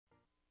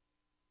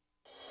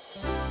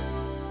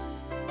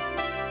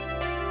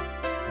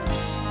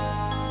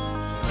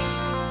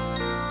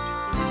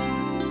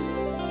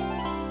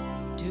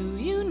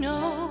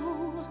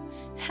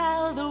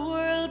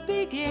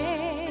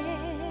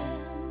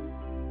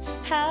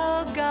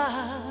how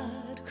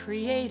God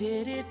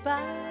created it by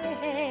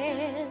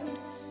hand.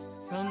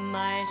 From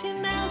mighty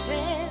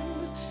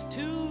mountains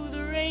to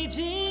the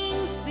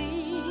raging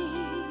sea,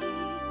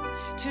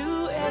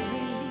 to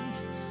every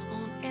leaf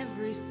on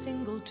every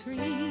single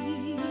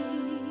tree.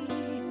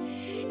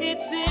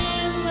 It's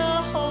in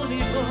the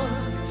holy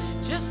book.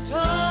 Just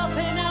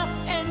open up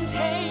and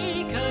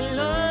take a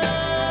look.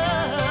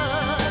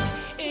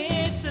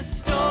 It's a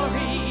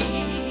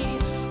story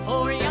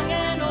for young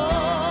and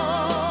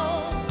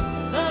old,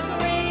 the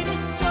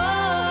greatest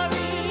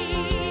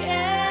story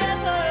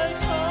ever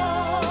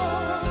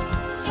told.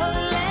 So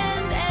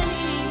lend an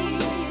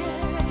ear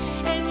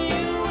and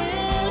you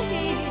will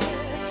hear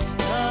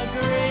the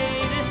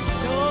greatest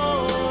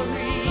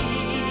story.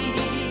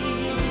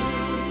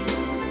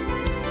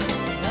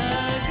 The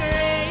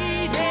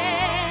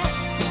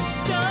greatest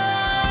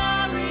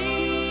story.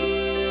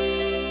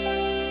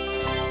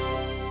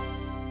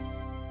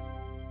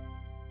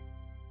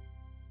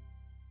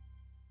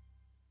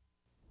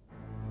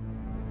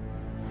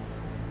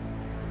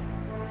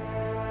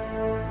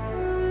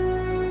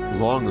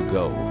 Long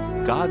ago,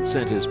 God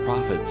sent his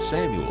prophet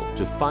Samuel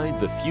to find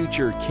the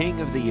future king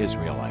of the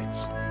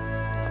Israelites.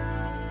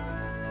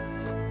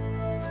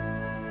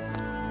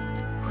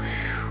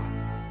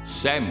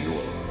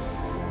 Samuel,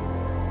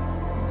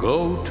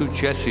 go to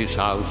Jesse's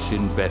house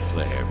in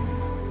Bethlehem.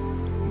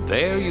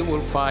 There you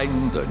will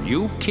find the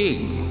new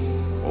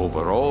king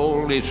over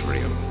all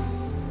Israel.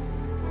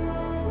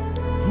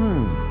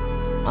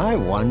 I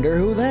wonder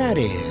who that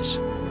is.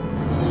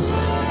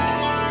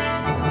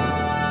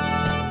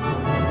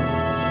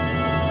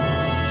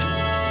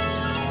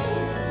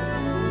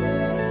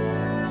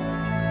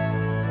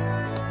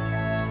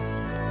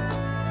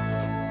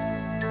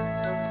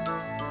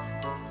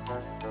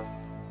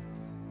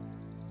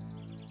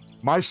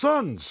 My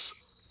sons,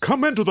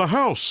 come into the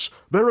house.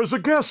 There is a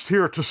guest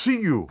here to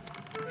see you.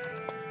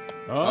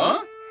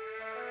 Huh?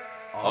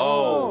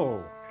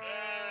 Oh.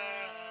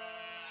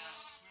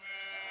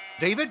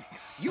 David,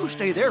 you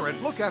stay there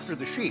and look after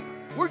the sheep.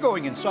 We're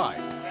going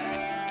inside.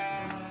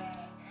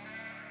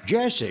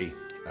 Jesse,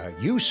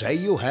 you say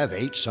you have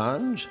 8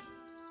 sons?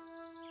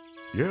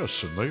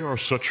 Yes, and they are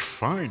such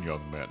fine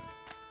young men.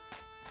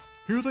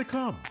 Here they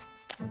come.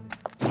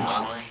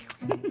 Oh!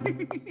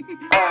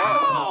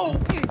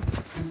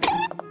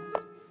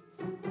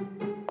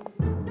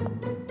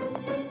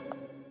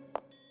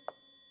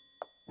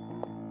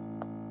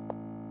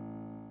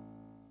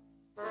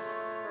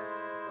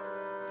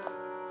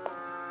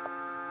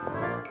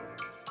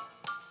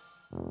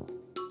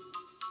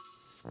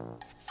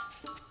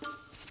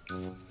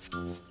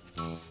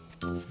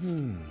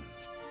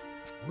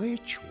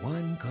 Which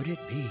one could it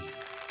be?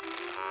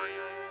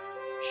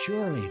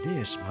 Surely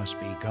this must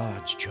be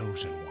God's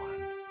chosen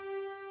one.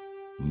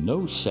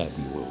 No,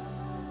 Samuel,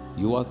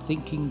 you are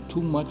thinking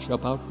too much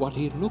about what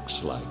he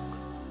looks like.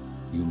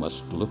 You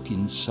must look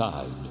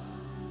inside.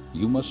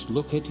 You must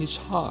look at his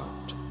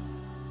heart.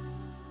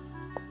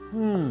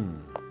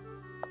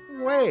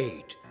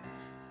 Wait.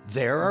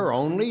 There are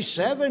only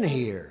 7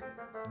 here.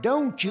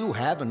 Don't you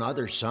have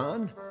another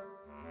son?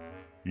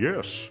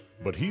 Yes,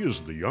 but he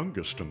is the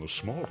youngest and the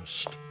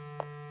smallest.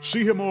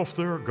 See him off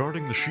there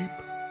guarding the sheep?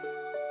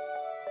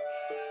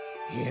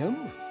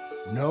 Him?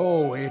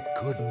 No, it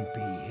couldn't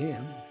be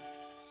him.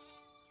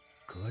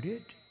 Could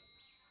it?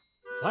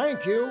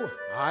 Thank you.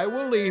 I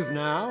will leave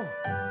now.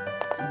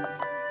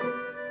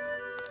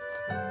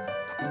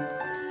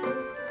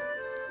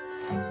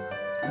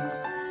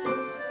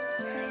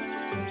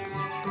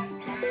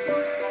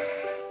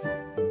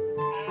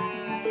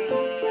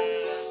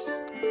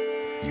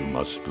 You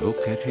must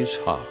look at his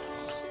heart.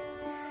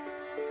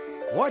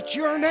 What's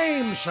your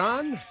name,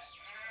 son?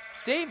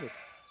 David.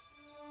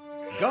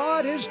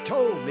 God has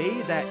told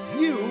me that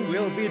you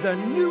will be the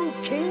new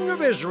king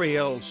of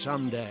Israel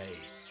someday.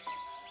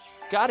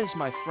 God is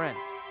my friend.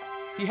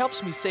 He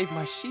helps me save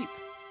my sheep.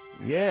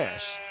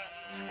 Yes,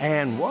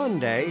 and one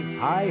day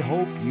I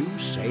hope you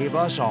save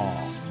us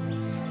all.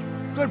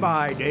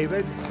 Goodbye,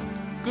 David.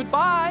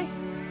 Goodbye,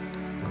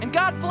 and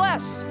God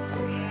bless.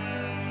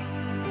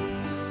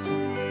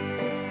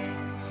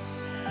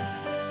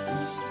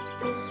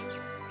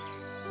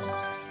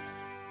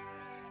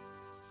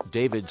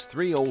 David's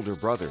 3 older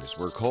brothers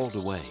were called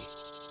away.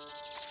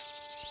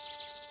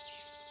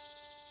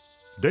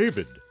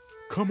 David,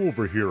 come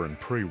over here and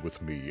pray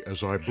with me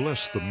as I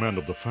bless the men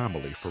of the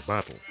family for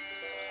battle.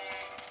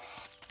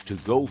 To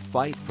go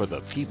fight for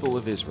the people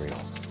of Israel.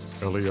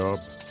 Eliab,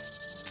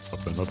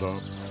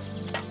 Abinadab,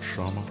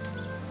 Shammah,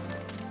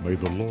 may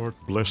the Lord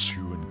bless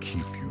you and keep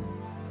you,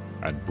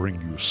 and bring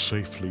you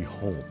safely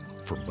home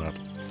from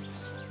battle.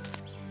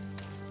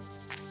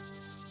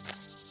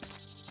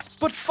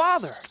 But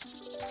Father,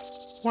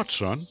 What,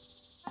 son?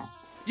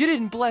 you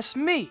didn't bless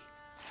me.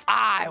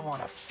 I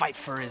want to fight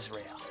for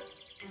Israel.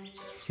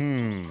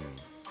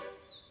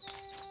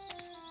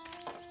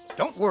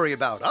 Don't worry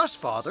about us,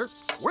 Father.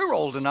 We're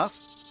old enough.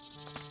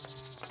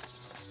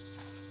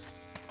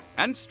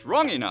 And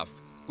strong enough.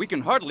 We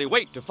can hardly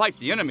wait to fight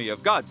the enemy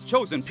of God's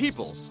chosen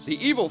people,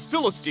 the evil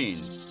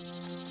Philistines.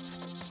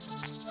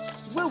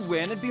 We'll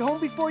win and be home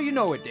before you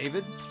know it,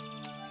 David.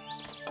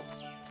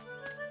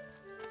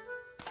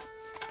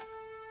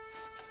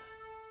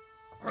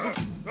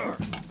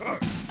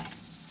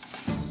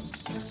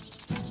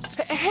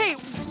 Hey,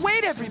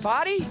 wait,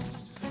 everybody!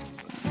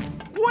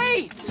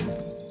 Wait!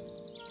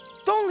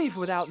 Don't leave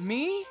without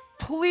me.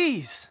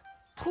 Please.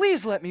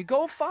 Please let me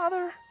go,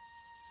 Father.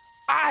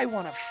 I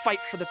want to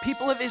fight for the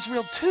people of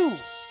Israel, too.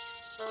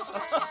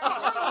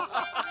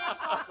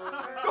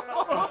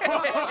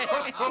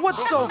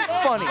 What's so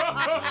funny?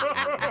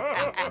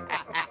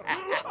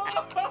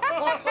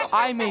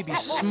 I may be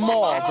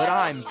small, but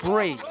I'm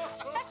brave.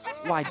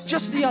 Why,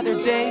 just the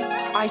other day,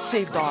 I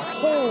saved our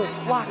whole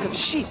flock of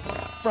sheep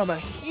from a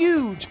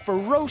huge,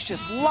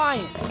 ferocious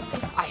lion.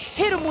 I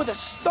hit him with a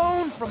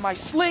stone from my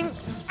sling,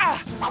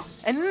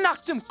 and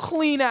knocked him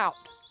clean out.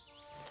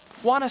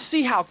 Want to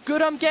see how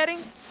good I'm getting?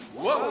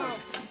 Whoa!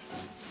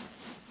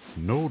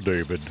 No,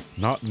 David,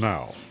 not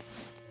now.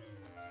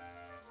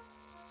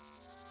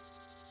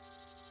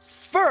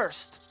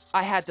 First,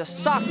 I had to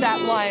sock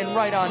that lion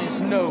right on his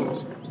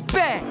nose.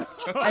 Bang!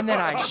 And then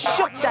I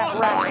shook that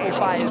rascal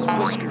by his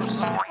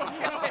whiskers.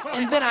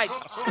 And then I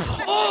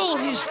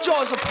pulled his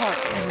jaws apart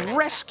and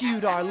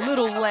rescued our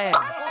little lamb.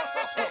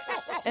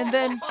 And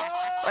then...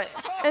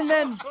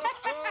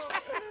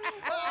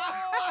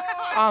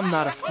 I'm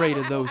not afraid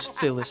of those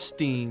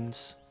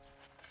Philistines.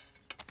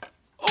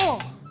 Oh!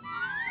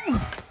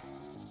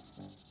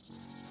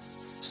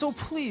 So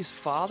please,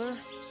 Father,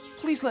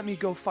 please let me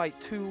go fight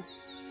too.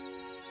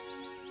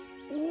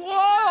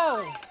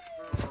 Whoa!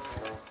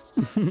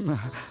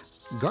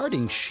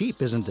 Guarding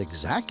sheep isn't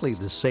exactly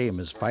the same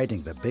as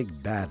fighting the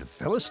big bad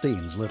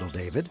Philistines, little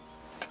David.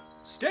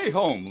 Stay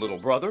home, little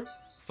brother.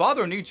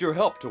 Father needs your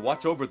help to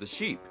watch over the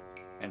sheep,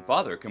 and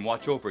Father can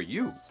watch over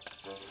you.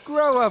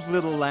 Grow up,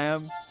 little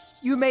lamb.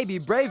 You may be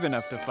brave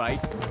enough to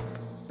fight,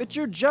 but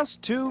you're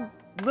just too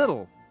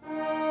little.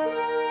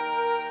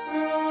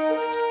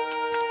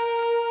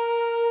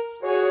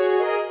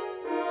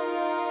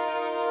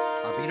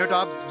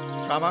 Abinadab,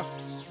 Shammah,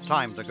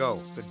 time to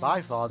go.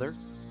 Goodbye, Father.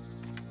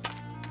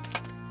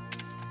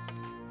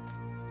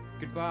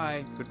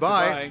 Goodbye.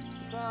 Goodbye.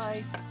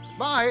 Bye.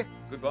 Bye.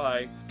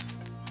 Goodbye.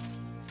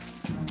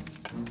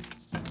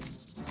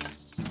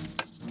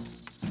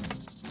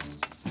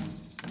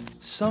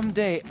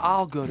 Someday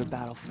I'll go to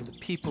battle for the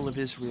people of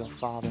Israel,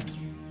 Father.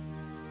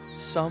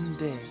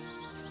 Someday.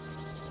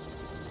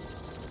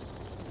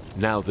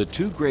 Now the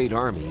two great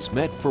armies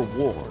met for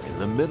war in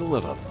the middle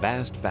of a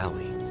vast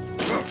valley.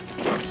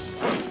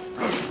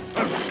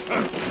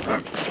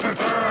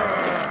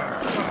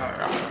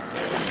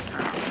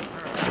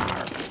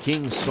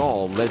 King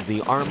Saul led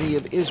the army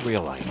of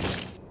Israelites.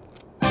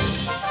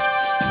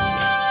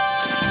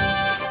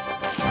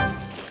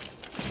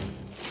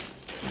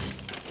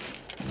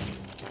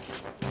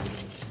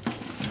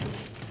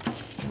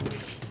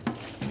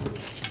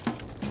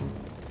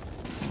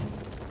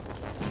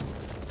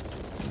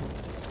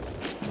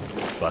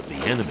 But the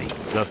enemy,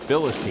 the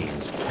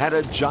Philistines, had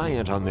a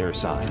giant on their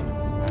side.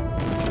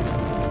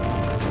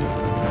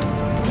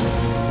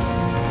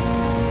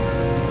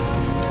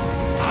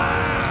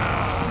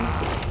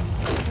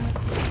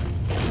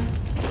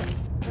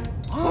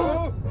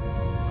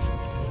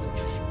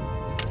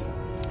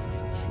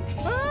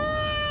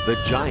 The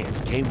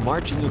giant came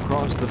marching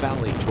across the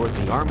valley toward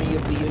the army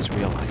of the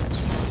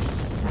Israelites.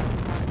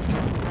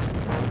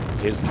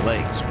 His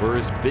legs were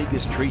as big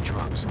as tree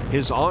trunks,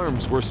 his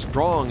arms were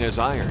strong as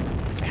iron,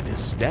 and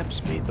his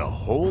steps made the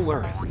whole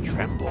earth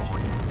tremble.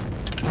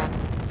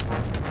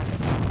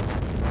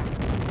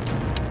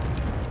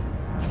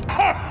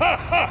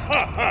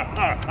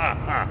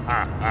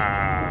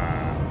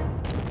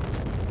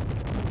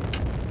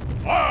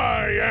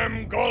 I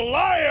am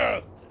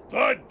Goliath,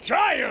 the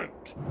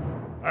giant,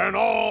 and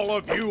all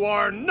of you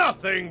are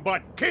nothing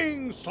but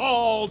King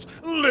Saul's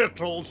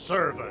little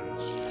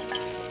servants.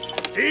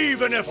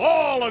 Even if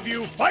all of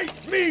you fight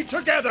me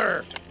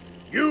together,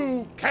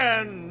 you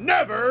can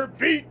never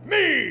beat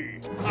me!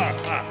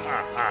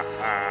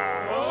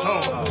 So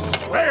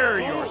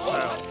spare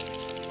yourselves.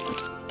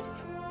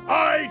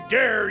 I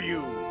dare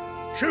you,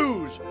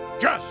 choose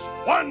just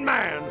one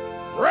man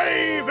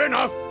brave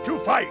enough to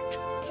fight.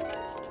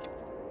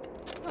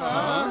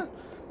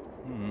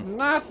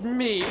 Not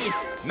me.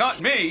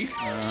 Not me!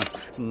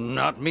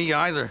 Not me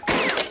either.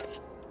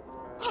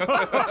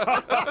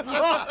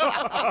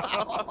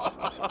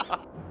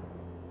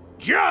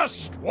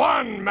 Just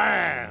one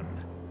man.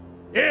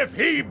 If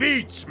he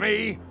beats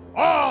me,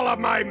 all of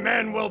my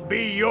men will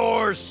be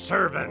your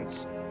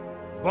servants.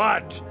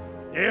 But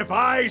if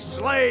I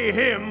slay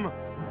him,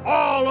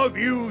 all of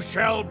you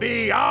shall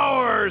be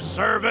our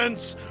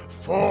servants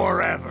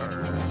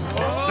forever.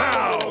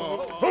 Now,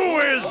 who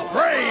is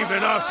brave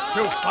enough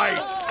to fight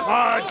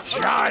a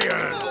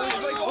giant?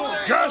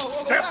 Just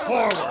step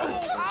forward.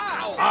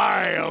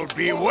 I'll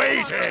be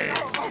waiting.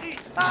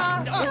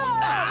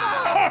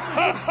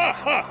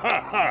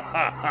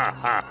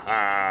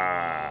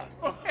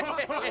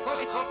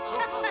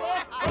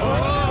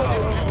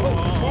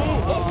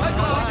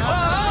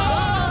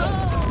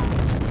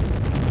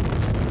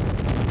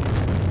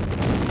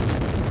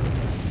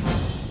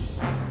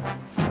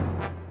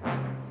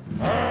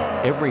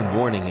 Every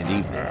morning and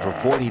evening for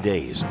 40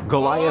 days,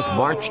 Goliath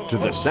marched to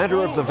the center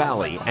of the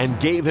valley and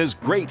gave his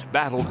great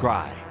battle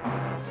cry.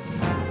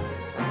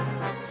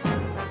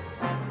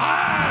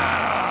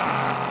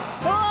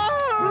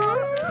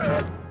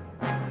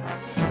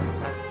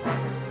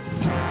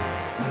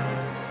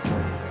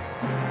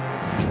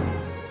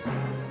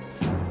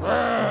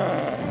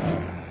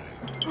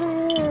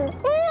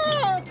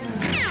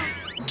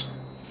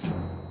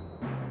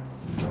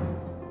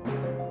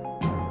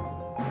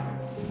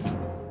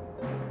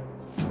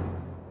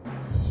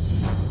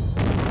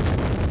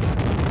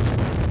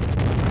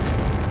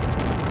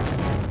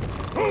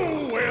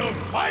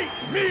 Fight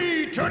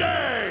me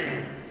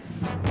today!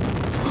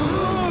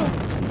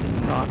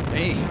 Not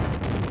me.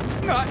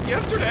 Not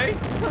yesterday.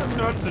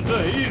 Not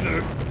today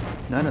either.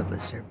 None of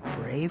us are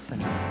brave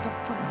enough to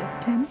fight a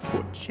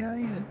 10-foot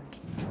giant.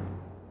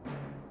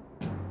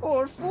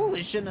 Or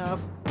foolish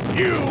enough.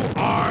 You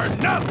are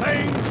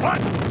nothing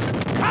but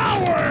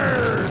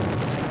cowards!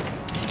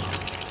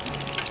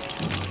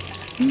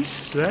 He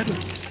said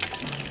it.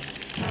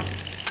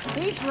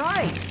 He's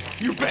right.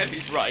 You bet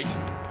he's right.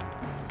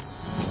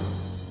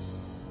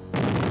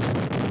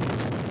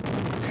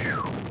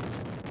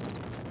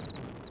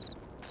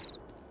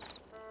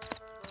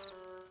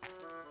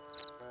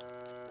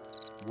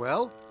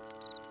 Well,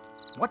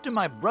 what do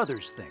my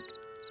brothers think?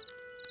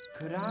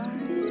 Could I?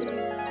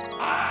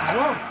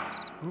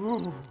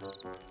 Whoa!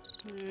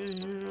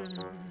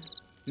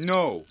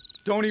 No,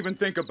 don't even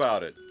think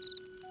about it.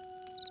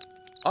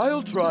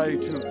 I'll try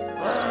to...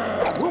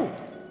 Whoa!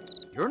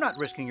 You're not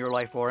risking your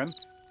life for him.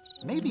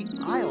 Maybe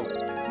I'll...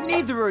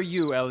 Neither are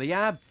you,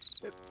 Eliab.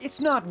 It's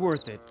not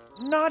worth it.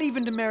 Not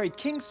even to marry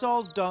King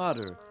Saul's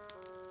daughter.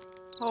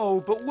 Oh,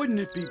 but wouldn't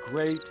it be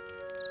great?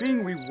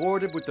 Being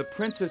rewarded with the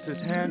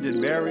princess's hand in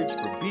marriage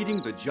for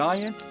beating the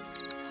giant?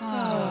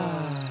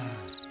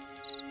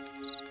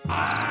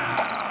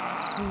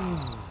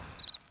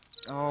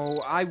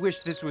 Oh, I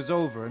wish this was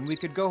over and we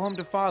could go home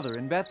to Father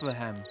in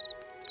Bethlehem.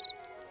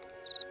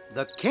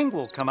 The king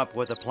will come up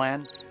with a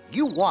plan.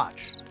 You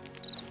watch.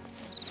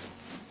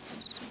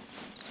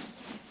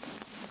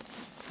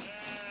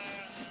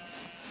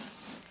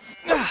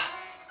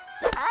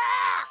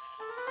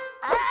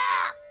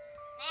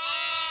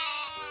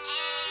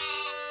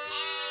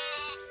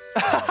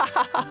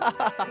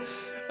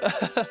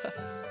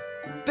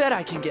 Bet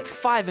I can get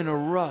 5 in a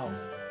row.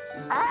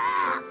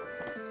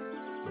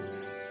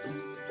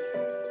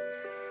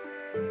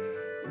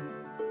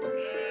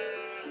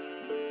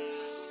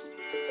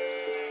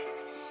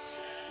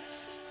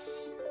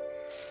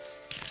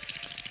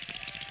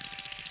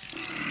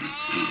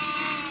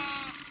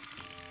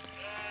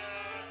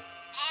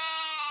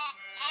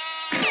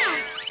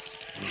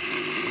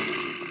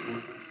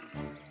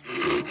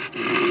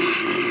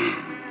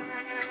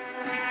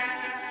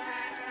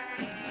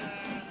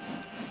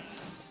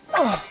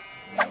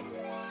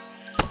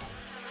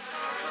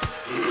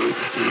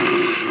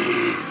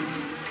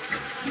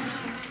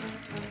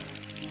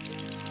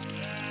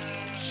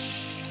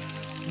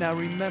 Now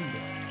remember,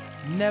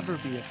 never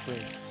be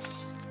afraid.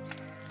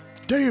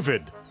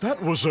 David,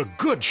 that was a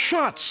good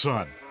shot,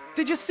 son.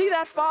 Did you see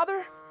that,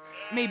 Father?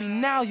 Maybe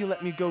now you'll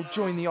let me go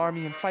join the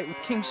army and fight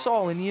with King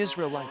Saul and the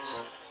Israelites.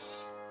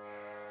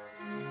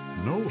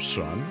 No,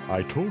 son,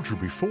 I told you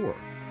before.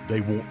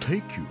 They won't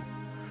take you.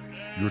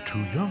 You're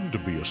too young to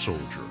be a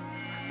soldier.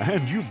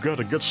 And you've got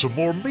to get some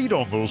more meat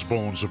on those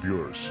bones of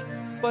yours.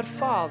 But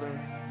Father,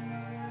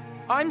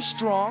 I'm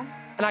strong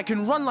and I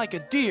can run like a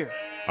deer.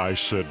 I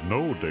said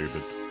no,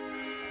 David.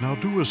 Now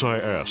do as I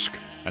ask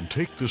and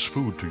take this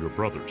food to your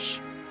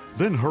brothers.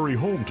 Then hurry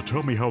home to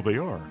tell me how they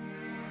are.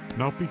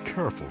 Now be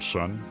careful,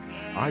 son.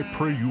 I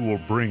pray you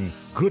will bring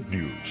good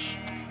news.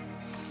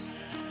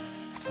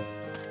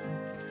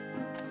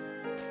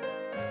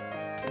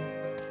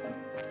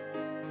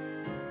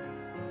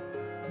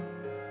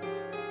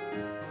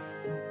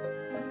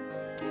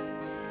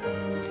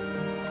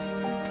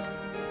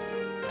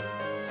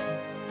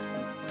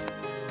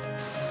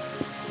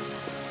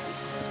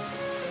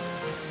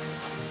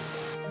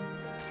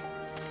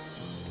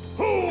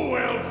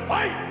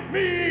 Fight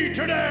me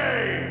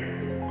today!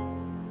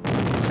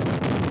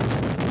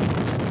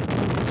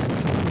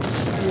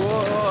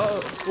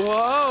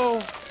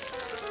 Whoa!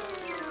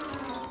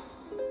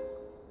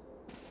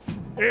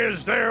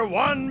 Is there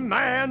one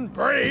man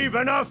brave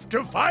enough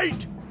to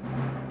fight?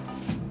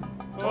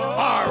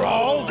 Are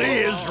all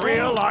the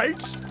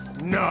Israelites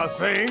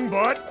nothing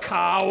but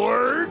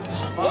cowards?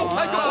 Oh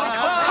my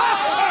God!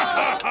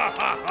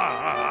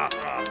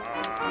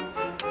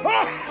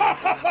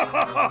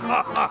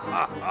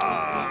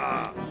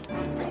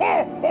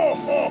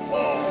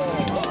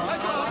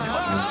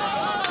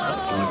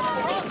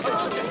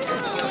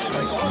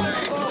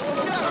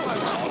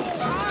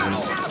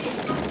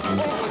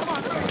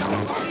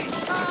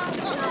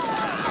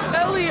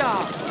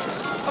 Eliab!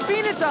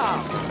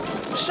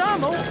 Abinadab!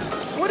 Shammah,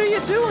 what are you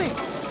doing?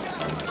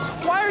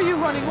 Why are you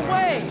running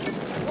away?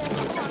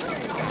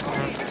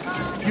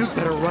 You'd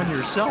better run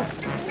yourself.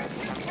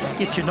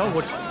 If you know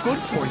what's good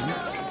for you.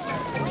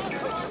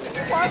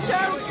 Watch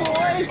out,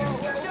 boy!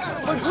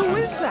 But who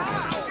is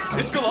that?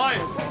 It's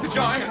Goliath, the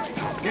giant.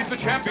 He's the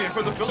champion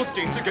for the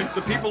Philistines against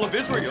the people of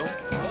Israel.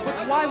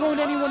 But why won't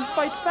anyone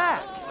fight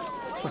back?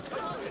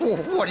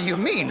 What do you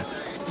mean?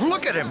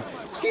 Look at him.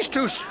 He's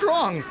too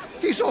strong.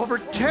 He's over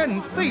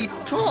 10 feet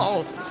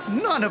tall.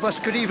 None of us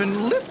could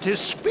even lift his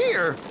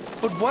spear.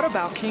 But what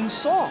about King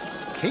Saul?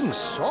 King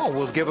Saul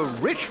will give a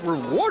rich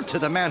reward to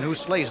the man who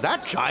slays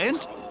that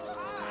giant.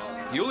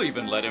 He'll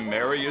even let him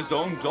marry his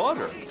own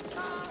daughter.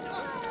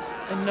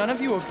 And none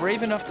of you are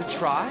brave enough to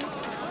try?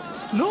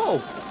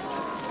 No,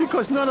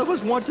 because none of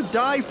us want to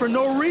die for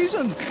no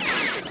reason.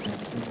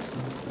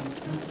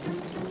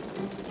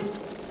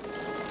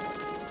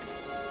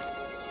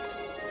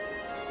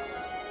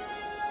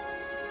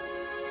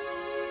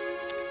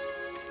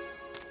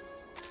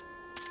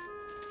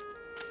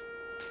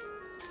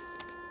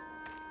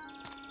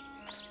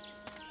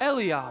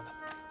 Eliab,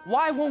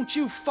 why won't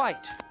you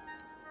fight?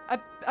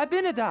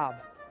 Abinadab,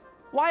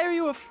 why are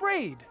you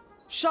afraid?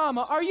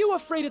 Shammah, are you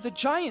afraid of the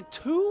giant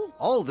too?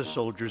 All the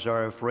soldiers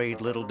are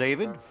afraid, little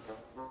David.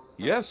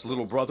 Yes,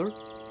 little brother.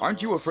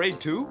 Aren't you afraid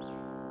too?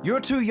 You're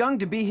too young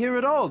to be here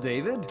at all,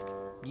 David.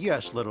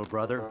 Yes, little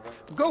brother.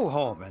 Go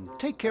home and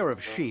take care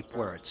of sheep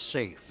where it's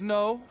safe.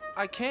 No,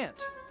 I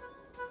can't.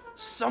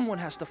 Someone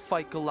has to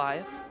fight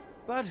Goliath.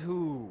 But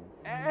who?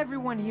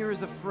 Everyone here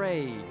is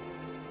afraid.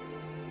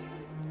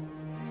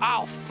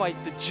 I'll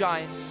fight the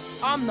giant.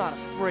 I'm not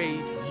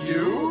afraid.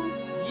 You?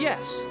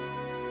 Yes.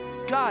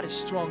 God is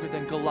stronger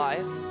than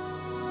Goliath.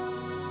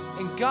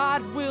 And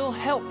God will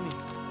help me.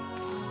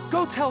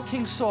 Go tell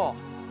King Saul,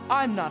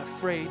 I'm not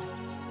afraid.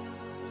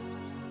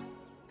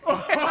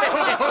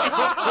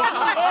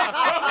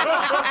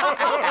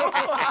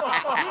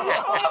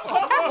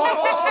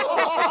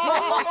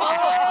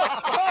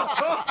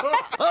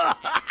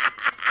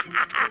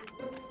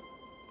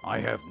 I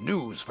have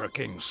news for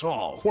King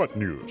Saul. What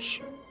news?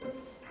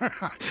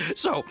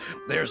 So,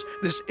 there's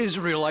this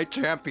Israelite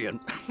champion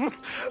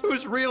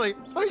who's really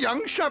a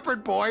young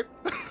shepherd boy.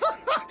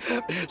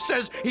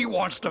 Says he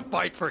wants to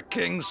fight for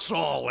King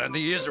Saul and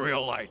the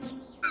Israelites.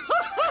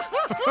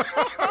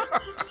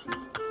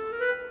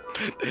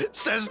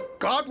 Says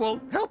God will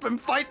help him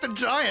fight the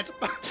giant.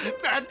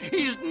 And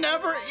he's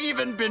never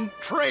even been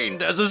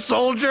trained as a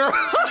soldier.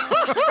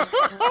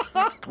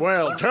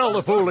 Well, tell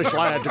the foolish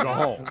lad to go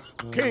home.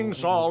 King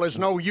Saul is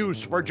no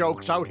use for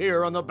jokes out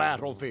here on the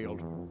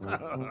battlefield.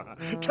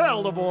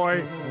 Tell the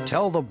boy.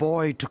 Tell the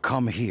boy to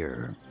come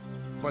here.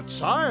 But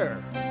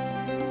sire.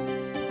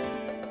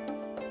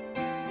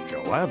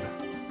 Joab,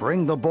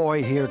 bring the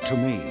boy here to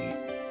me.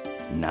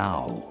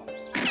 Now.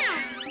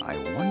 I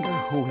wonder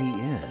who he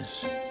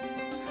is.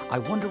 I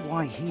wonder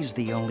why he's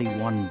the only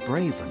one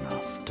brave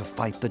enough to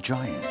fight the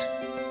giant.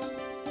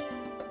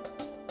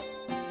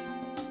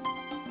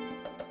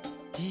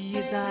 He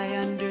is, I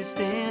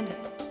understand,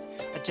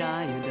 a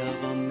giant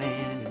of a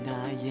man, and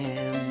I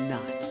am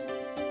not.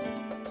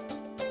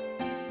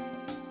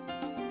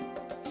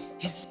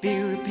 His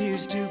spear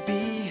appears to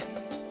be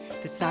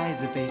the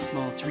size of a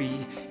small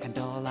tree, and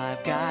all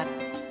I've got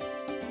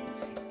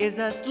is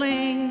a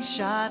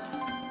slingshot.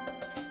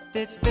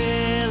 This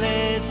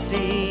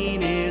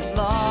Philistine is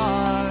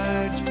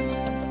large,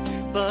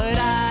 but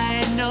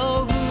I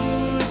know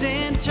who's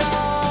in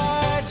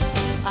charge.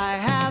 I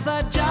have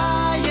a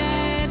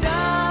giant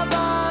of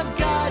a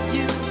God,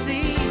 you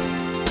see,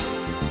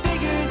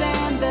 bigger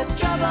than the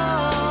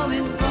trouble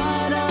in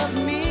front of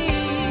me.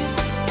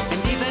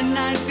 And even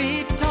 9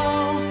 feet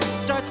tall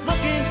starts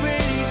looking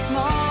pretty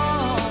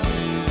small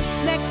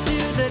next to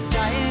the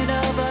giant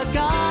of a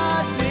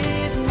God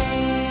with me.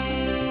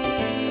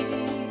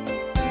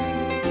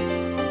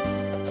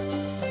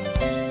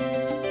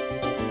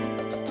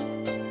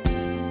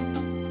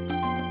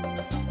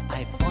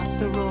 I fought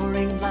the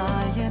roaring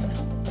lion,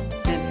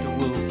 sent the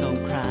wolves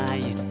home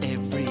crying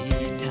every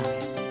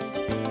time.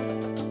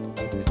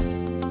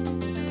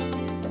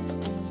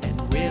 And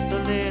with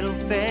a little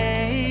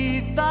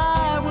faith,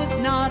 I was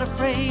not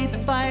afraid. The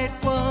fight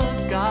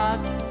was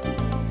God's,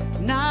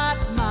 not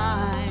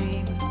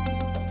mine.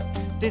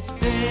 This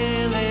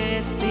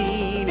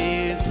Philistine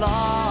is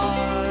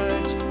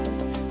large,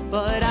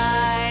 but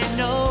I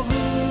know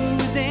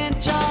who's in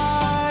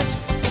charge.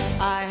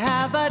 I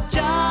have a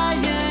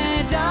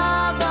giant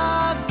of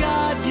a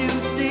God, you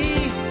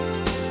see,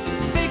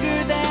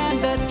 bigger than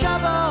the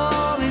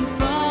trouble in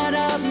front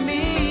of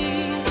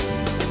me.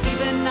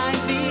 Even 9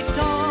 feet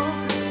tall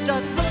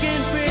starts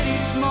looking pretty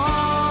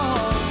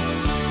small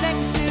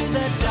next to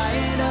the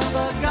giant of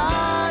a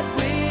God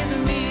with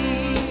me.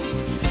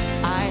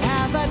 I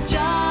have a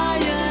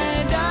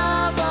giant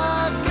of a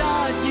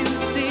God, you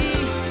see,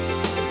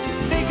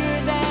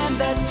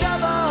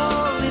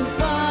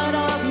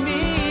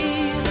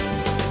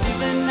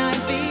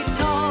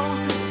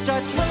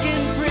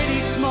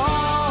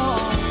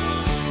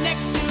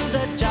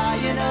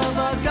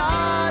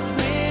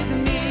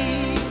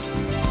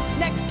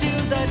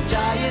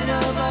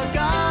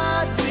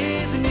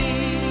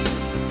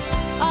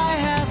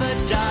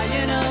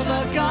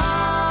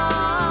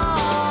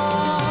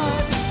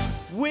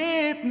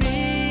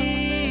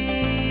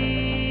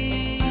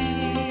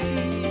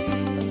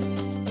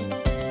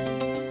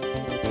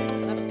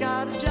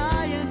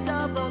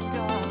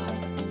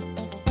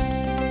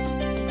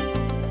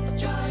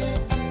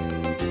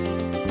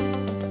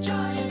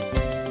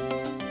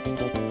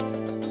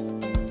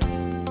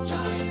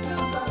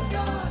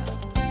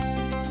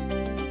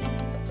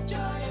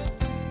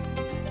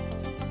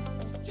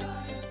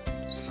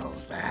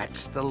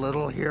 the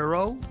little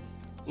hero?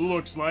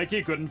 Looks like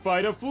he couldn't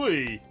fight a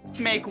flea.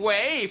 Make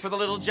way for the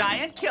little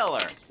giant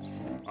killer.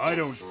 I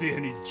don't see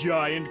any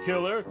giant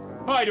killer.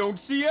 I don't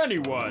see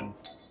anyone.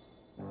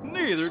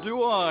 Neither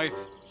do I.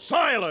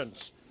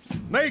 Silence!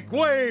 Make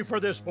way for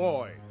this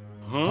boy.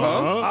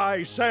 Huh?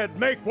 I said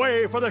make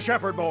way for the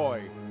shepherd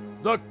boy.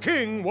 The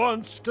king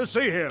wants to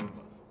see him.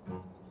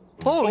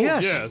 Oh,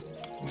 yes. Yes.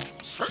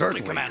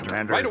 Certainly, Commander.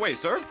 Right away,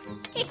 sir.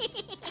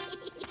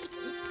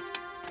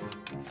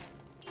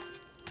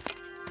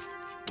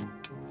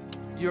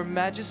 Your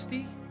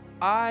Majesty,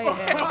 I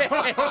am...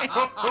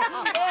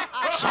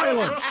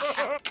 Silence!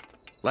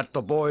 Let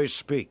the boy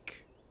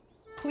speak.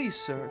 Please,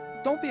 sir,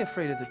 don't be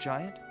afraid of the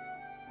giant.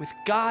 With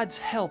God's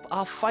help,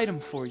 I'll fight him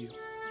for you.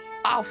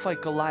 I'll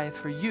fight Goliath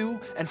for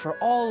you and for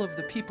all of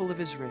the people of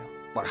Israel.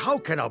 But how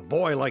can a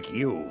boy like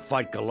you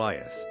fight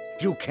Goliath?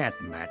 You can't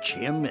match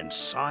him in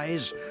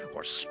size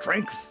or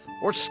strength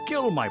or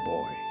skill, my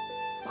boy.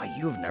 Why,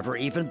 you've never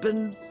even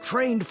been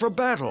trained for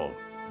battle.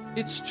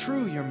 It's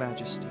true, Your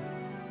Majesty.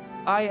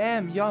 I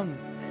am young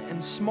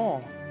and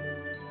small.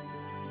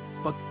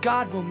 But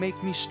God will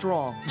make me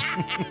strong.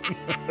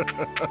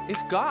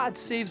 If God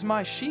saves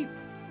my sheep,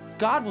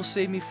 God will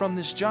save me from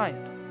this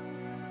giant.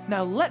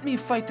 Now let me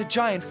fight the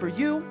giant for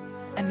you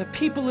and the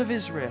people of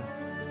Israel.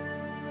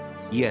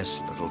 Yes,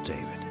 little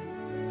David.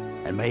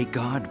 And may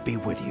God be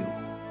with you.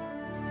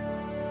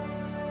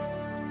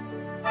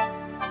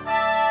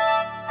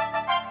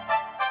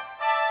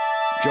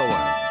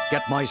 Joab,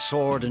 get my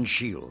sword and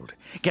shield.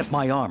 Get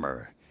my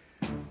armor.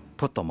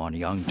 Put them on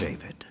young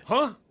David.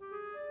 Huh?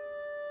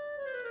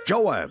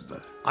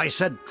 Joab, I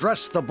said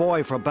dress the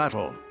boy for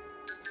battle.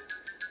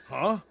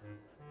 Huh?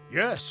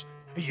 Yes.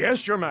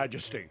 Yes, Your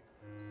Majesty.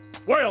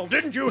 Well,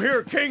 didn't you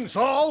hear King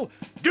Saul?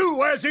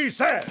 Do as he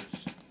says.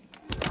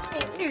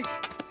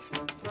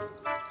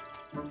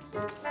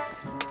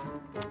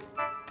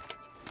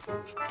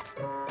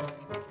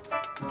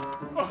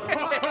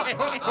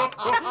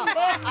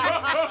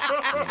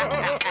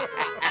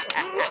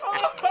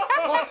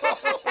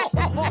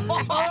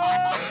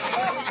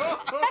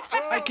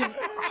 I can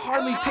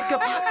hardly pick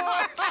up your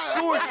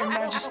sword, Your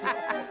Majesty.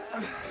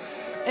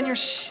 And your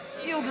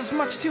shield is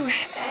much too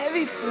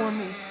heavy for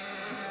me.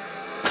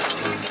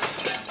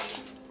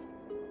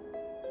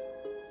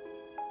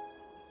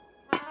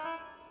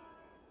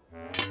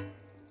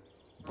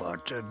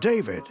 But,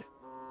 David...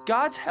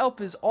 God's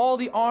help is all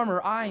the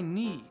armor I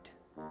need.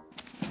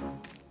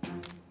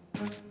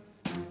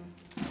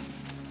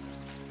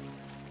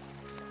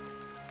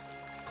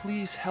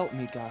 Please help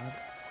me, God.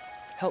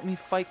 Help me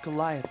fight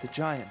Goliath the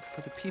giant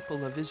for the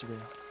people of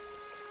Israel.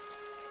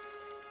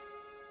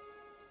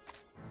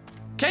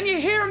 Can you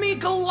hear me,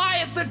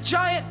 Goliath the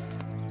giant?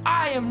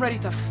 I am ready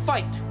to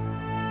fight.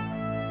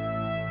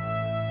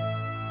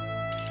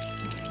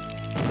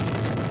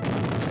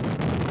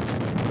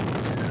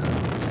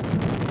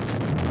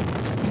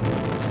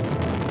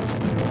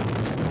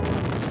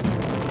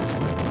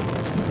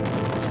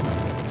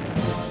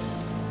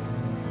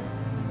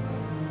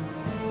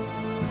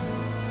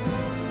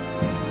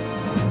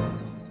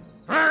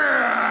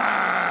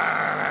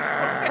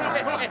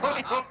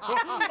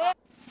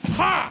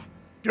 Ha!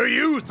 Do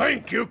you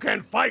think you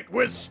can fight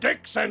with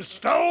sticks and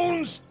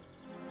stones?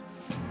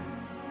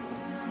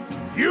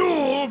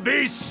 You'll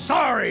be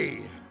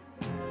sorry!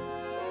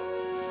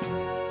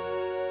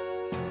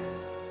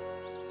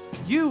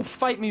 You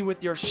fight me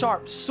with your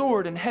sharp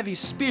sword and heavy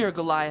spear,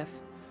 Goliath,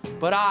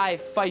 but I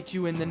fight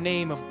you in the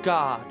name of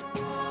God.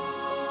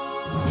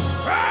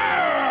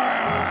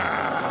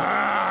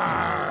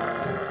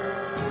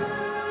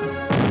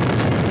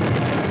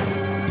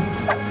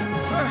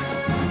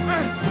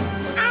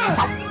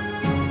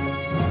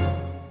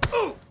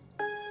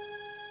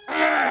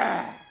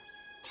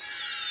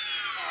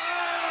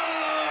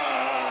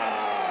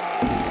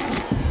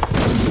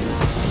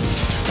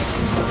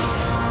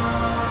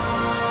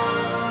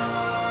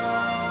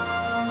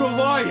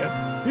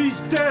 Goliath! He's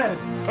dead!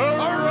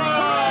 Hooray!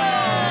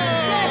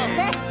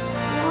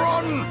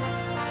 Run!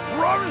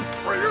 Run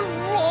for your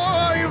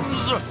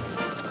lives!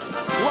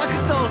 Look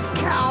at those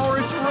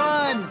cowards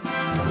run!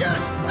 Yes!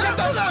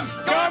 After them!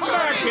 Come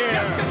back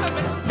here!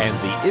 And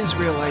the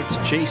Israelites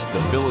chased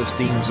the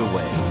Philistines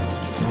away.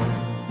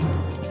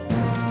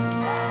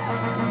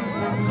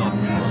 The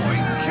boy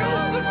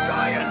killed the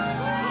giant!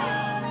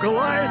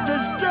 Goliath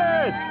is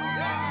dead!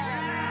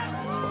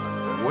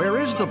 But where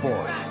is the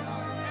boy?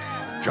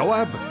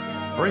 Joab,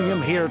 bring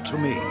him here to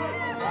me.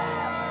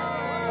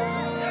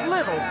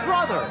 Little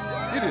brother!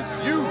 It is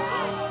you!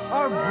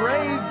 Our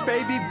brave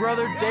baby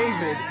brother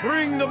David!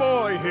 Bring the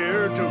boy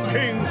here to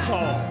King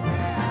Saul.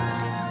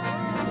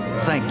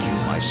 Thank you,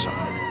 my son.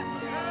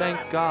 Thank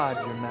God,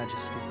 Your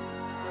Majesty.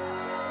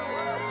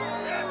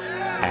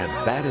 And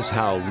that is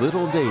how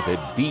little David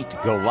beat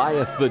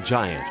Goliath the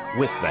giant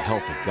with the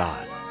help of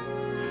God.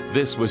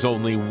 This was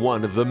only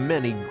one of the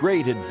many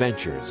great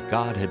adventures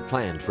God had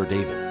planned for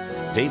David.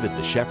 David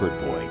the shepherd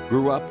boy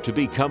grew up to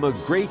become a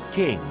great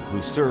king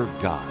who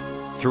served God.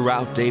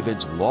 Throughout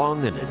David's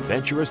long and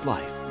adventurous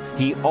life,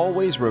 he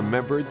always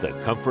remembered the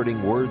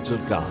comforting words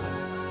of God.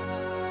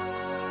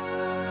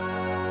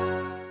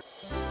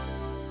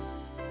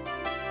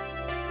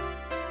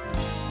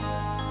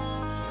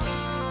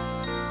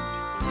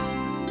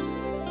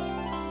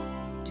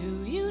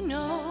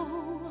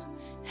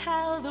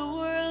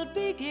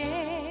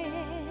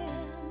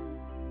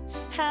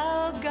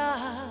 for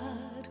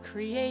God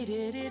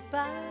created it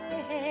by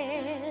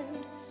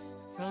hand.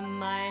 From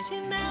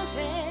mighty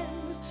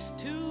mountains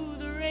to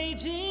the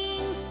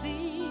raging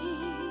sea,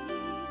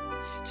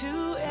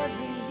 to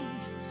every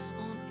leaf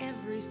on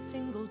every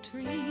single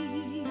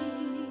tree.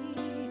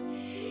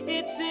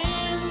 It's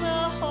in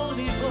the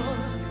holy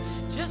book.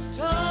 Just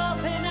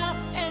open up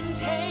and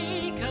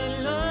take a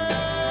look.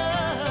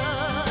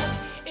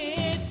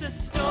 It's a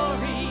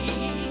story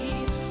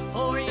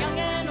for young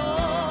and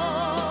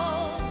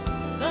old,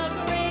 the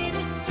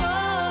greatest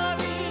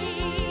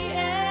story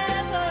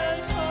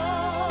ever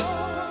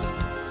told.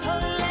 So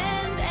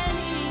lend an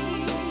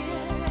ear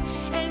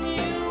and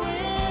you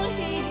will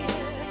hear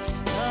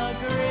the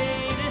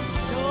greatest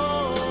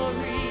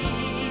story.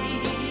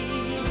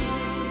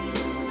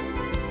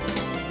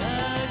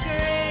 The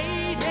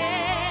greatest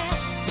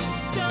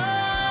story.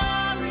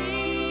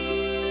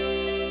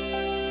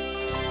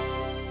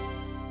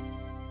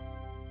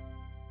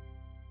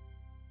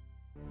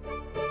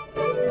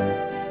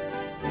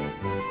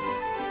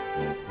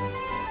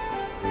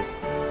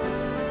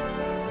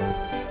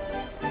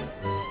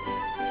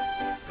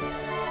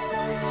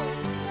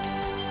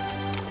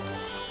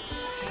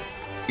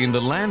 In the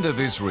land of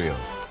Israel,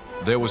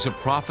 there was a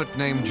prophet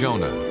named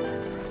Jonah.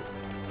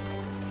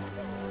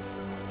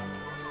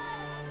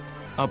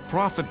 A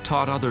prophet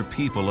taught other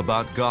people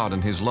about God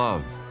and his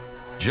love.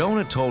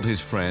 Jonah told his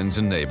friends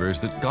and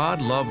neighbors that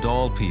God loved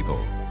all people.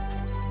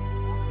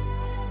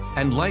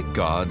 And like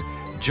God,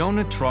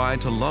 Jonah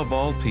tried to love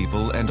all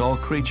people and all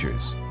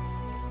creatures.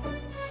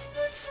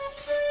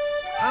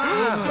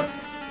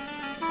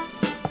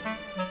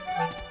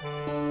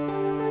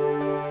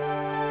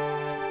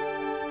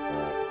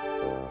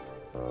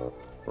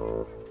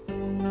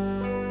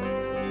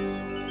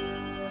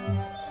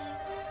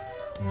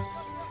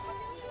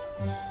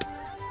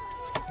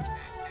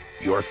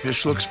 Your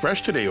fish looks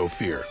fresh today,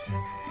 Ophir.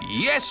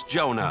 Yes,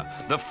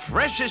 Jonah, the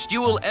freshest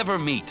you will ever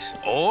meet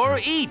or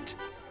eat.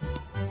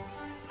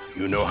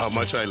 You know how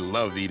much I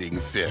love eating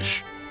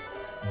fish.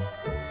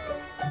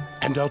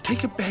 And I'll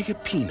take a bag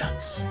of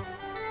peanuts.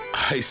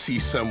 I see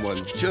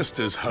someone just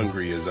as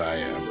hungry as I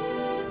am.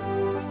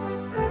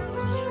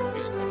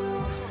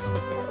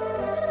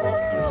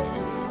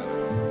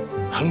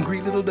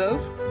 Hungry, little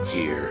dove?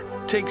 Here,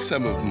 take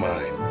some of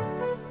mine.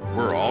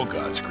 We're all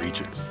God's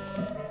creatures.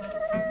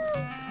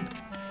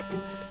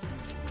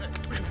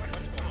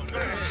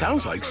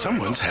 Sounds like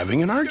someone's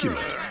having an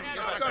argument.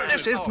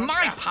 This is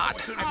my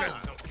pot.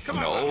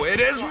 No, it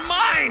is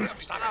mine.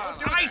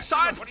 I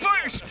saw it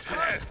first.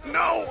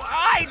 No,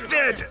 I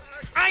did.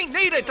 I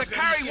needed to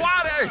carry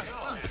water.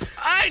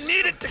 I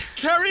needed to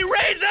carry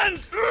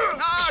raisins.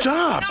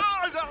 Stop!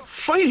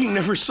 Fighting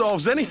never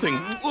solves anything.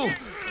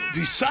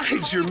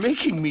 Besides, you're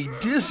making me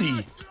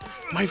dizzy.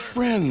 My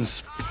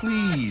friends,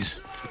 please.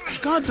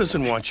 God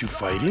doesn't want you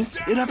fighting.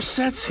 It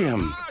upsets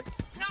him.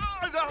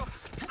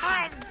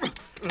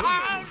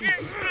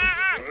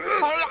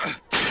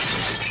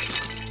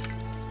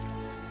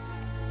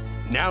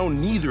 Now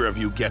neither of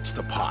you gets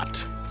the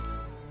pot.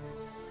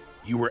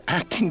 You were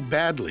acting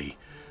badly,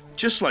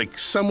 just like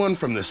someone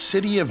from the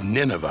city of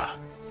Nineveh.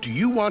 Do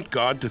you want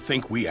God to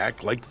think we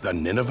act like the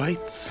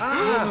Ninevites?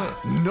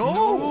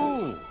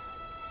 No!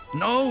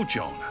 No,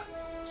 Jonah.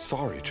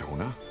 Sorry,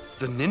 Jonah.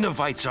 The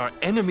Ninevites are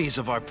enemies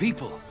of our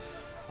people.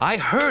 I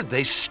heard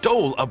they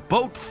stole a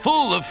boat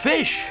full of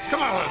fish.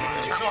 Come on.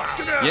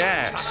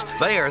 Yes,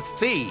 they are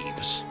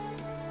thieves.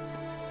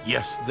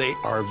 Yes, they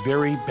are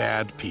very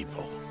bad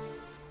people.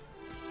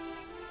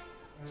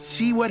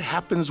 See what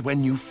happens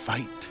when you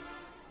fight.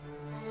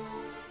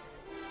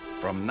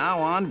 From now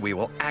on, we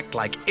will act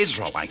like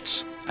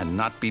Israelites and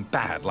not be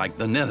bad like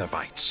the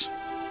Ninevites.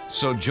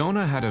 So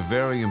Jonah had a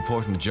very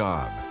important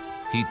job.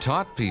 He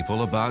taught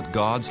people about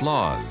God's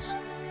laws.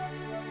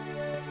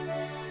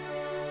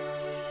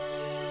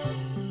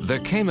 There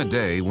came a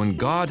day when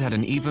God had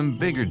an even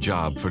bigger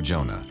job for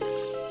Jonah.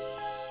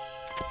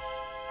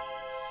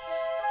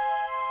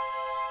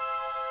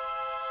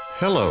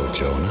 Hello,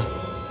 Jonah.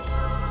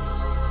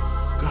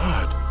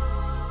 God,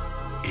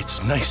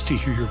 it's nice to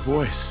hear your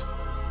voice.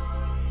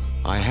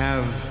 I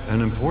have an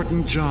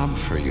important job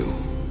for you.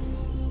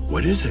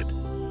 What is it?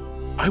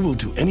 I will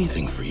do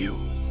anything for you.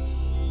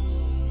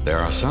 There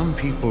are some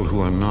people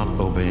who are not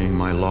obeying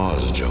my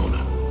laws,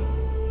 Jonah.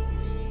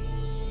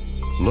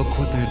 Look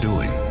what they're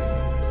doing.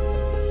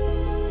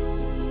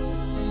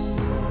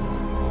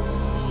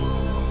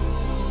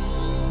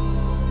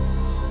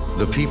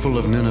 The people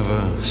of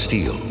Nineveh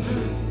steal.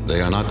 They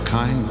are not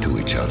kind to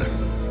each other.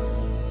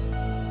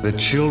 The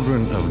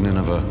children of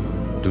Nineveh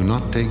do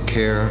not take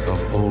care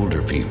of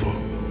older people.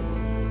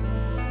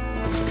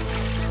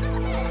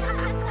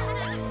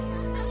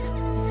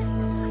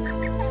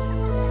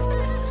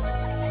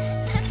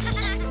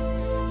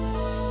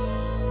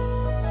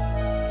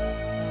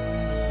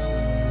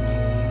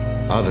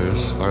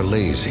 Others are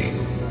lazy.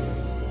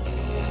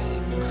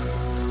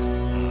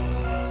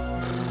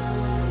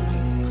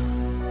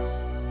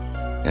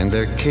 And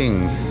their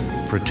king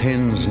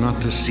pretends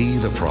not to see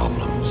the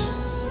problems.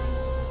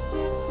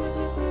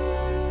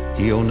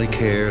 He only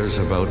cares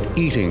about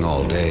eating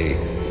all day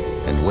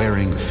and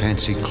wearing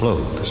fancy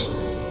clothes.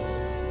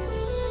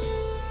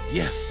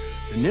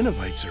 Yes, the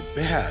Ninevites are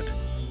bad.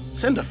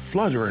 Send a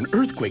flood or an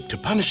earthquake to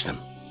punish them.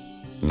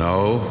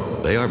 No,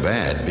 they are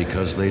bad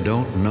because they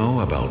don't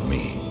know about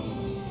me.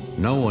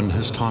 No one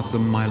has taught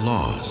them my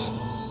laws.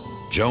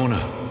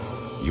 Jonah,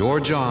 your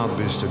job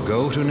is to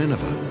go to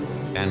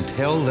Nineveh and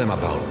tell them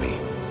about me.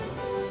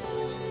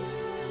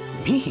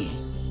 Me?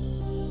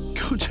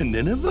 Go to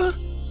Nineveh?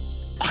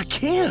 I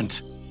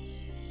can't.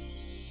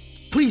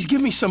 Please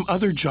give me some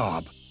other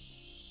job.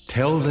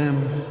 Tell them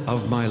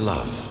of my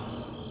love.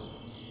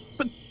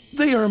 But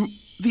they are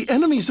the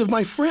enemies of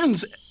my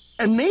friends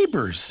and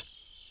neighbors.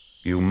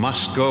 You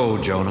must go,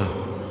 Jonah,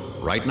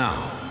 right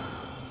now.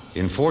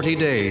 In 40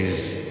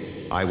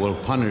 days, I will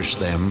punish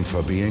them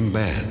for being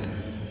bad.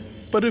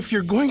 But if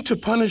you're going to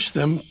punish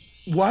them,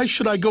 why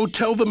should I go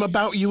tell them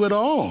about you at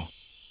all?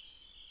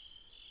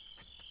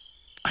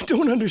 I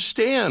don't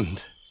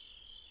understand.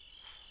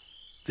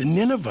 The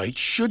Ninevites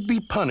should be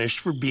punished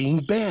for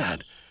being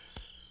bad.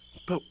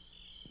 But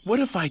what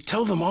if I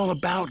tell them all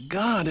about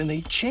God and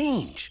they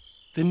change?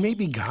 Then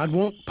maybe God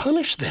won't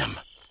punish them.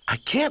 I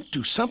can't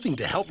do something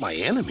to help my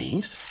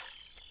enemies.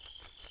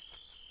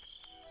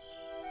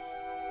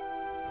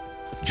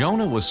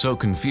 Jonah was so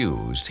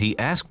confused, he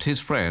asked his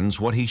friends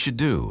what he should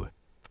do.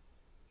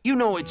 You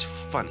know, it's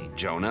funny,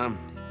 Jonah.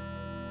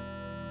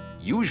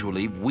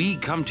 Usually, we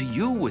come to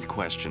you with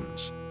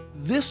questions.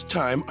 This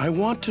time, I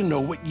want to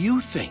know what you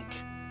think.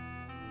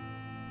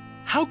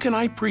 How can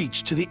I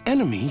preach to the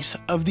enemies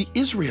of the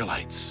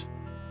Israelites?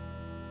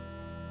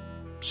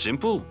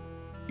 Simple.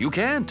 You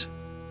can't.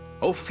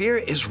 Ophir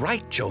is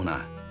right,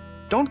 Jonah.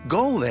 Don't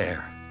go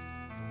there.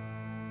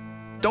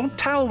 Don't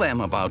tell them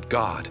about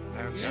God.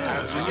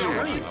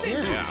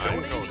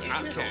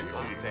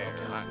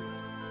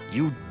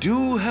 You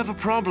do have a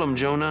problem,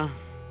 Jonah.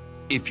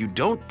 If you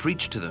don't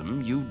preach to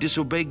them, you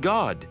disobey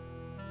God.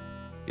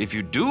 If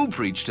you do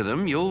preach to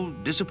them, you'll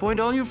disappoint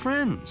all your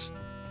friends.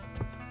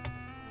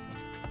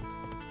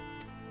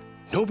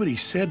 Nobody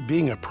said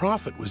being a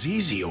prophet was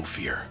easy,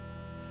 Ophir.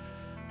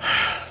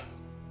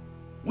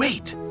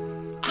 Wait,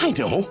 I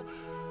know.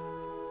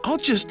 I'll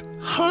just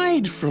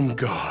hide from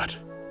God.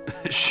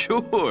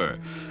 Sure,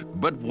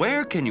 but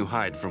where can you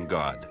hide from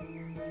God?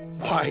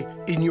 Why,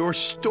 in your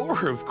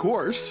store, of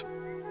course.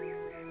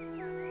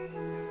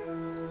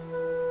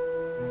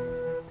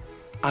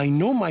 I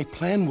know my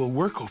plan will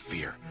work,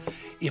 Ophir.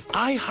 If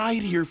I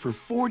hide here for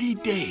 40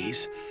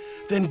 days,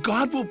 then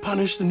God will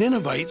punish the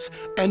Ninevites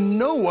and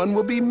no one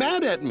will be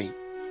mad at me.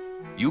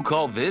 You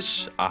call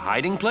this a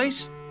hiding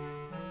place?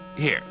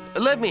 Here,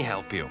 let me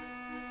help you.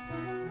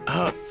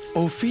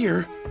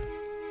 Ophir,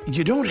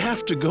 you don't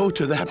have to go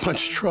to that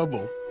much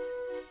trouble.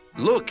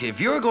 Look, if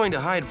you're going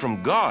to hide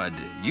from God,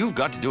 you've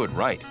got to do it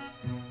right.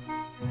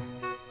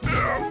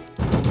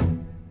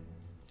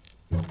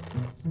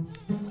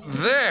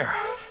 There!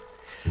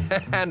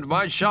 And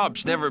my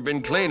shop's never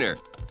been cleaner.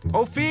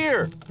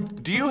 Ophir,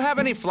 do you have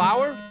any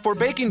flour for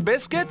baking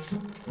biscuits?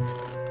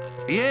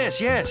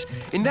 Yes,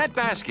 in that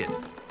basket.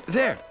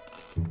 There.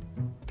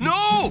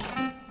 No!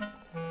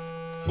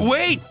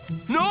 Wait!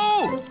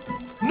 No!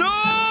 No!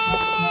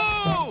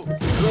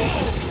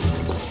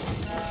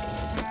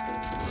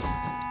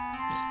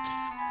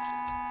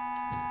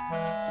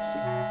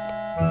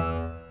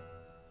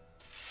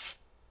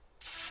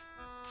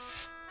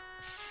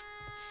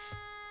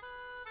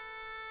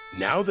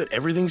 Now that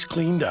everything's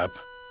cleaned up,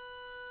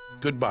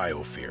 goodbye,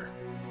 Ophir.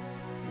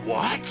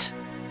 What?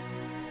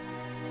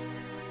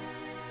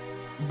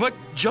 But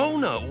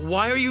Jonah,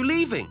 why are you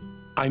leaving?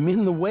 I'm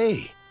in the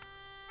way,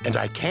 and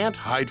I can't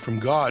hide from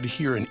God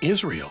here in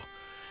Israel.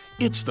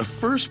 It's the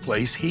first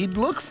place he'd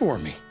look for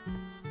me.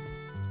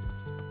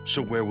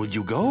 So where will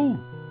you go?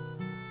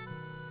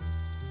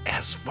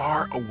 As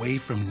far away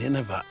from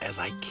Nineveh as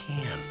I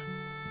can.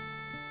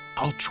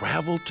 I'll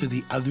travel to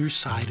the other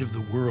side of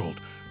the world,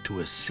 to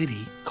a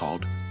city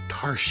called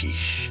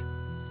Tarshish.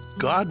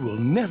 God will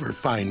never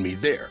find me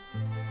there.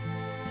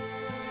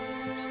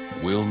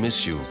 We'll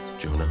miss you,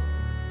 Jonah.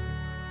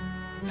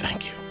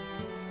 Thank you.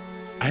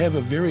 I have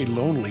a very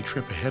lonely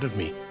trip ahead of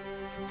me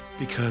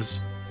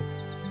because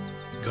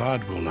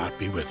God will not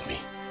be with me.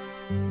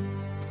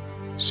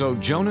 So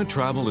Jonah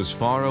traveled as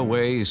far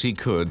away as he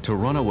could to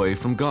run away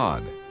from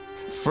God.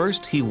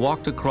 First, he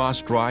walked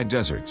across dry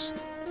deserts.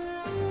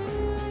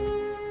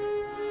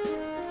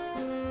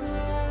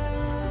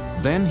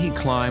 Then he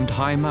climbed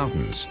high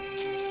mountains.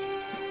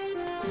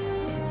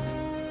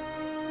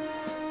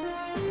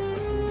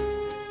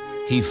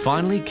 He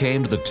finally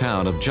came to the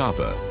town of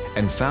Joppa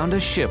and found a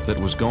ship that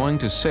was going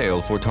to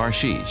sail for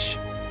Tarshish.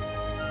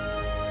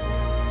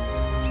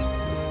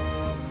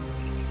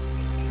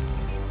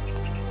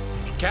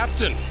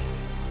 Captain,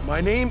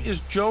 my name is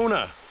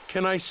Jonah.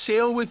 Can I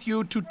sail with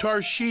you to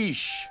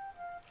Tarshish?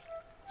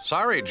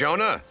 Sorry,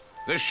 Jonah.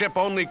 This ship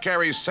only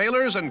carries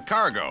sailors and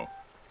cargo.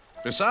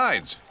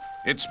 Besides,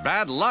 it's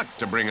bad luck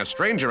to bring a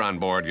stranger on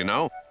board, you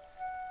know.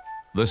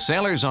 The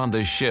sailors on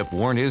this ship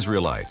weren't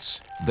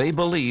Israelites. They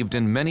believed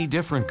in many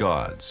different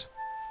gods.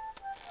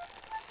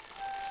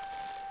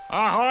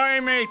 Ahoy,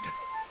 mate!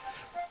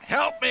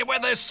 Help me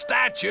with this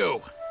statue.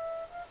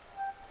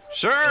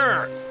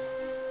 Sure.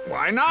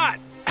 Why not?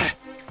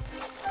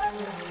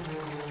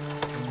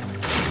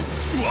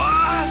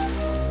 What?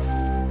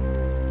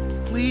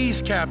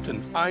 Please,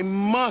 Captain, I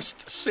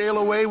must sail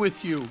away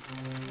with you.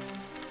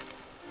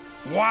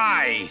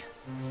 Why?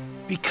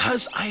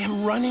 Because I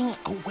am running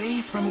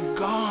away from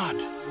God.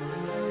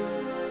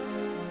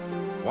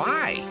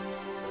 Why?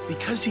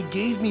 Because he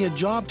gave me a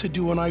job to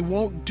do and I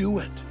won't do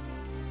it.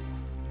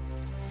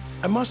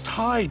 I must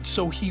hide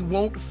so he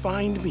won't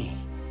find me.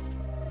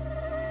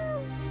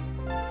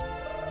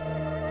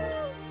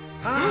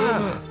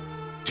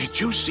 Did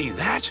you see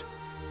that?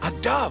 A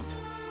dove.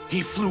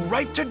 He flew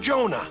right to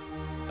Jonah.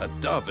 A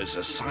dove is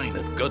a sign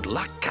of good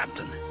luck,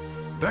 Captain.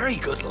 Very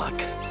good luck.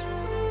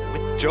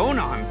 With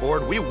Jonah on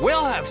board, we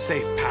will have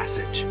safe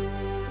passage.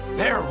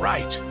 They're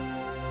right.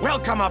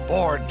 Welcome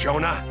aboard,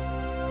 Jonah.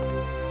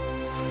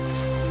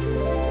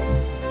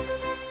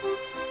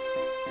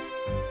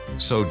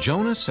 So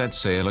Jonah set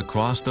sail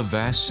across the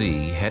vast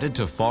sea, headed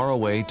to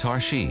faraway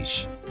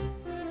Tarshish.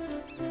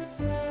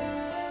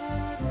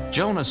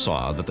 Jonah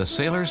saw that the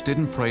sailors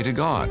didn't pray to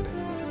God.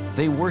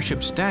 They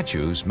worshiped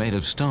statues made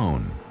of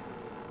stone.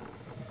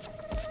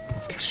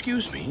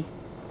 Excuse me,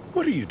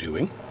 what are you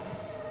doing?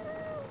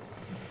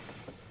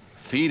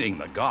 Feeding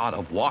the god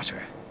of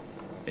water.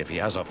 If he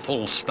has a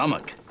full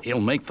stomach, he'll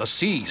make the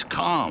seas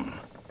calm.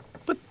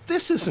 But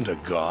this isn't a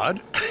god.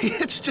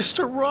 It's just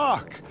a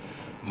rock.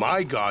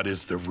 My God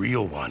is the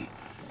real one.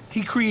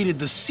 He created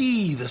the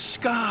sea, the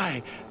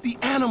sky, the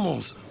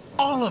animals,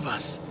 all of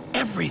us,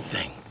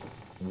 everything.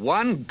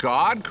 One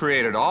God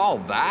created all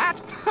that?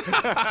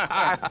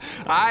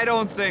 I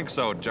don't think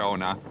so,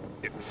 Jonah.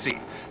 See,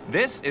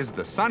 this is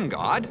the sun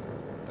god,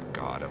 the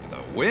god of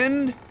the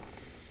wind,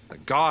 the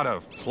god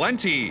of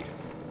plenty.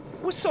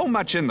 With so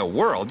much in the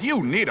world,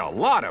 you need a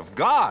lot of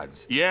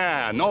gods.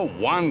 Yeah, no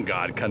one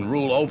god can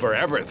rule over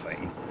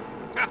everything.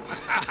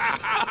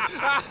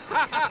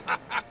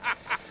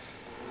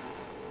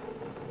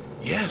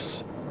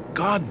 Yes,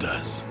 God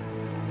does.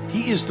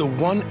 He is the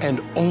one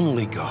and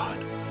only God.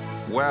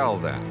 Well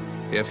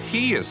then, if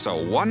he is so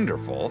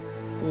wonderful,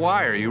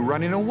 why are you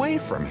running away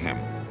from him?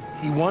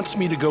 He wants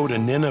me to go to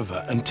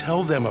Nineveh and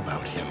tell them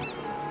about him.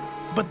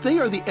 But they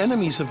are the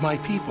enemies of my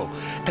people,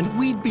 and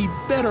we'd be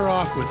better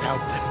off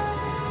without them.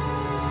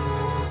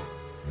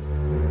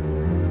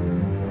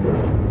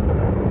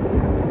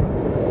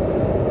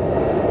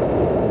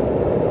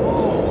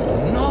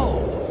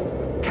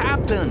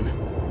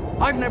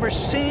 I've never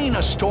seen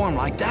a storm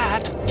like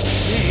that.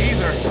 Me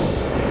either.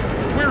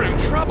 We're in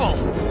trouble.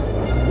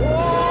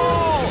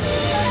 Whoa!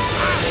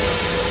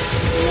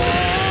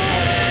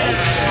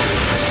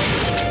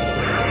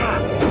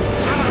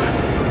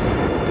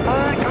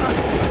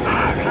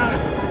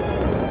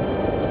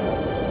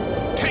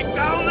 Take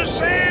down the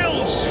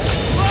sails!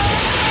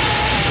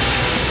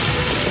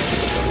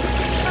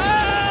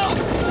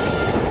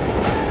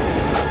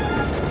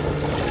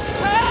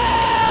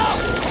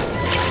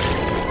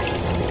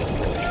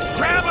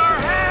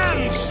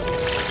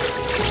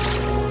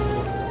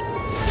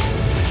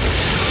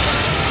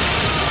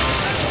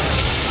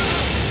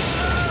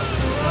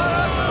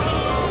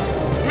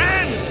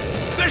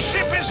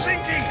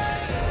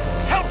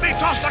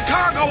 Toss the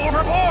cargo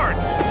overboard!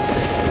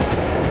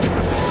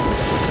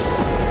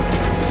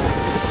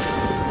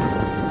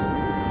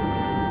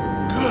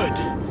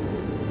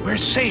 Good. We're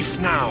safe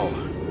now.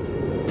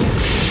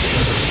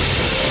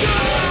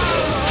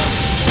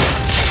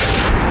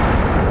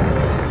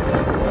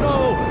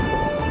 No!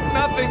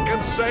 Nothing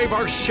can save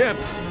our ship.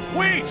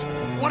 Wait!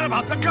 What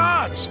about the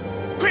gods?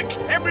 Quick,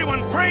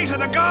 everyone pray to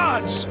the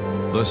gods!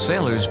 The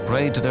sailors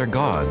prayed to their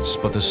gods,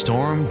 but the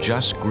storm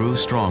just grew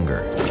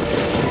stronger.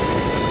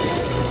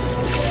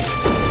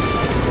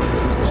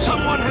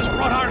 Someone has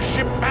brought our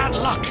ship bad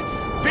luck.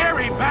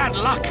 Very bad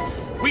luck.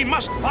 We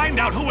must find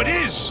out who it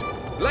is.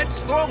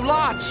 Let's throw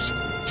lots.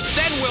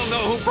 Then we'll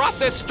know who brought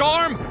this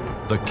storm.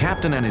 The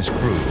captain and his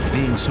crew,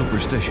 being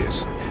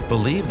superstitious,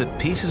 believed that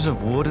pieces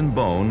of wood and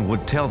bone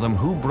would tell them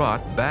who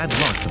brought bad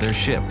luck to their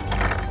ship.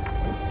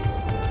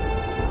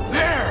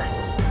 There!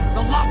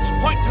 The lots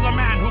point to the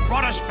man who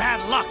brought us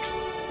bad luck.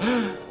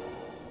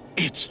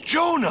 It's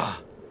Jonah!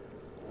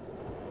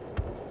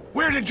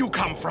 Where did you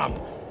come from?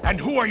 And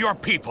who are your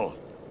people?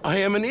 I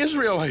am an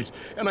Israelite,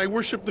 and I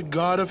worship the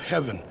God of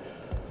heaven.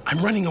 I'm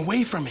running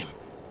away from him.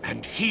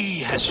 And he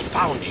has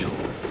found you.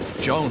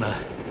 Jonah,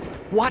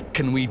 what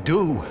can we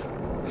do?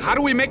 How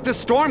do we make the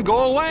storm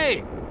go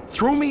away?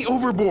 Throw me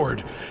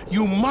overboard.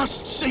 You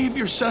must save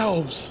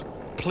yourselves.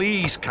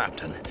 Please,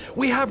 Captain.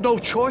 We have no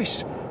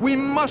choice. We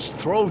must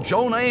throw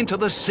Jonah into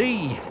the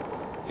sea.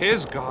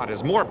 His God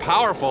is more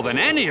powerful than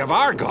any of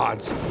our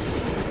gods.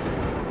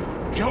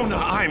 Jonah,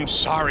 I'm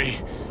sorry.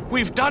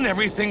 We've done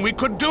everything we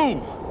could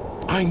do.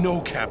 I know,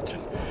 Captain.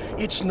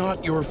 It's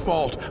not your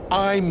fault.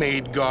 I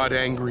made God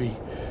angry.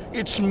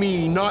 It's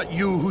me, not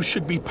you, who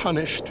should be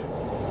punished.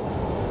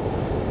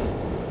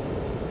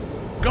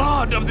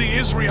 God of the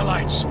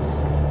Israelites,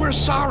 we're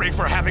sorry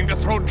for having to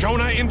throw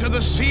Jonah into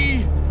the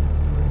sea.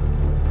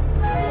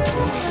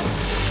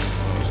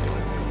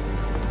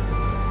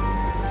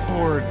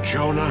 sword,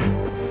 Jonah.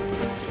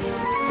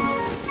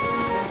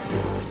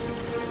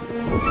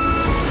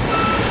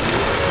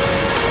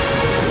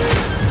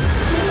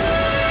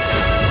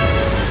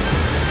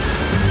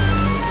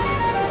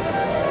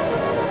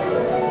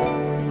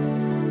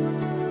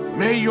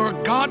 May your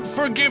God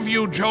forgive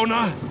you,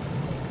 Jonah.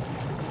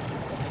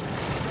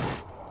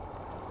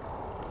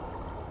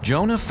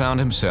 Jonah found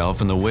himself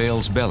in the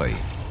whale's belly.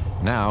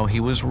 Now he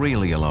was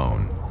really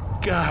alone.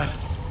 God,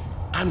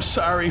 I'm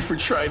sorry for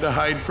trying to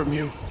hide from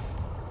you.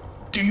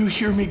 Do you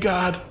hear me,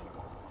 God?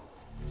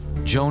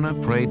 Jonah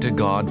prayed to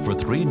God for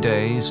 3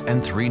 days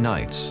and 3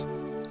 nights.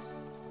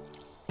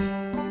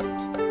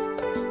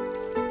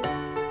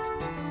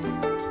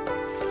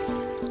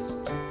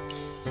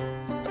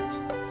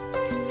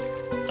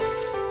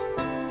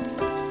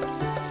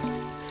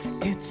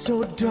 It's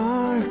so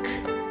dark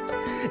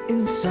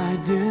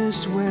inside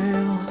this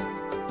well,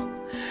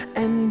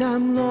 and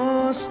I'm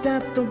lost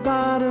at the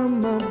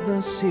bottom of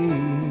the sea.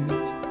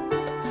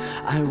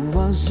 I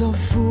was a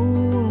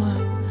fool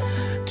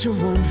to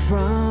run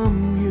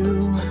from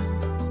you.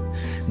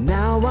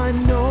 Now I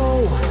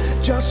know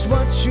just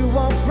what you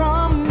want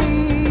from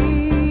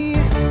me.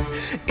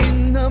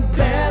 In the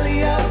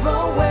belly of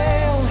a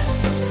whale,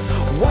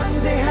 one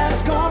day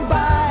has gone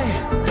by.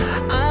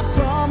 I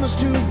promise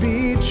to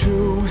be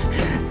true,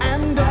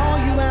 and all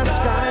you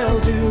ask I'll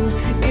do.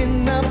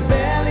 In the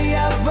belly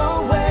of a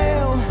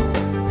whale,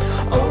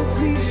 oh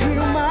please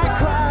hear my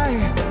cry.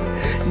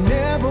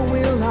 Never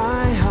will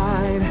I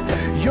hide.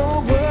 Your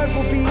word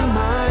will be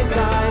my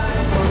guide.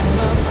 From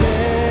the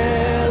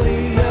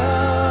belly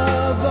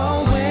of a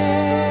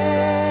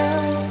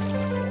whale,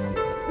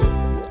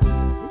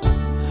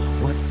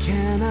 what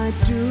can I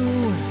do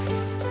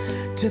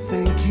to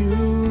thank you,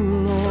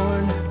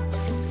 Lord?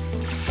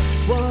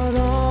 What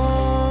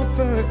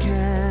offer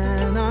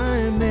can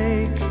I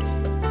make?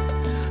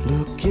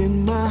 Look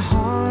in my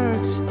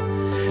heart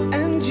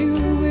and you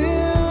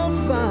will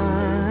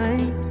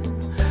find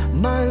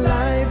my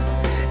life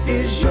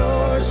is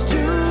yours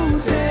to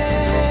take.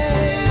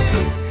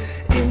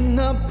 In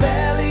the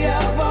belly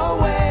of a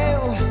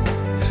whale,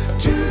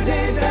 2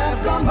 days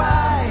have gone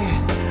by.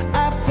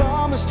 I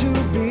promise to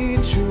be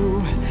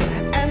true,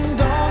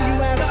 and all you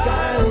ask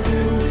I'll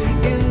do.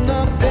 In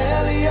the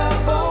belly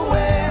of a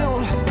whale,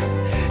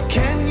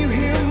 can you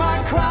hear my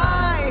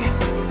cry?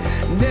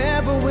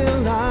 Never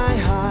will I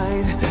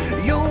hide.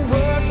 Your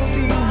word will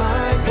be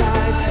my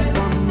guide.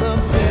 From the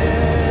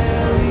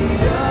belly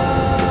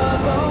of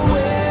a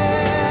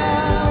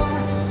whale,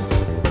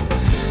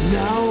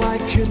 now I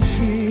can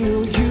feel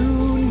you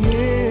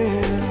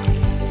near.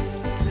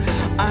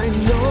 I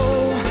know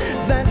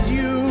that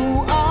you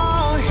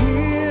are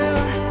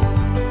here.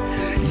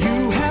 You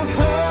have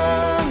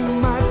heard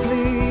my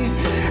plea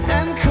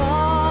and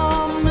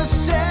come to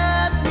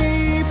set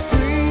me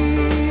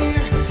free.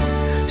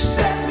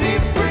 Set me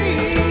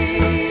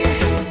free.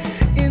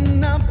 In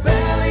the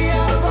belly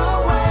of a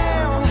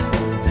whale,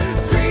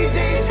 3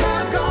 days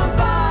have gone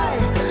by.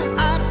 I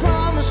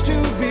promise to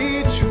be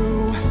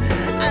true,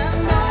 and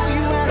all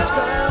you ask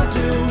I'll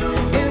do.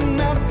 In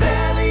the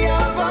belly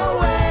of a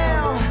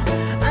whale,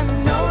 I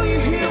know you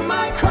hear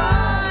my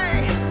cry.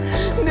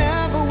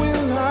 Never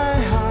will I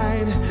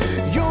hide.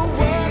 Your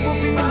word will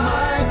be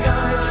my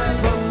guide.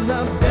 From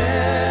the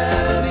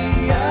belly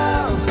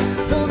of,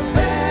 the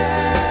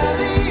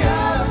belly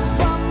of,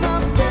 from the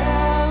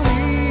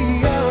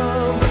belly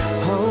of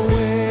a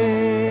whale.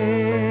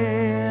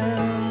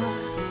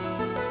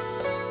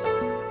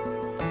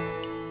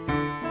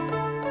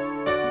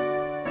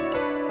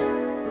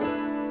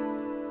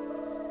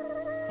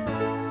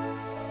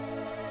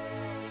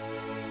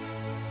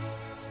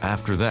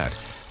 After that,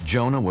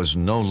 Jonah was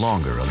no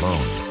longer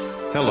alone.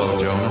 Hello,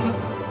 Jonah.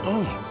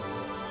 Oh,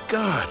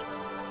 God,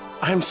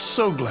 I'm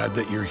so glad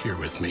that you're here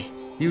with me.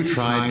 You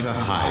tried to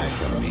hide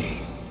from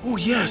me. Oh,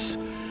 yes,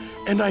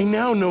 and I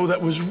now know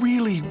that was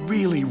really,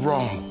 really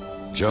wrong.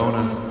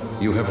 Jonah,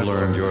 you have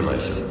learned your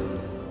lesson.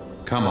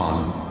 Come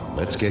on,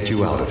 let's get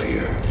you out of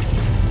here.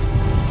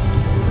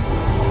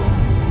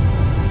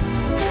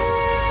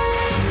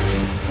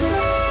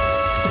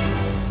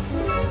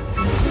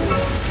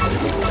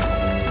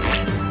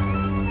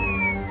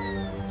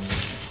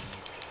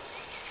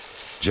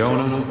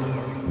 Jonah,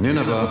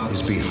 Nineveh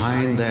is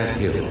behind that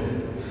hill.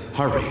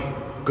 Hurry,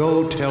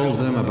 go tell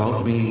them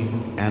about me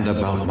and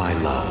about my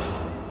love.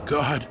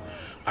 God,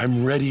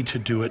 I'm ready to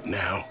do it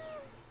now.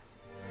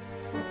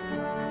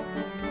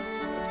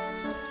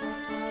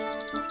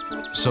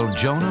 So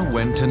Jonah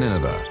went to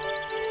Nineveh.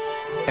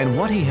 And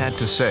what he had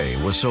to say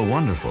was so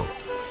wonderful.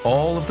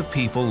 All of the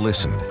people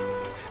listened.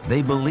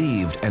 They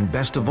believed, and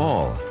best of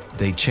all,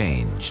 they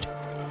changed.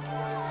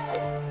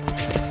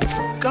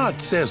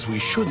 God says we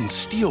shouldn't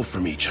steal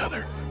from each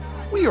other.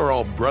 We are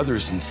all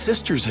brothers and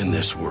sisters in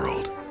this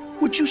world.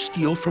 Would you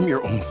steal from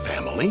your own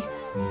family?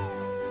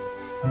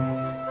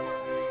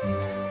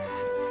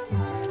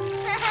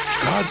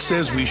 God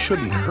says we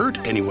shouldn't hurt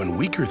anyone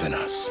weaker than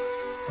us.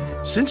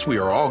 Since we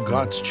are all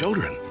God's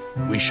children,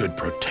 we should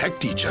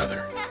protect each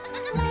other.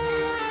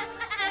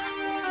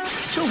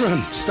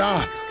 Children,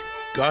 stop.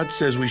 God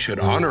says we should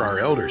honor our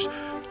elders.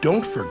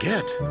 Don't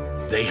forget,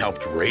 they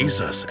helped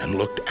raise us and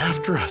looked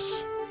after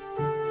us.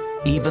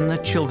 Even the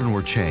children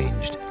were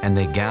changed, and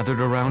they gathered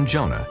around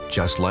Jonah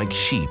just like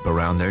sheep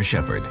around their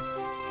shepherd.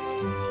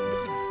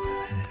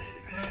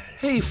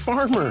 Hey,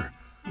 farmer,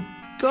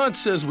 God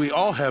says we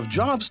all have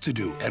jobs to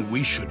do, and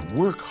we should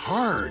work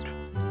hard.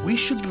 We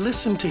should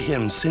listen to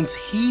him since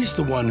he's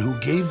the one who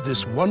gave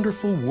this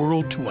wonderful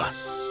world to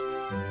us.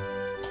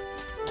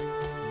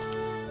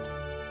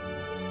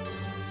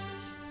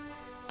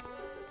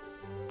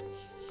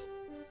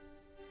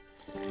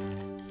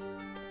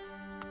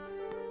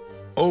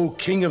 O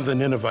King of the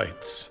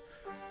Ninevites,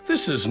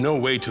 this is no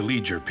way to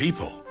lead your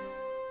people.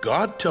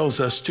 God tells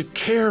us to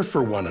care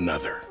for one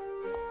another.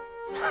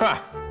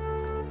 Ha!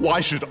 Why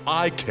should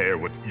I care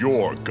what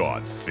your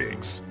God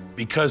thinks?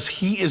 Because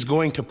he is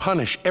going to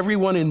punish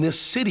everyone in this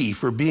city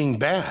for being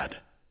bad.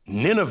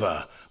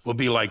 Nineveh will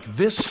be like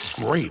this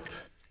grape.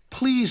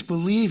 Please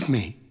believe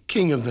me,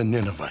 King of the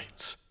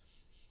Ninevites.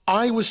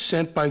 I was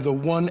sent by the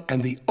one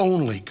and the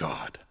only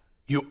God.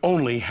 You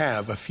only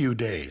have a few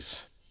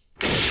days.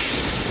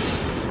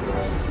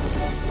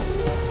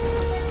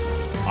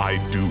 I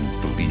do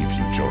believe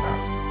you,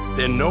 Jonah.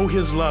 Then know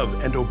his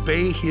love and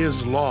obey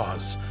his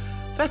laws.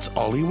 That's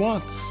all he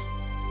wants.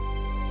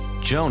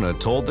 Jonah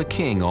told the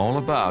king all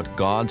about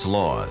God's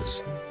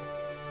laws.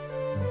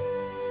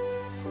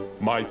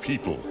 My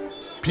people,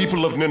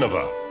 people of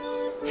Nineveh,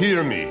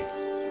 hear me.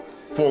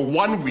 For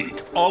 1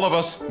 week, all of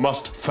us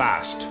must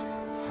fast.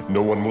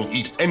 No one will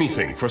eat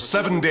anything for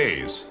 7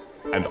 days,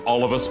 and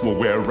all of us will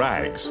wear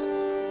rags.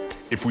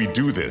 If we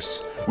do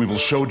this, we will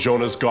show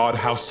Jonah's God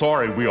how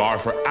sorry we are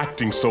for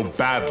acting so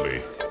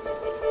badly.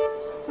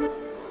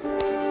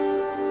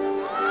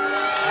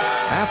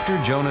 After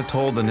Jonah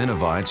told the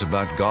Ninevites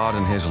about God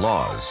and his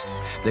laws,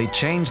 they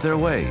changed their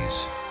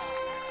ways.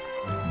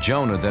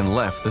 Jonah then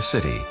left the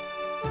city.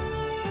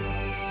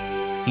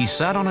 He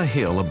sat on a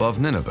hill above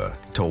Nineveh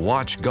to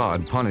watch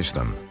God punish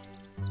them.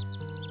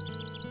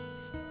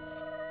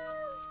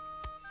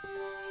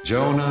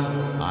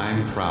 Jonah,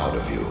 I'm proud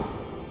of you.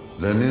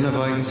 The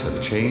Ninevites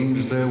have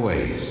changed their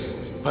ways.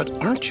 But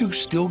aren't you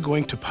still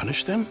going to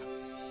punish them?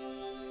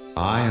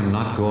 I am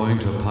not going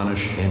to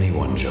punish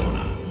anyone,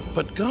 Jonah.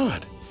 But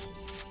God,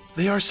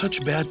 they are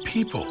such bad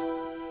people.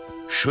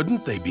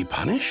 Shouldn't they be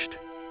punished?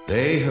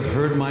 They have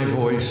heard my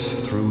voice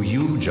through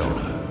you,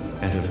 Jonah,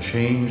 and have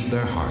changed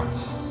their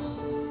hearts.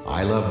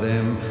 I love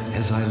them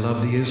as I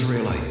love the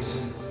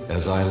Israelites,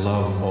 as I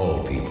love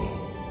all people.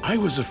 I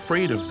was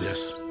afraid of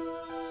this.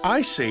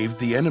 I saved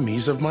the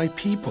enemies of my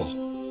people.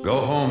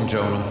 Go home,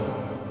 Jonah.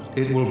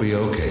 It will be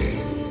okay.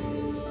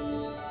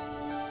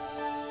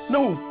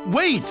 No,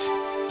 wait!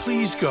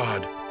 Please,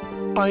 God.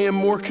 I am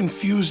more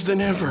confused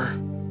than ever.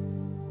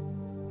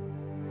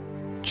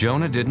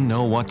 Jonah didn't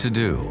know what to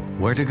do,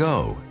 where to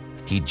go.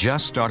 He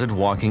just started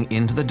walking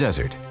into the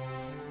desert.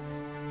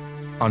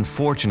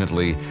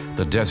 Unfortunately,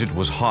 the desert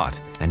was hot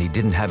and he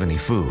didn't have any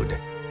food.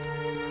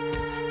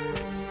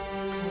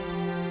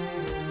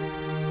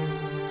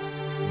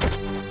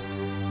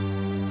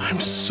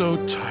 I'm so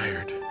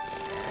tired,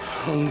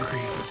 hungry,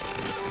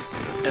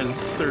 and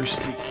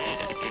thirsty.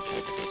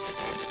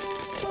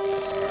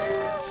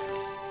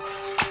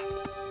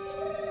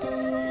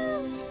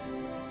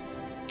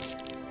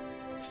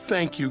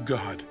 Thank you,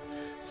 God.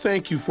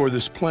 Thank you for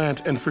this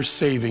plant and for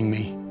saving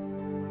me.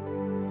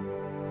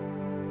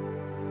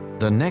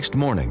 The next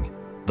morning,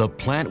 the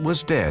plant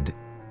was dead,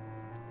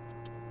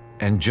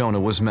 and Jonah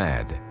was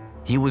mad.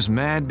 He was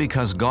mad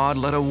because God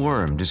let a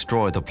worm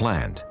destroy the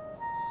plant.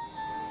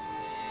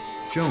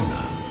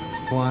 Jonah,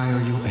 why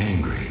are you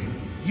angry?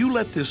 You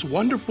let this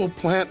wonderful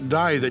plant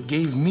die that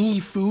gave me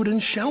food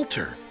and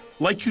shelter,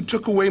 like you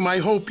took away my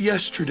hope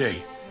yesterday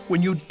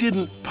when you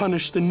didn't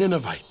punish the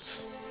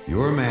Ninevites.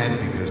 You're mad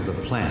because the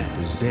plant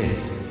is dead.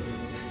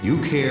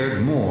 You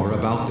cared more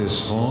about this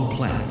small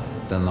plant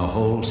than the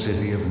whole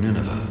city of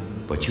Nineveh,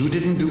 but you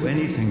didn't do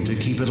anything to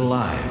keep it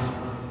alive.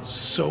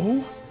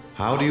 So?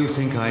 How do you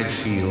think I'd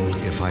feel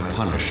if I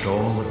punished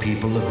all the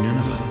people of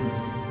Nineveh?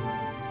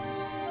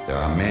 There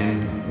are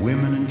men,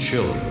 women, and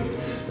children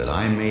that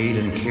I made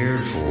and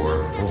cared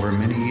for over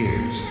many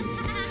years.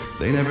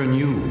 They never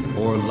knew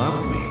or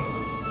loved me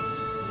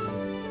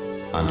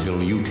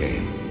until you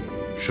came.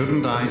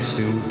 Shouldn't I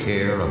still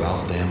care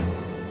about them?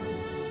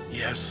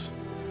 Yes.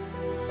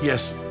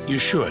 Yes, you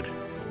should.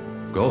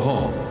 Go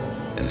home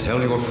and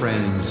tell your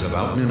friends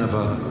about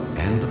Nineveh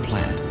and the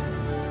plant.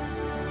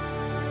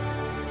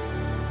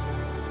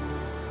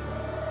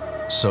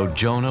 So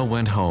Jonah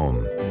went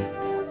home.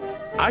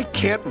 I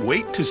can't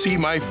wait to see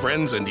my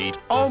friends and eat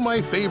all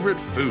my favorite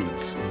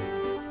foods.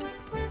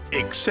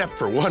 Except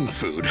for one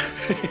food.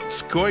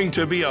 It's going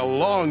to be a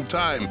long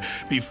time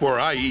before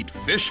I eat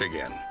fish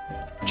again.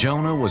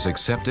 Jonah was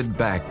accepted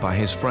back by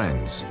his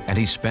friends, and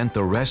he spent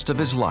the rest of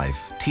his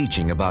life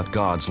teaching about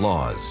God's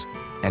laws,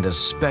 and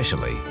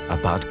especially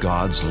about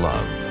God's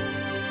love.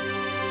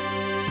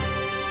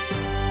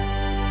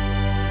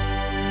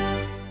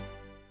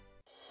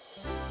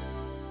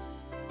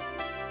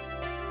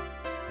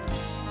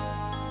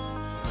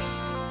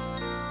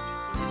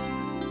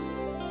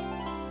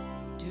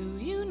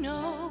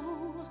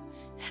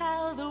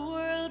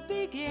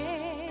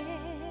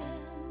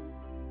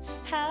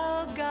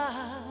 Oh,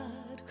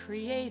 God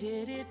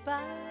created it by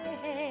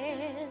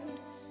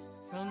hand,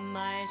 from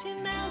mighty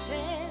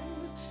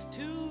mountains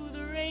to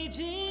the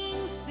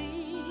raging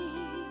sea,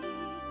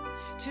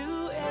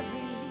 to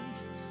every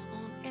leaf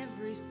on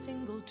every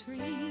single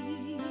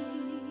tree.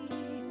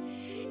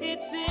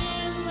 It's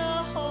in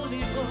the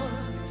holy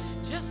book.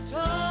 Just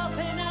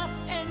open up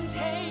and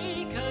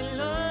take a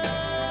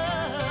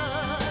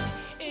look.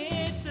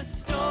 It's a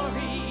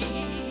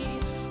story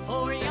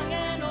for young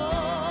and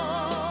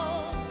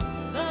old,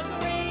 the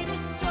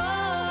greatest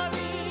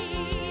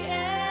story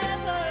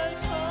ever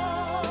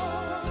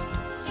told.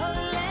 So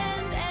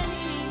lend an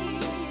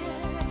ear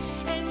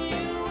and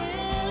you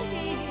will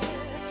hear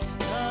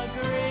the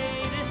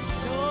greatest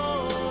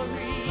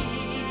story.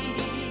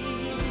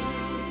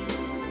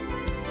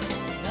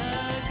 The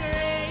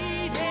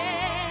greatest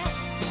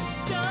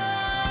story.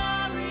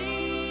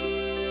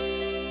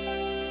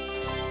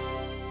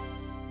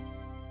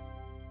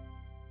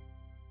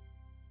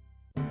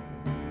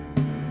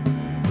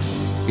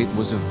 It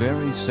was a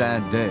very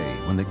sad day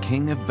when the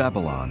king of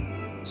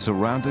Babylon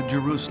surrounded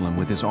Jerusalem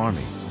with his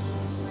army.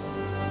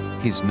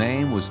 His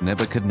name was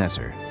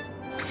Nebuchadnezzar.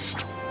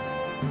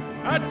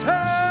 Attack!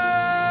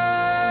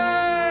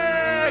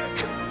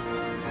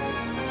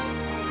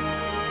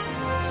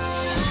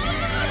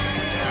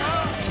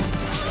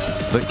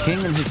 The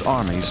king and his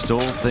army stole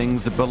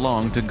things that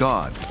belonged to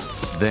God.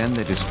 Then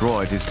they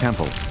destroyed his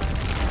temple.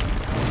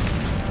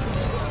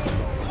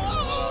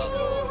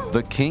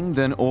 The king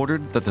then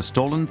ordered that the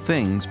stolen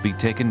things be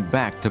taken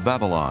back to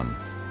Babylon,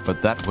 but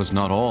that was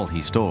not all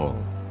he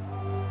stole.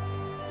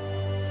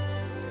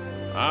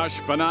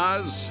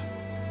 Ashpenaz,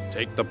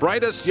 take the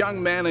brightest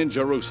young men in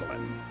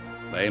Jerusalem.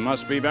 They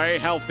must be very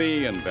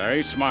healthy and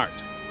very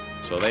smart,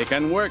 so they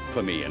can work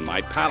for me in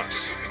my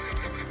palace.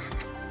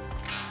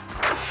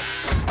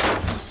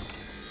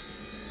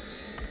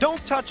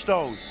 Don't touch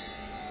those.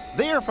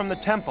 They are from the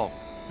temple.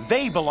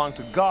 They belong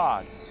to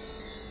God.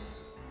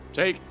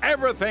 Take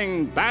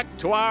everything back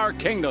to our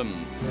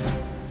kingdom.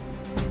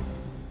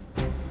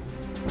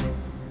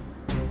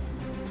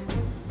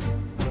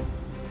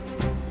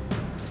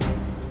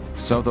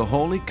 So the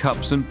holy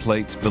cups and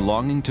plates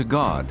belonging to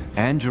God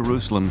and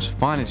Jerusalem's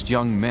finest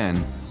young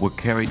men were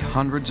carried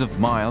hundreds of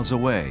miles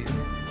away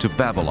to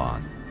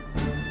Babylon.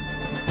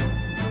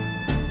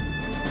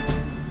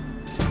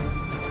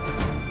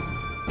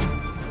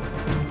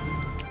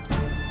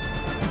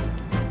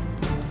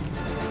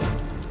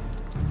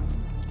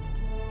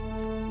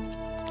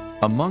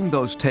 Among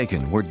those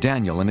taken were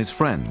Daniel and his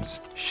friends,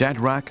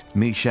 Shadrach,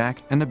 Meshach,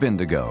 and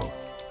Abednego.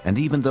 And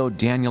even though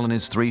Daniel and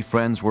his 3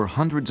 friends were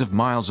hundreds of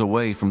miles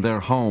away from their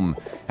home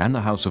and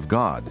the house of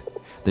God,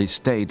 they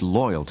stayed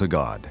loyal to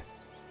God.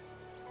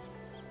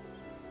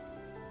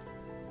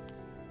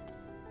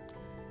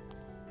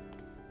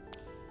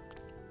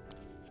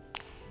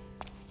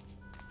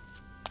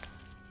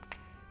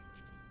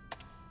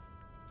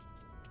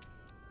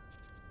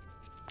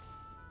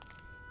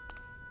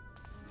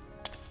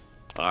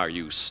 Are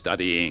you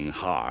studying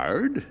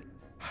hard?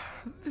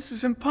 This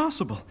is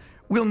impossible.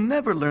 We'll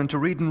never learn to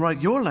read and write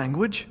your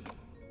language.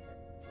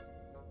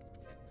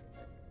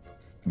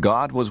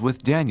 God was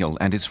with Daniel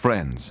and his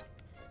friends.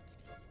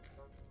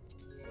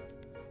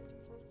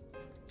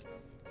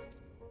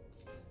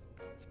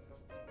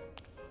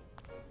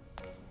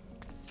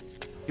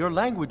 Your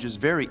language is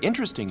very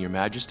interesting, Your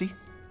Majesty.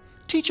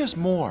 Teach us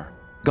more.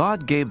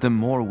 God gave them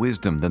more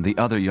wisdom than the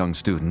other young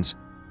students,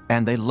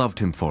 and they loved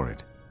him for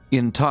it.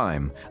 In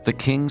time, the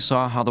king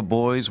saw how the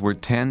boys were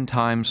 10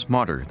 times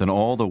smarter than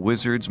all the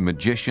wizards,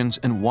 magicians,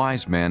 and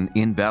wise men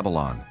in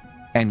Babylon.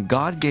 And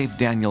God gave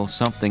Daniel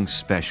something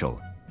special,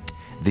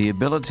 the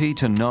ability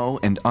to know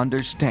and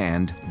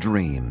understand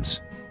dreams.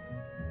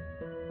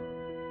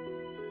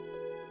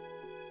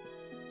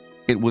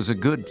 It was a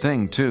good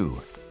thing,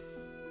 too.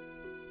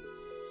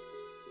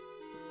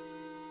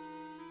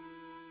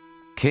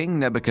 King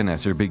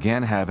Nebuchadnezzar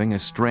began having a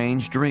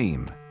strange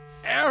dream.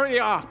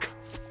 Arioch!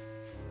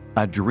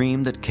 A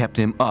dream that kept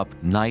him up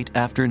night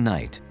after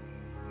night.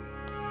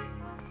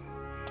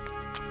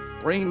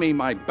 Bring me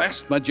my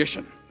best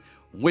magician,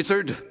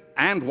 wizard,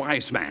 and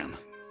wise man.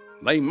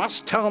 They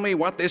must tell me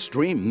what this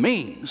dream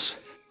means.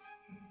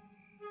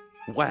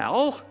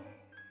 Well,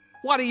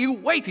 what are you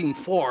waiting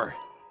for?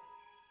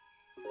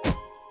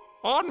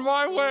 On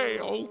my way,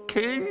 O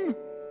king.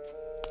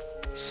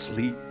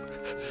 Sleep,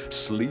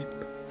 sleep.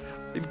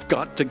 I've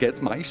got to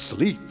get my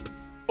sleep.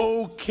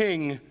 O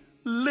king,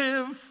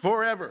 live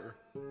forever.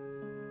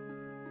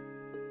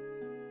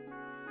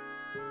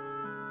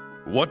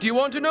 What do you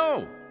want to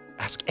know?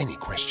 Ask any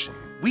question.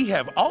 We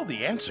have all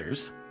the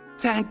answers.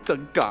 Thank the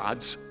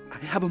gods. I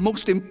have a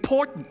most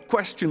important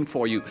question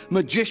for you,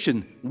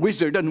 magician,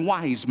 wizard, and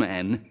wise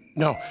man.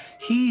 No,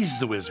 he's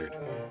the wizard.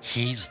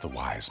 He's the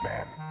wise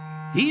man.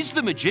 He's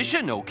the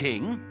magician, O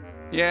king.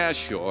 Yeah,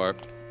 sure.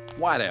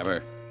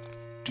 Whatever.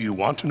 Do you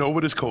want to know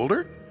what is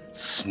colder?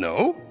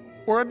 Snow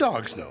or a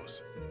dog's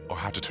nose? Or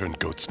how to turn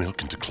goat's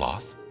milk into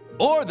cloth?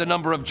 Or the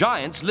number of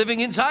giants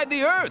living inside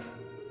the earth.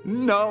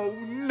 No,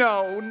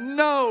 no,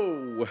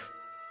 no!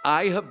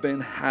 I have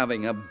been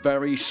having a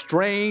very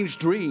strange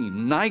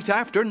dream night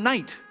after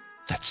night.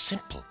 That's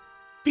simple.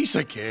 Piece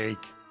of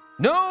cake.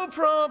 No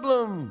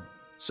problem.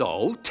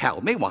 So tell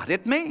me what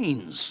it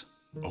means.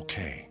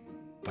 Okay,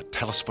 but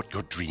tell us what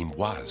your dream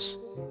was.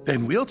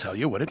 Then we'll tell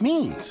you what it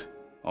means.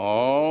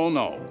 Oh,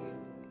 no.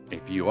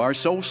 If you are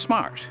so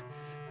smart,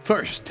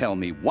 first tell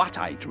me what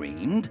I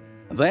dreamed,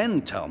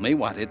 then tell me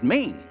what it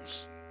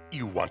means.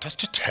 You want us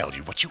to tell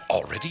you what you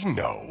already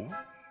know?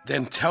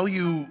 Then tell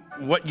you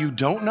what you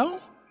don't know?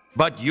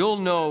 But you'll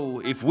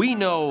know if we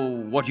know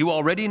what you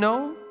already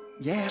know?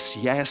 Yes,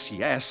 yes,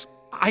 yes.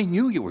 I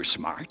knew you were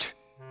smart.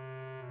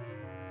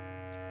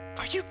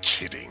 Are you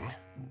kidding?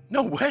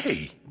 No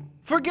way.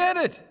 Forget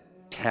it.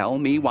 Tell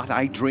me what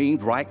I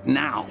dreamed right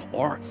now,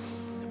 or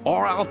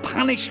I'll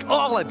punish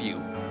all of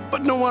you.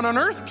 But no one on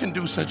earth can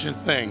do such a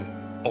thing.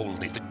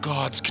 Only the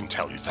gods can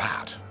tell you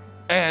that.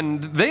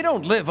 And they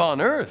don't live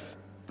on Earth.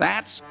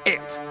 That's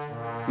it.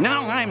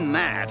 Now I'm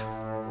mad.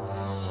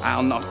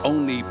 I'll not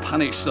only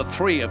punish the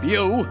three of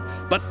you,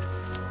 but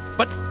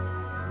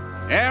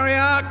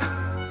Ariok!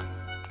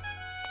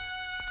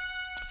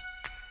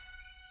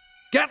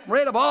 Get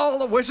rid of all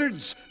the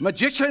wizards,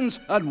 magicians,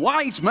 and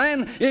wise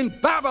men in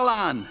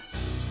Babylon!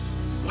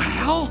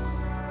 Well,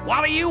 what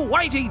are you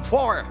waiting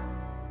for?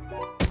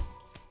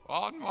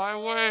 On my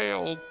way,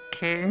 O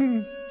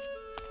king.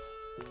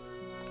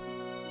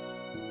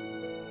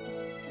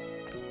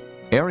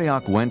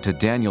 Ariok went to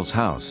Daniel's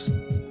house.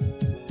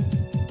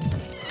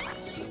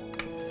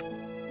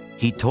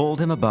 He told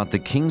him about the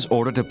king's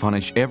order to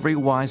punish every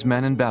wise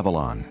man in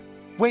Babylon.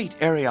 Wait,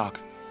 Ariok.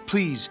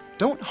 Please,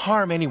 don't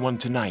harm anyone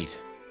tonight.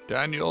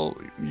 Daniel,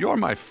 you're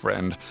my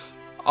friend.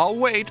 I'll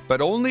wait,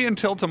 but only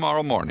until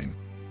tomorrow morning.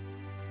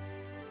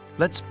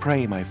 Let's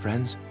pray, my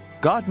friends.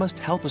 God must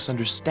help us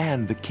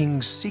understand the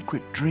king's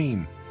secret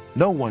dream.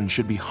 No one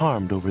should be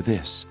harmed over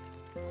this.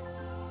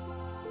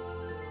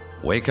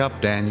 Wake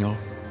up, Daniel.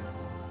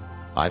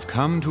 I've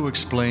come to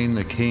explain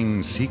the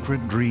king's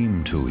secret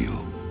dream to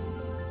you.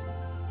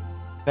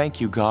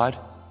 Thank you, God.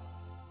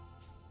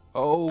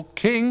 Oh,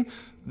 king,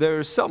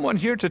 there's someone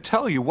here to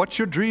tell you what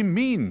your dream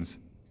means.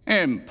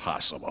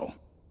 Impossible.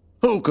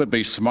 Who could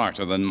be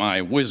smarter than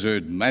my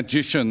wizard,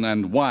 magician,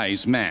 and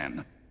wise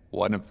man?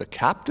 One of the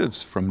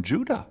captives from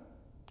Judah.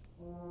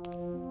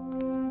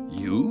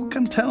 You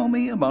can tell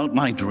me about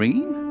my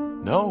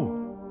dream?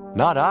 No,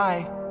 not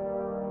I.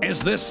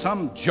 Is this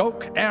some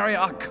joke,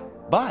 Ariok?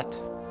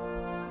 But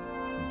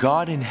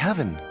God in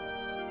heaven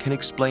can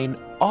explain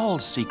all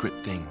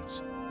secret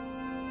things.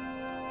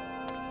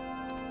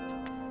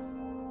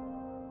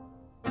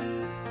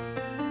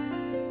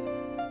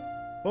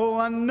 Oh,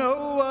 I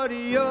know what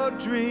your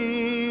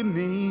dream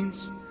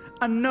means.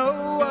 I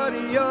know what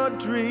your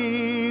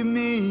dream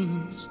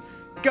means.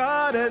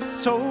 God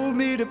has told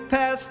me to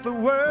pass the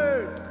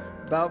word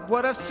about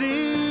what I've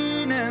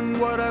seen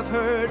and what I've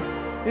heard.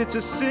 It's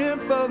a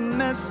simple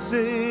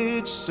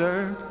message,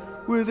 sir,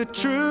 with a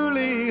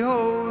truly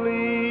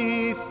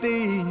holy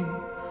theme.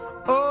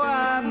 Oh,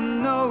 I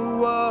know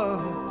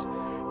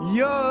what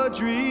your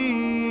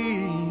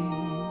dream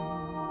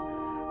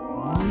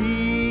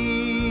means.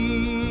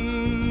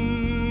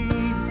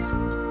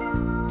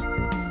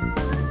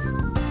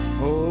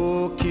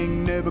 Oh,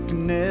 King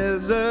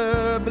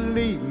Nebuchadnezzar,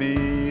 believe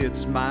me,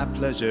 it's my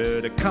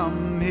pleasure to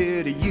come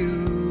here to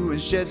you and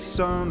shed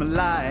some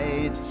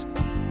light.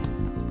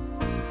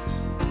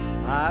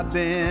 I've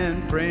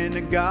been praying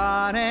to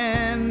God,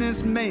 and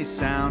this may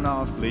sound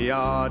awfully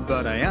odd,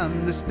 but I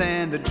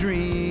understand the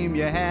dream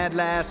you had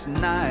last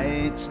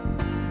night.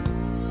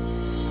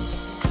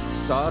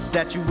 Saw a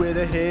statue with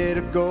a head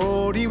of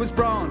gold. He was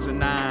bronze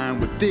and iron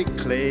with big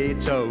clay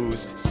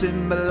toes,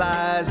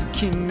 symbolized the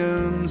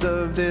kingdoms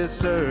of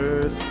this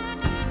earth.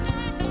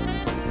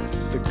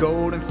 The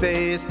golden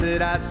face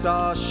that I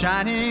saw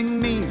shining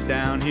means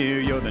down here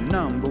you're the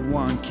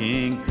 #1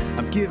 king.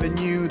 I'm giving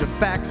you the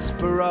facts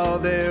for all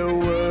they're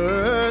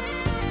worth.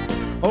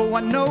 Oh,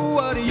 I know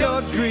what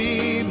your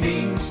dream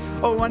means.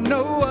 Oh, I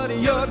know what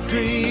your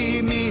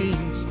dream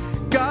means.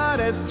 God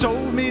has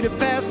told me to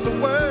pass the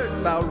word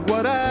about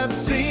what I've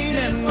seen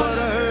and what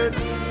I heard.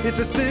 It's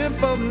a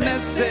simple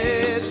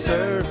message,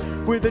 sir,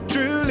 with a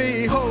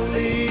truly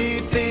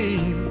holy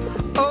theme.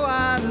 Oh,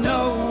 I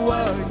know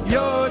what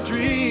your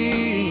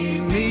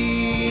dream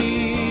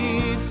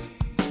means.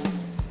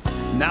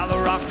 Now the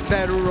rock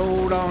that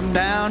rolled on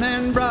down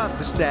and brought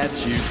the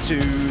statue to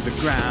the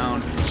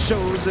ground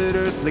shows that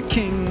earthly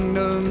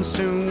kingdoms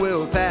soon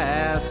will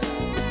pass.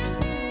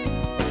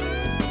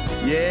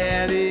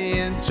 Yeah, the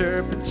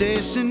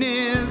interpretation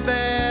is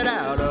that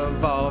out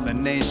of all the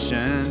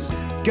nations,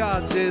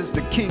 God's is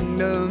the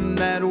kingdom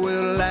that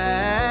will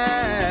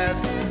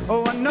last.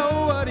 Oh, I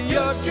know what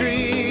your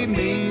dream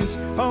means.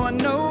 Oh, I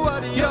know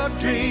what your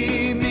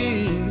dream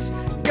means.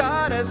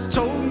 God has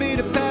told me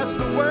to pass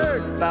the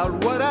word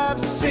about what I've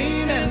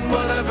seen and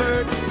what I've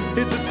heard.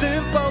 It's a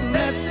simple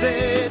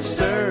message,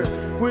 sir,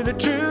 with a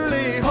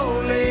truly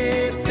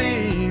holy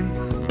theme.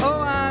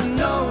 Oh, I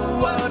know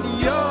what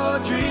your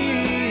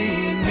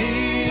dream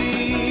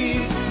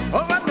means.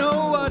 Oh, I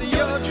know what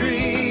your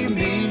dream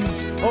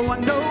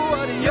know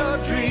what your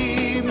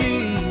dream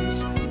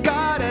means.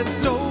 God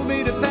has told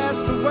me to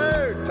pass the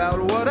word about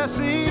what I've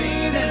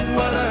seen and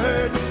what I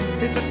heard.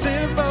 It's a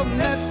simple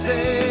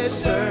message,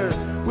 sir,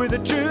 with a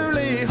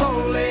truly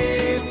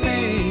holy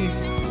theme.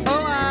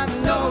 Oh, I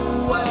know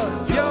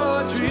what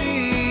your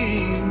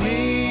dream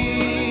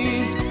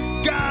means.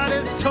 God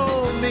has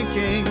told me,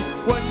 King,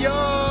 what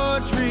your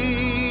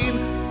dream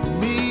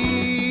means.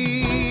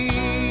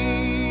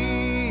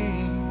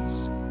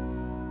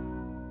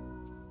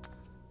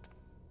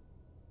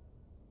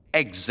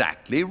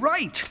 Exactly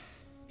right.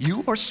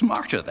 You are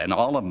smarter than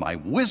all of my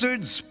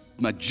wizards,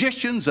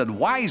 magicians, and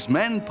wise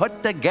men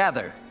put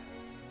together.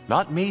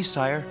 Not me,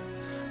 sire.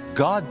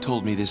 God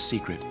told me this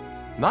secret.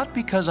 Not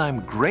because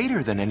I'm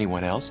greater than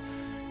anyone else,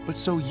 but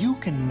so you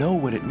can know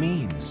what it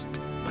means.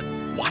 But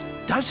what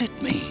does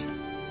it mean?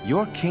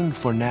 You're king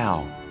for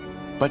now,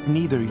 but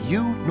neither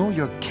you nor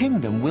your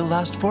kingdom will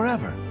last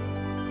forever.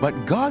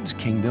 But God's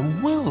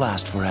kingdom will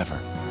last forever.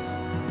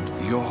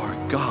 Your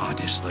God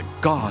is the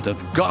God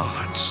of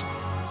gods,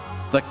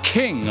 the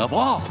King of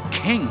all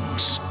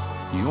kings.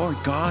 Your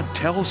God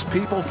tells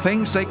people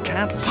things they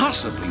can't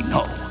possibly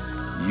know.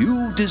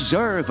 You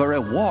deserve a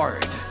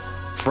reward.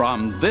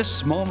 From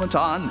this moment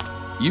on,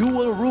 you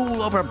will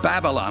rule over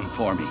Babylon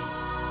for me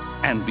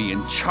and be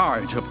in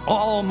charge of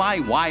all my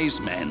wise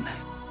men.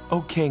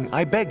 O king,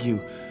 I beg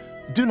you,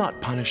 do not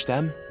punish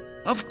them.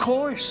 Of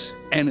course,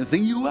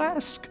 anything you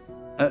ask.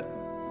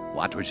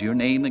 What was your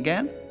name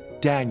again?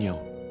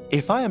 Daniel.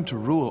 If I am to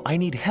rule, I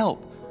need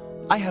help.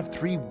 I have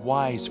 3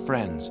 wise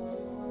friends.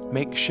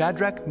 Make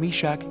Shadrach,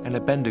 Meshach, and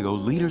Abednego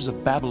leaders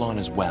of Babylon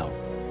as well.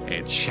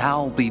 It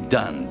shall be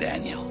done,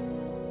 Daniel.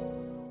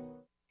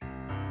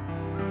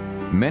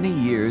 Many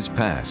years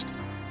passed,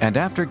 and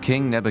after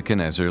King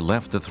Nebuchadnezzar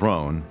left the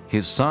throne,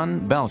 his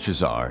son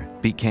Belshazzar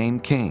became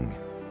king.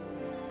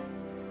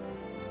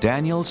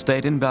 Daniel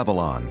stayed in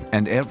Babylon,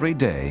 and every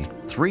day,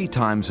 3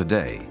 times a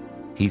day,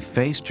 he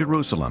faced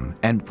Jerusalem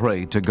and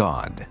prayed to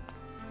God.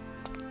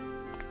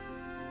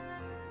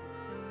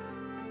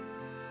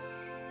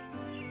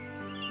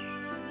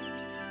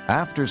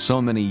 After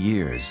so many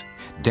years,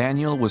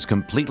 Daniel was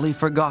completely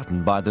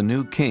forgotten by the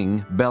new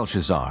king,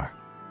 Belshazzar.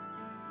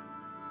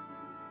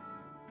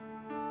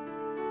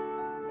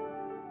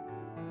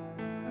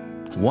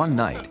 One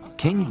night,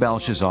 King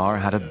Belshazzar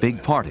had a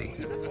big party.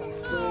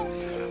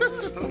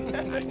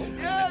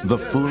 The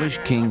foolish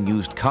king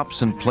used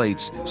cups and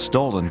plates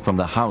stolen from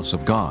the house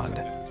of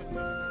God.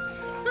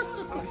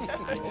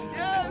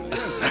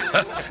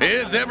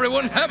 Is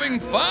everyone having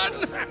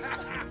fun?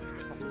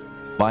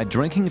 By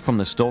drinking from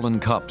the stolen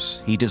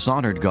cups, he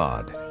dishonored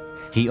God.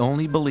 He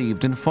only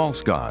believed in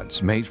false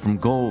gods made from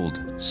gold,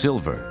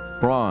 silver,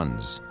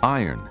 bronze,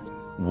 iron,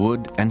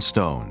 wood, and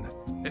stone.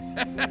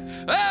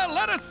 Well,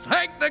 let us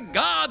thank the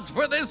gods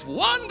for this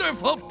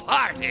wonderful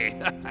party.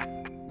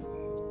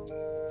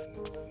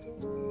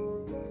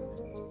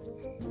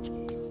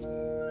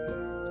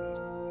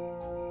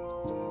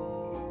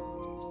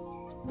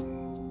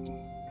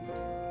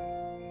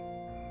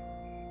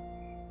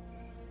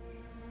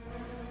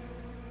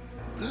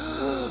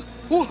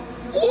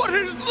 What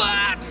is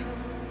that?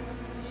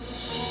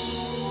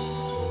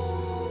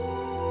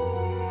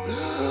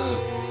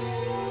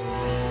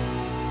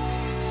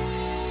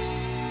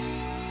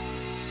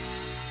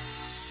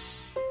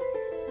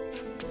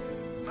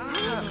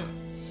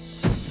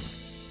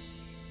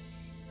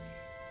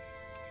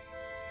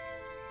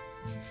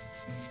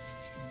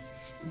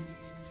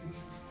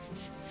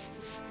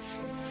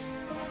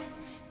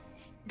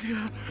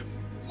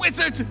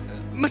 Wizards,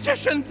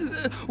 magicians,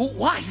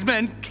 wise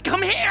men,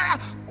 come here,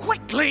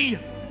 quickly!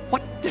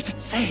 What does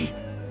it say?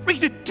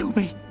 Read it to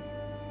me.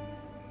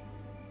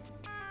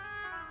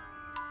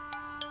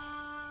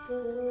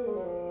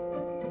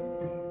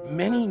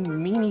 Many,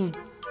 meany,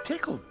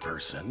 tickle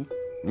person.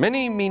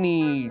 Many,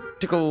 meany,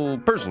 tickle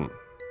person.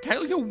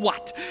 Tell you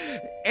what,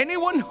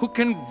 anyone who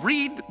can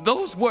read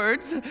those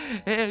words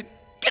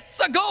gets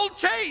a gold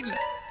chain.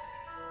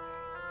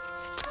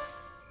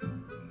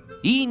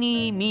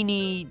 Eeny,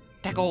 meeny,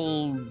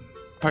 tackle,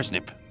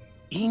 parsnip.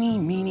 Eeny,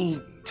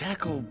 meeny,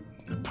 tackle,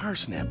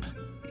 parsnip.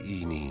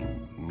 Eeny,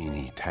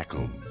 meeny,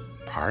 tackle,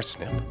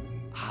 parsnip.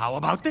 How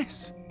about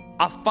this?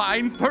 A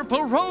fine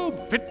purple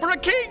robe fit for a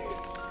king.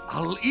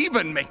 I'll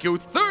even make you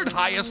 3rd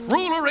highest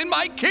ruler in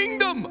my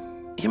kingdom.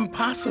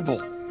 Impossible.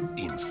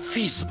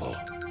 Infeasible.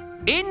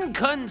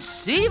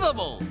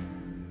 Inconceivable.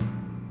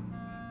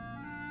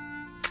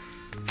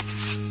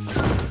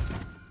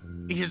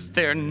 Is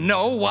there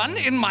no one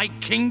in my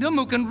kingdom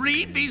who can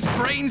read these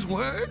strange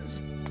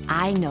words?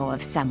 I know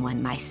of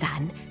someone, my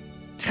son.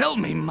 Tell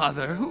me,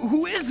 Mother,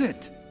 who is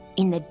it?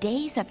 In the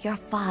days of your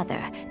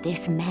father,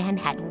 this man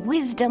had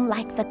wisdom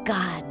like the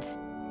gods.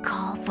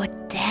 Call for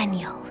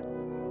Daniel.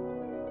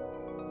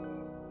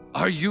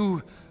 Are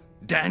you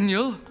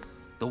Daniel?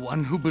 The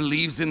one who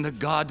believes in the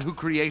God who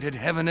created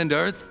heaven and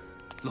earth?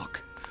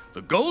 Look,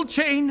 the gold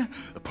chain,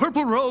 the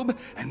purple robe,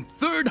 and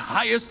 3rd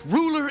highest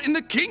ruler in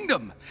the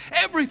kingdom.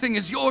 Everything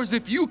is yours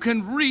if you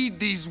can read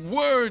these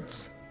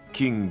words.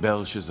 King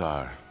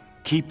Belshazzar,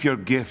 keep your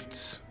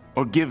gifts,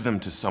 or give them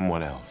to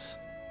someone else.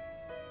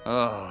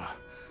 Oh,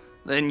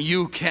 then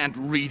you can't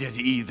read it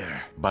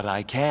either. But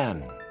I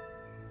can.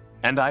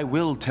 And I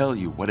will tell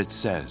you what it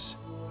says.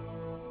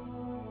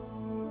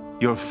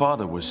 Your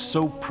father was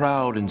so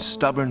proud and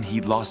stubborn he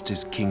lost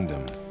his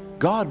kingdom.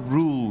 God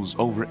rules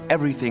over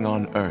everything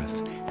on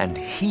earth, and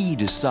he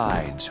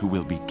decides who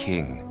will be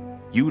king.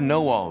 You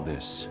know all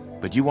this,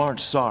 but you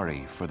aren't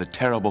sorry for the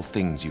terrible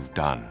things you've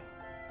done.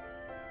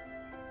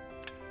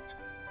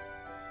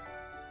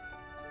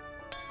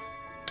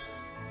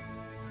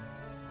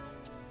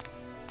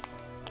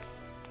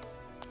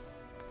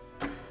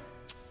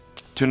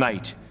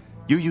 Tonight,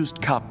 you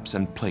used cups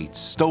and plates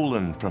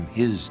stolen from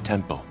his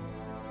temple.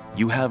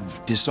 You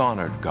have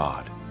dishonored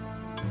God.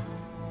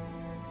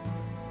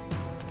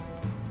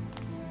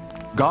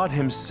 God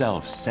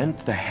himself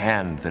sent the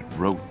hand that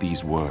wrote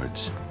these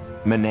words,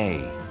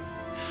 Mene.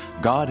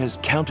 God has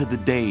counted the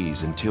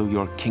days until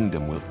your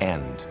kingdom will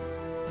end.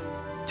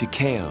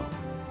 Tikal,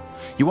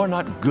 you are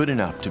not good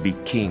enough to be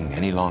king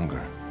any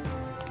longer.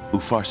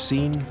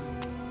 Upharsin,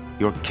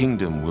 your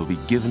kingdom will be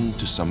given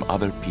to some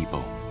other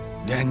people.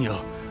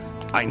 Daniel,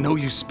 I know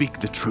you speak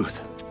the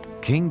truth.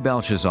 King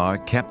Belshazzar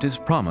kept his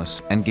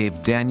promise and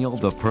gave Daniel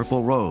the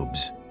purple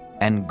robes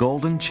and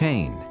golden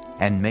chain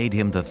and made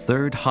him the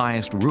third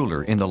highest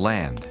ruler in the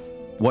land.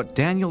 What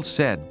Daniel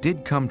said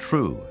did come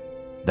true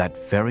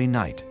that very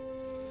night.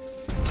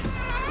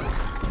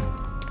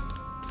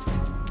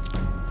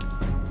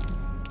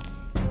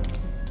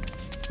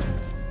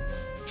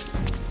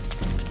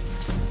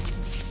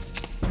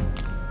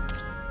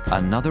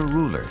 Another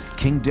ruler,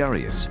 King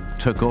Darius,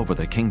 took over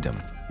the kingdom.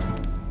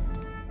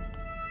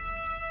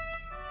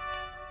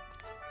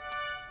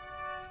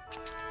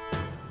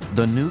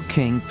 The new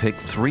king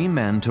picked 3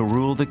 men to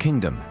rule the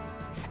kingdom,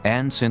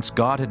 and since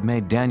God had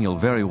made Daniel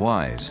very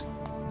wise,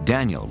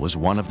 Daniel was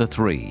one of the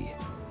 3.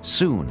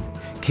 Soon,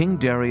 King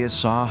Darius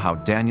saw how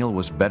Daniel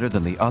was better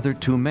than the other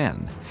 2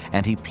 men,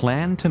 and he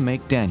planned to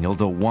make Daniel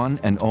the one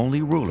and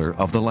only ruler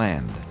of the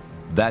land.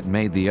 That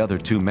made the other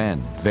 2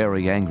 men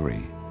very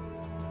angry.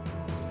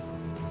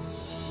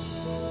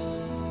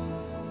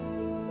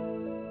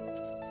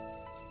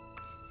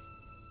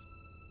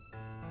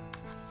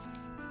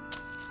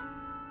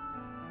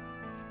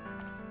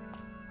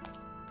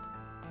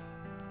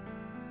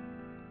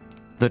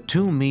 The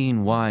 2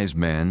 mean wise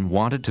men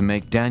wanted to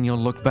make Daniel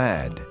look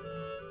bad.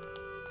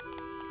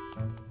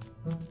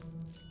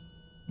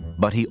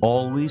 But he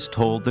always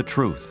told the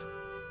truth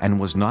and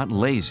was not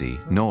lazy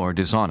nor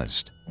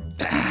dishonest.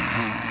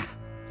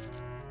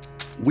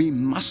 We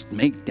must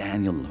make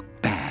Daniel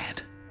look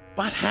bad.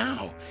 But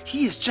how?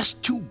 He is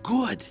just too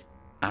good.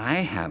 I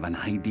have an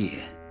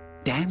idea.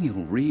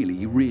 Daniel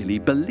really, really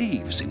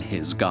believes in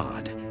his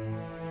God.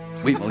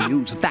 We will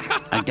use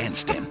that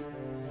against him.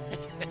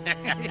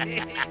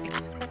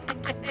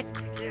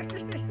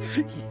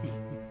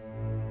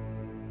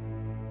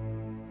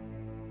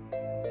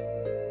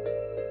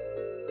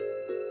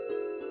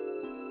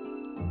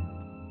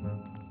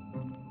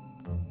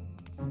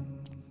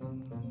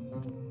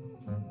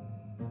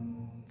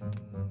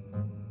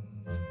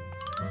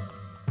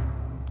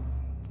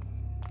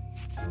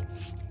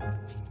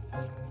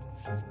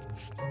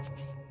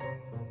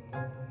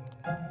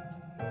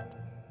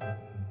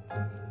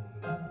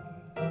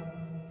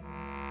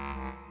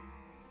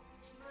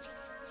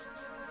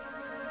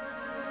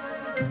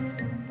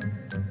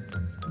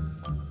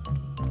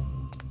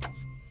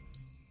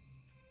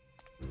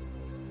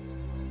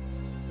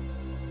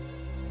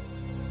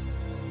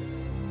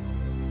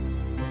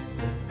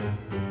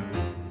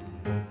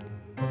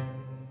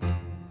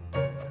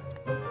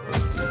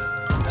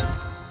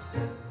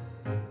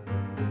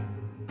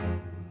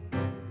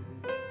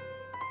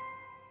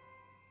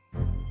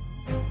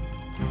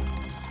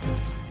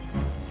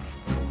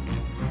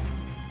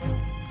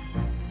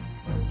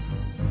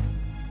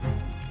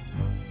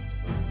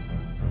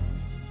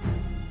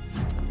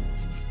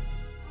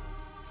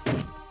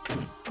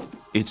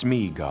 It's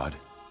me, God,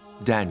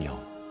 Daniel.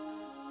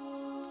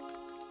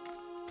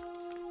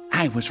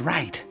 I was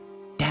right.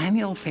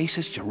 Daniel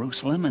faces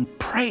Jerusalem and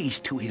prays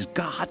to his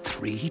God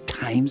 3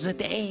 times a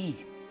day.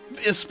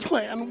 This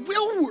plan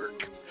will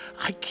work.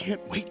 I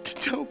can't wait to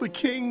tell the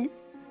king.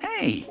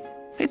 Hey,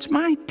 it's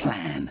my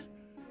plan.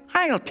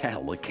 I'll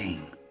tell the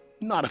king.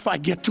 Not if I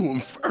get to him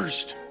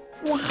first.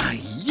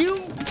 Why,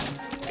 you...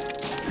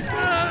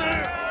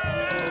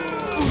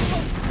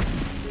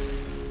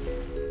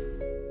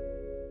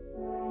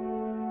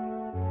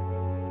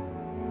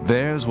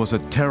 Theirs was a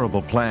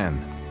terrible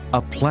plan,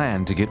 a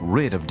plan to get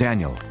rid of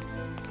Daniel.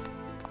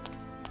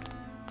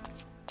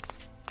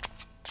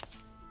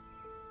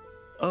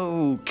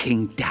 Oh,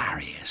 King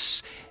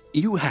Darius,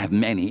 you have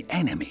many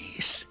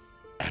enemies.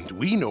 And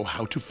we know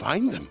how to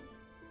find them.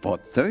 For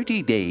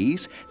 30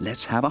 days,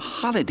 let's have a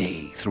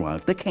holiday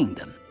throughout the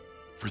kingdom.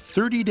 For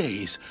 30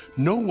 days,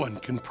 no one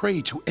can pray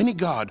to any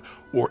god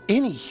or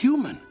any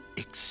human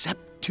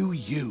except to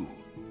you.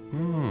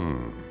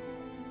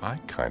 I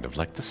kind of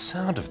like the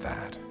sound of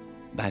that.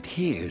 But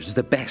here's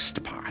the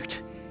best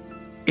part.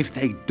 If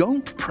they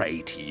don't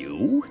pray to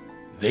you,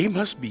 They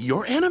must be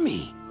your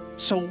enemy.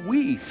 So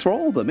we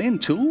throw them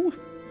into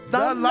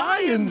the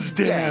lion's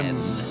den.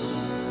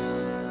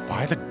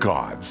 By the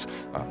gods,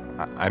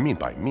 I mean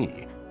by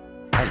me,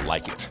 I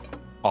like it.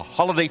 A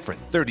holiday for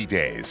 30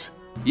 days.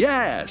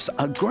 Yes,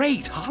 a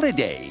great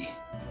holiday.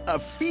 A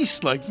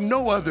feast like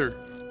no other.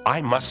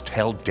 I must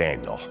tell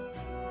Daniel.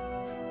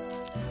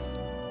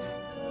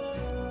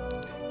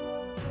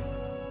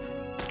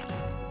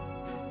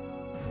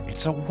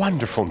 It's a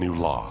wonderful new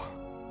law.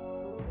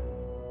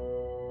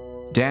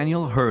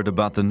 Daniel heard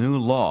about the new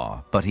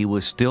law, but he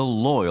was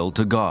still loyal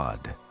to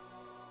God.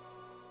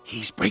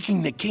 He's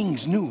breaking the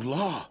king's new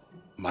law.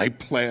 My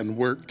plan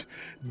worked.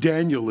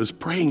 Daniel is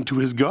praying to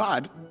his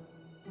God.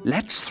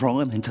 Let's throw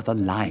him into the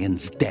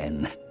lion's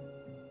den.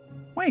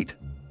 Wait,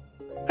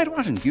 it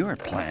wasn't your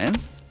plan.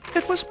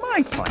 It was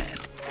my plan.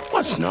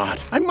 Was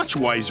not. I'm much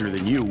wiser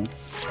than you.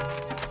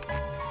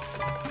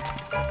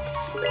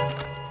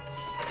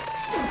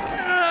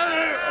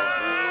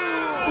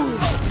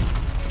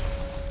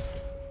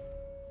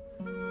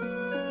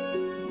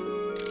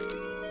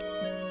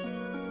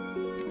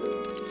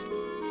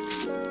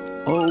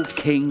 Oh,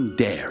 King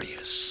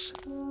Darius,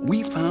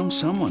 we found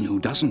someone who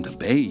doesn't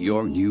obey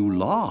your new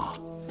law.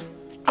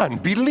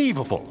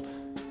 Unbelievable!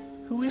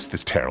 Who is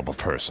this terrible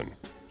person?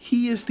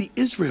 He is the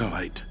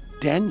Israelite,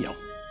 Daniel.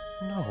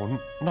 No,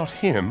 not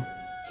him.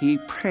 He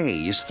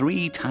prays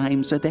 3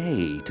 times a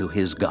day to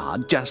his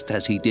God, just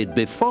as he did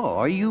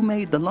before you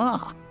made the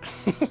law.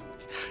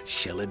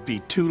 Shall it be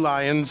 2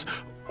 lions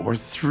or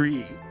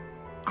 3?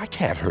 I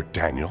can't hurt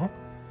Daniel.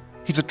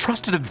 He's a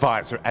trusted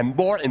advisor and,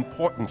 more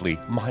importantly,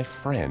 my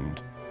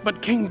friend.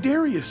 But King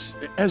Darius,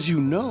 as you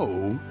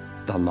know...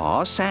 The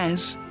law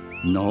says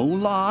no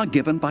law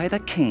given by the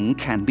king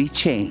can be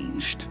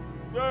changed.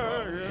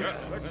 Yeah,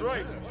 that's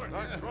right.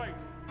 That's right.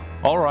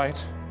 All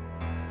right.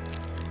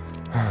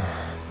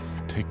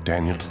 Take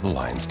Daniel to the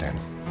lion's den.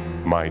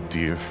 My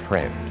dear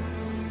friend.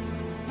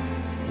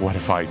 What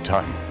have I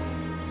done?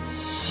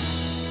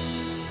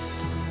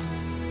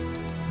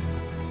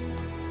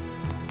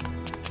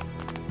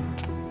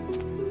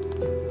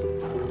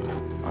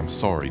 I'm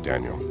sorry,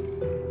 Daniel.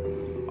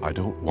 I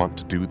don't want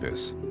to do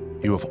this.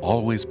 You have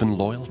always been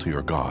loyal to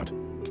your God.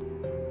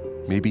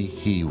 Maybe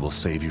he will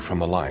save you from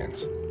the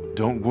lions.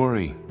 Don't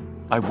worry.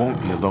 I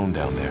won't be alone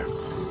down there.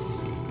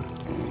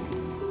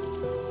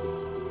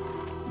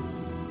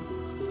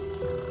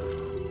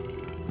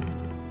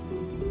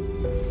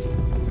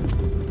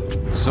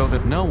 So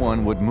that no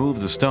one would move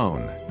the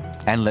stone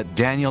and let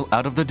Daniel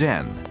out of the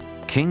den,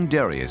 King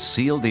Darius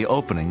sealed the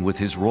opening with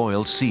his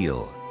royal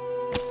seal.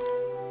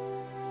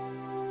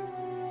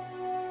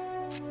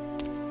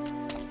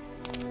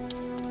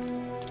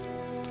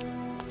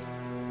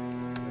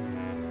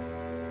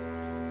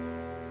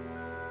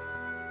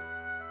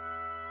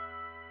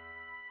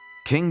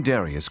 King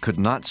Darius could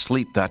not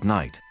sleep that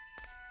night.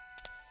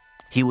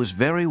 He was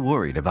very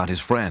worried about his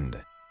friend.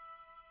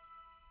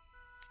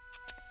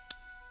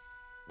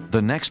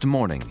 The next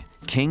morning,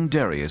 King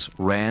Darius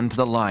ran to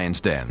the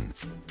lion's den.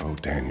 Oh,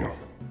 Daniel,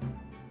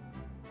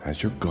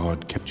 has your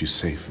God kept you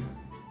safe?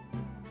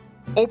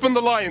 Open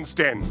the lion's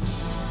den!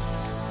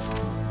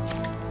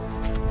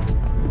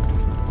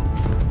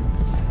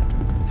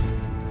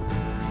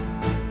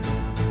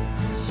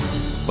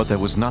 But there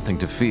was nothing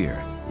to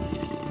fear.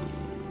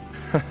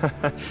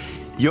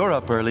 You're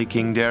up early,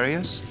 King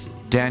Darius.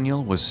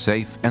 Daniel was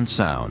safe and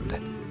sound.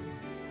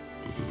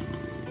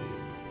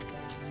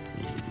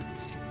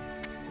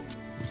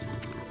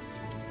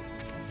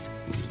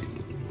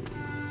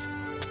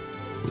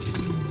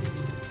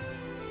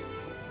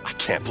 I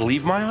can't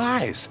believe my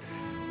eyes.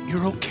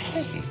 You're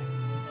okay.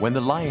 When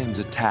the lions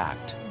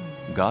attacked,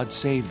 God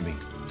saved me.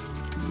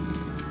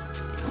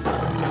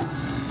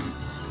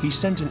 He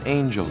sent an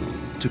angel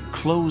to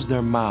close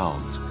their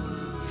mouths.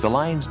 The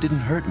lions didn't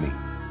hurt me.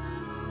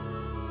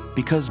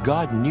 Because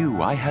God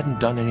knew I hadn't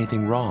done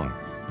anything wrong.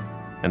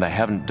 And I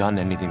haven't done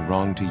anything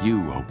wrong to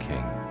you, O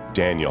King.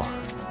 Daniel,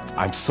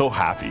 I'm so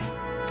happy.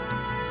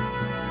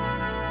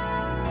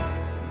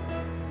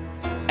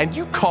 And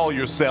you call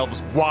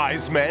yourselves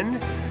wise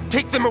men?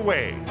 Take them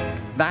away.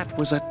 That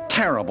was a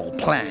terrible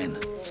plan.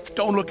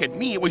 Don't look at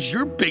me, it was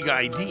your big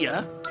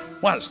idea.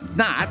 Was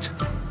not.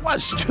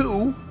 Was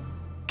too.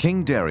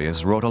 King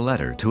Darius wrote a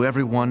letter to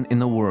everyone in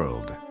the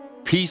world.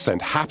 Peace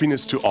and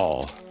happiness to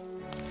all.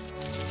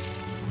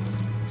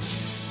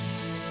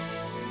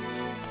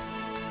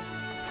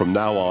 From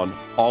now on,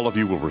 all of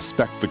you will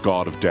respect the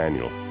God of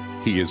Daniel.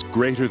 He is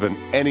greater than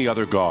any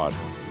other God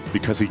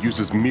because he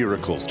uses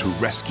miracles to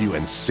rescue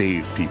and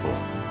save people.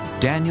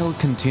 Daniel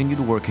continued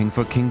working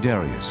for King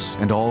Darius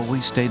and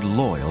always stayed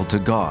loyal to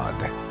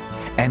God.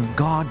 And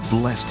God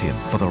blessed him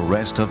for the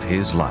rest of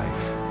his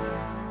life.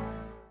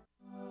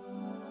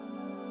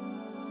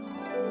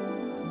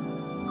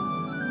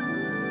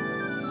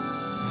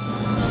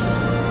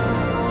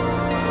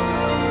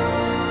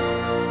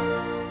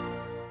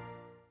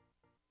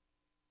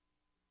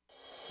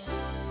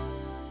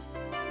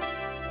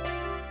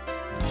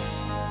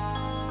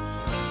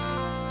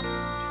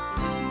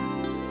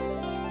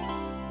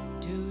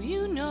 Do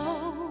you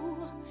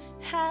know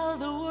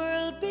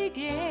world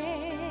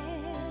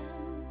began,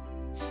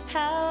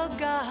 how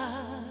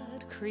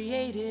God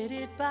created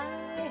it by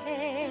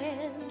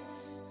hand.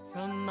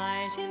 From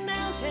mighty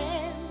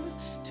mountains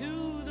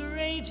to the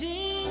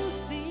raging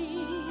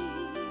sea,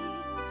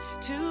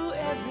 to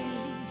every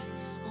leaf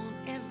on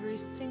every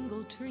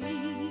single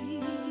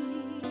tree.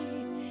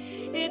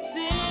 It's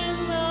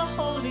in the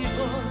holy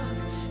book,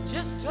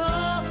 just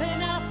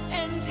open up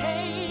and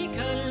take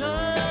a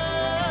look.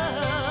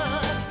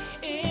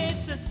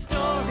 It's a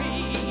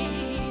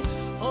story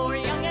for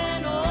young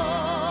and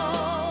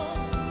old,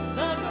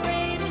 the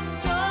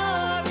greatest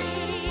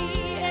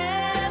story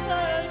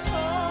ever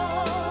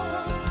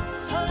told.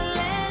 So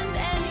lend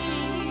an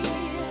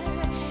ear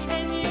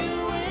and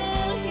you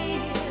will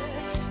hear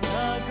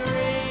the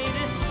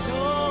greatest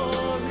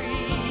story.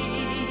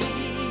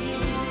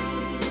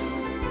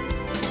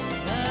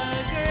 The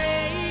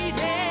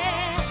greatest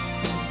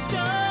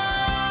story.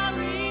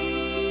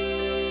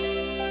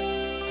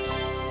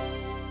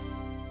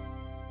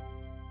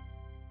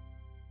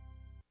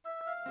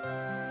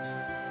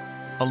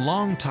 A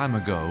long time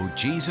ago,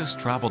 Jesus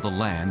traveled the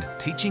land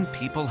teaching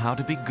people how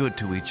to be good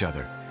to each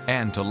other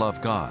and to love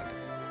God.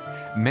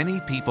 Many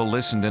people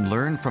listened and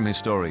learned from his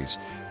stories,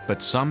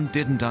 but some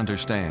didn't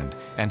understand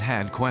and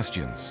had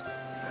questions.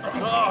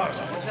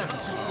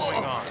 What's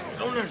going on?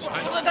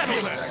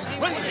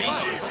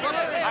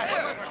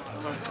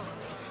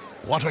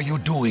 What are you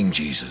doing,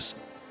 Jesus?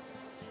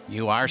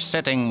 You are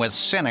sitting with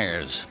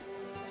sinners.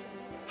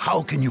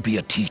 How can you be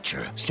a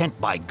teacher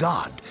sent by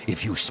God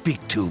if you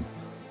speak to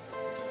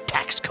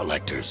tax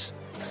collectors?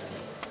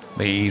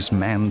 These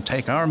men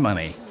take our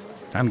money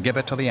and give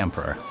it to the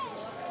emperor.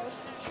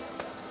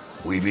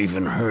 We've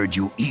even heard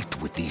you eat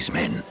with these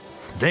men.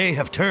 They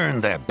have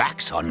turned their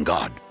backs on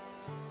God.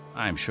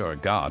 I'm sure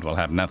God will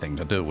have nothing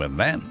to do with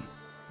them.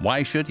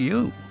 Why should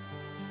you?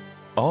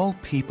 All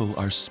people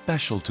are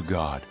special to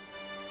God.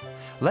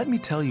 Let me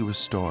tell you a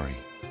story.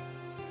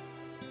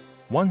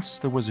 Once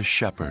there was a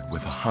shepherd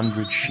with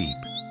 100 sheep,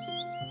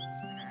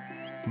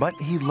 but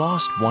he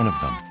lost one of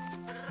them.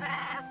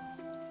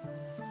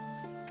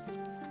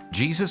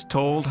 Jesus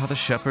told how the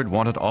shepherd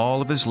wanted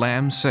all of his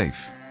lambs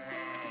safe.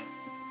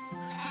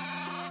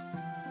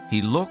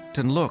 He looked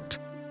and looked.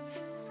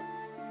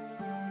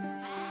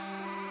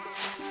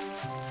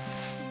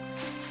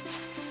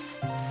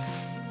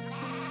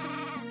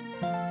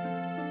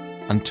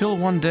 Until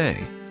one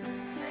day,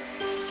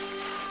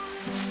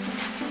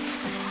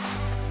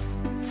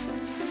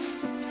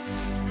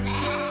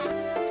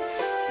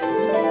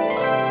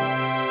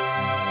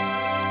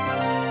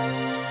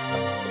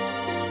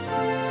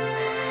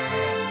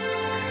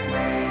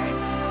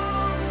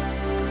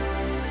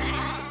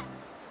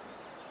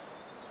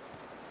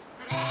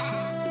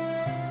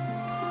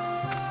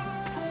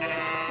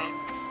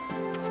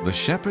 the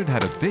shepherd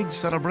had a big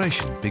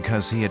celebration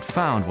because he had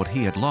found what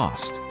he had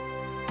lost.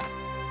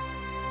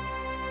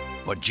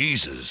 But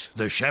Jesus,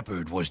 the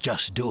shepherd, was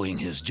just doing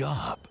his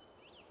job.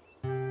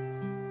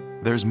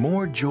 There's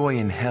more joy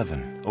in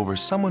heaven over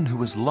someone who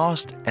was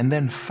lost and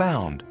then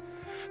found,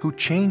 who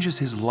changes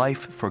his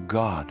life for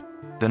God,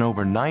 than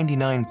over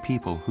 99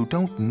 people who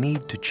don't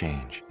need to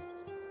change.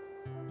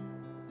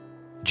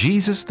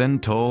 Jesus then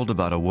told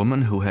about a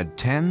woman who had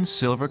 10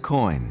 silver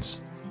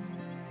coins.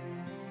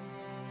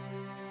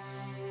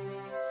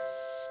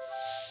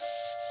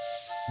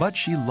 But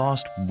she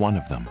lost one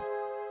of them.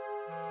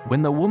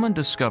 When the woman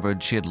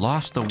discovered she had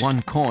lost the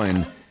one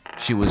coin,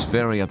 she was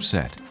very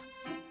upset.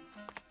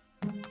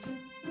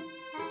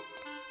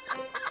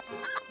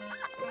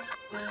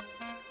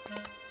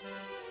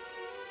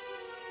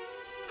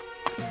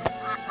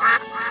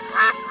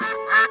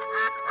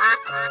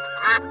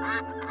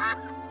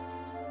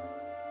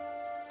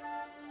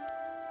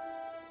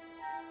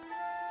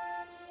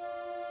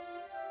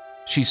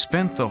 She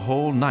spent the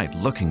whole night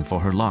looking for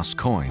her lost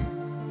coin.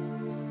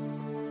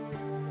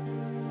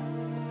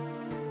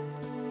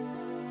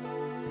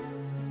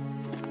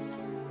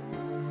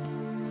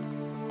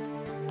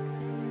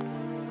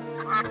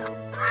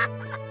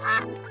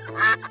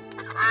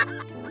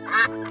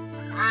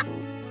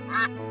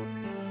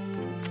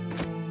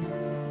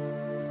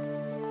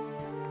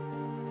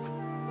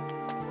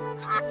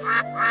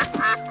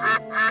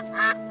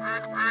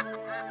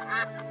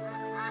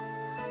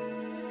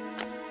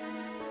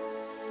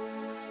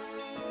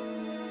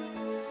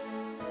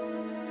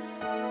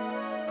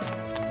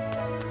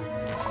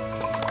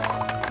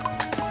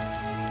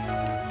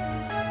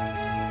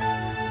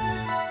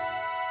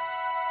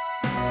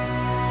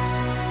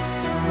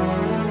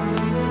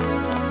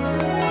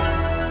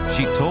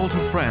 She told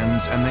her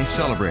friends and they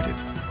celebrated.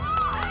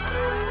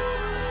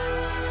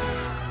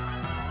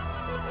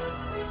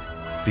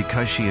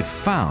 Because she had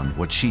found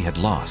what she had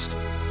lost.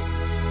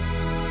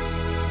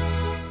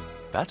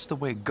 That's the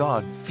way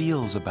God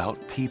feels about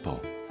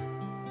people.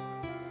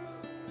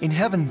 In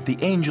heaven, the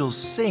angels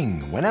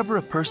sing whenever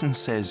a person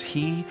says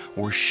he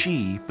or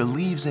she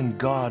believes in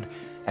God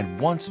and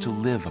wants to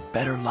live a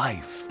better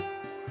life.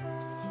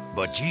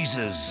 But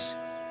Jesus,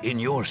 in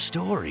your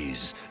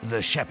stories,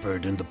 the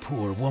shepherd and the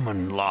poor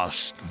woman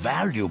lost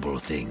valuable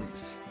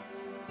things.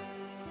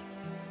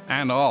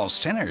 And all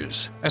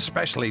sinners,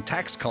 especially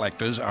tax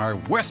collectors, are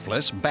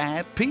worthless,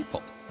 bad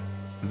people.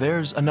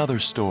 There's another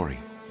story.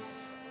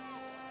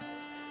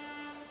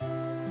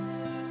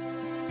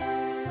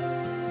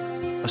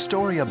 A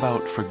story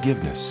about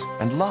forgiveness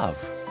and love.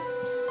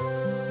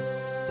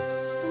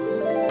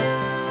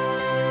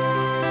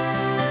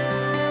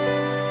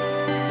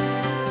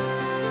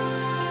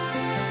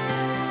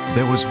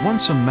 There was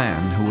once a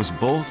man who was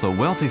both a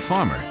wealthy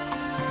farmer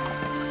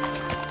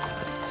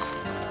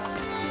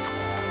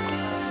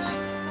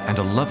and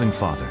a loving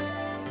father.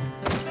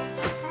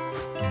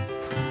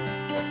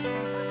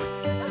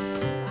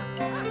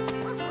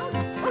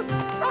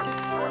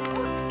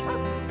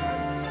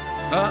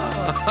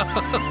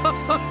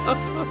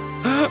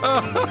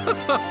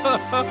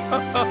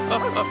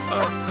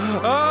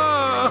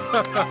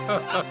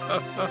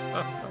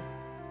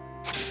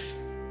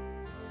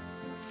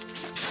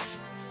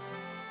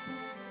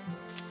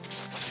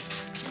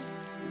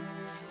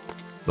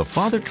 The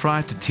father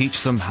tried to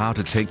teach them how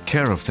to take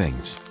care of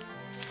things.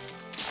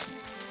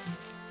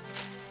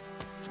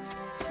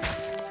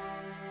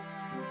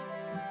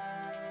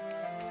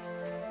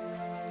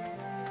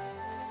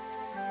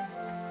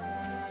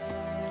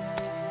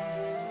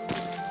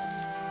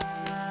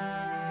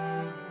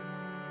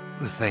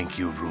 Thank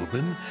you,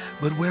 Reuben.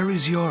 But where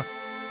is your...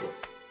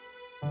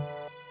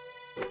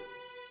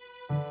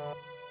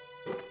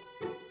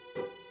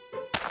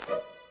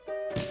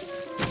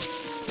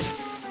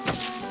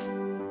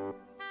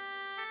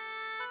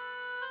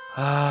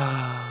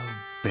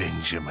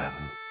 Benjamin.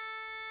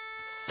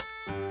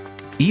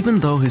 Even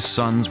though his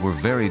sons were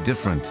very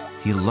different,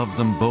 he loved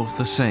them both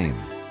the same.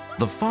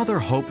 The father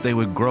hoped they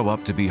would grow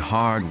up to be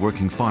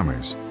hard-working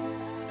farmers.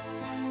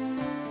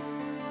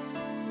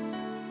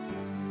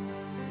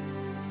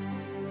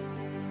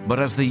 But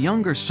as the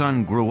younger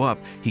son grew up,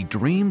 he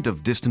dreamed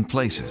of distant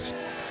places.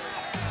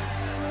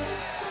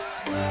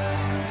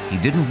 He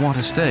didn't want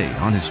to stay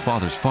on his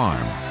father's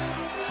farm.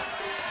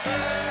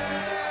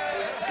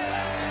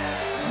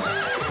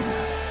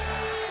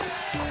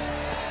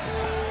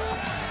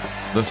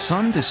 The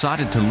son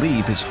decided to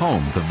leave his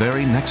home the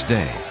very next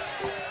day.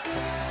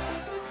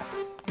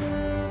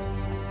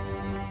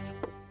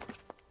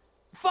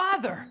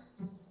 Father!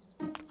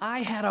 I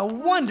had a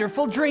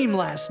wonderful dream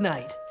last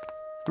night.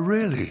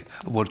 Really?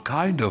 What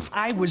kind of...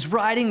 I was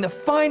riding the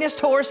finest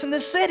horse in the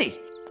city.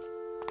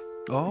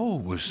 Oh,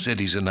 the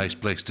city's a nice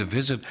place to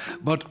visit,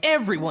 but...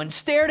 Everyone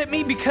stared at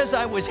me because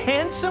I was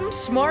handsome,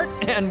 smart,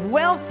 and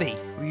wealthy.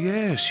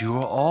 Yes, you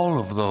are all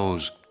of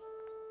those.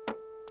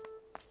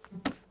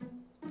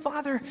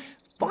 Father,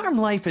 farm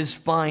life is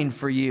fine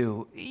for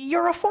you.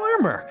 You're a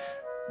farmer,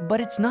 but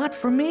it's not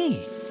for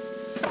me.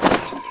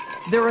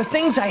 There are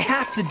things I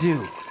have to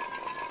do.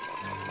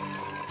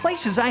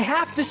 Places I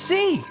have to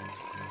see.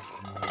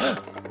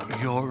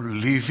 You're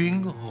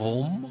leaving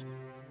home?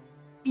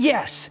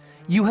 Yes,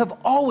 you have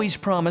always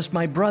promised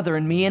my brother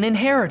and me an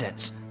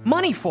inheritance,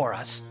 money for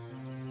us.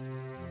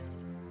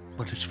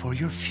 But it's for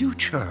your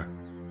future.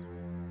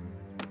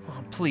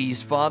 Oh,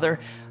 please, Father,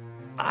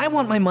 I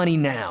want my money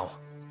now.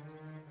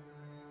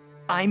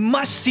 I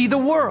must see the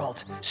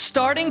world,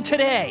 starting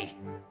today.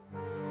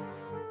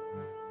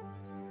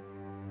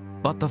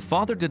 But the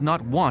father did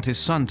not want his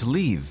son to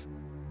leave.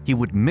 He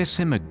would miss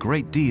him a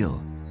great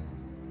deal.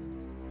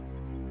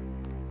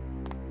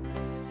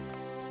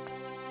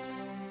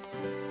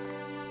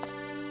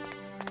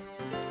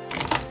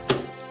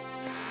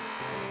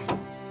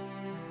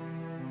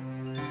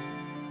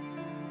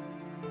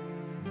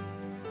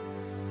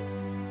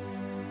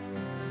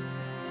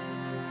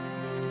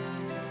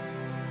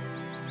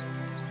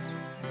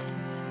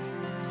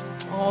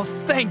 Oh,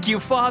 thank you,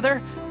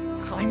 Father.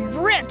 I'm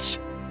rich!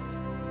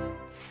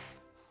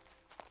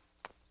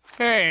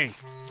 Hey,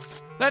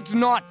 that's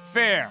not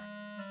fair.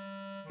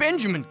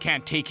 Benjamin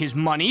can't take his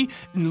money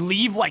and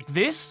leave like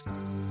this.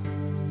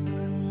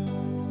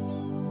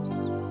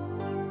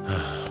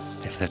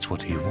 If that's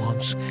what he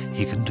wants,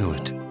 he can do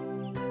it.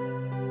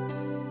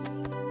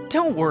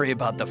 Don't worry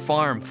about the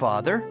farm,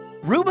 Father.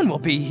 Reuben will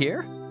be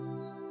here.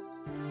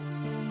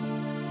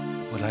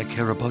 But I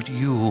care about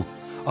you.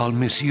 I'll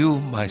miss you,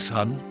 my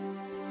son.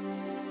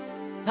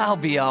 I'll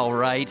be all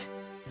right.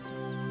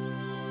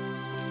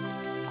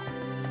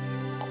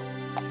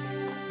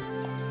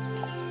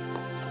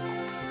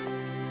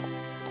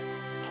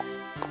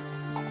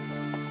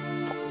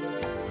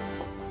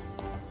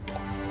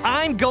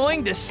 I'm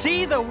going to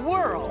see the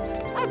world.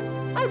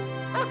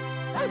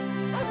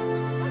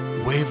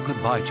 Wave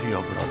goodbye to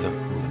your brother,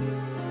 Reuben.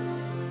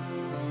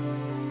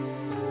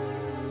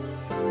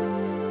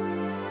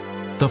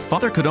 The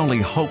father could only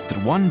hope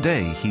that one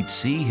day he'd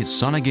see his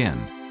son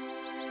again.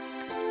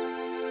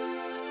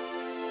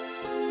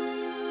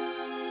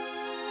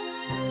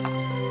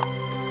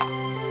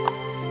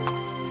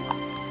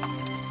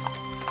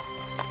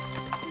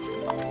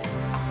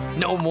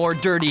 No more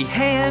dirty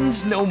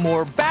hands, no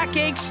more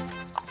backaches,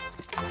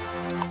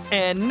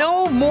 and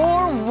no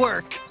more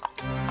work.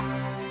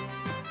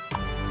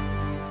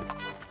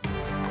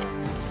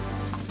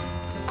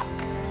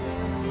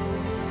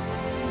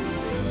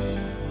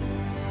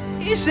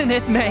 Isn't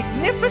it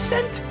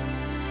magnificent?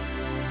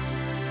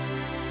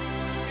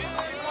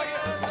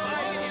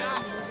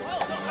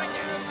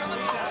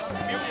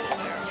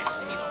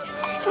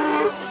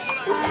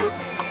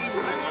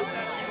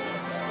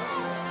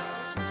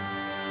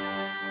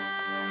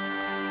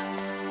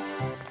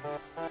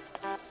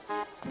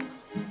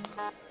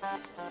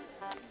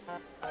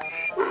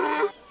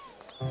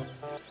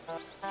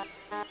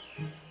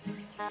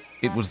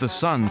 It was the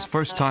son's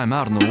first time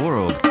out in the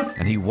world,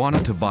 and he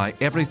wanted to buy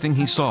everything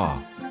he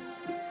saw.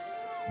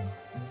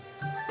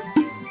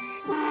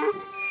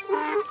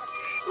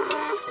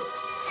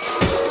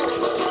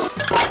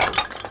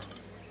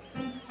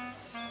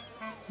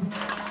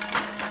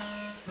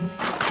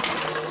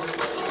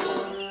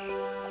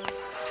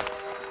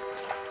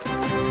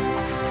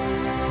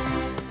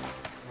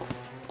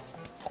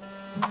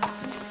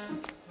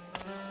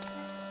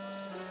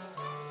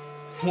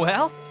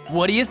 Well,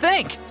 what do you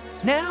think?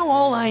 Now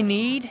all I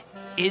need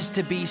is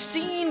to be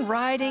seen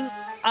riding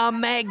a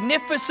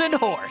magnificent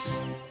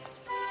horse.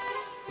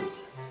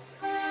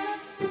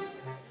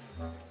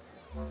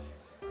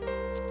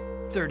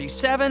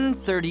 $37,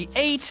 $38,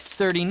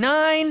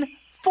 $39,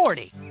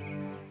 $40.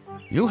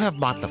 You have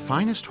bought the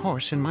finest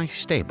horse in my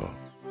stable.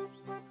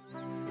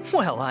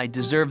 Well, I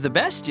deserve the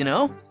best, you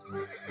know.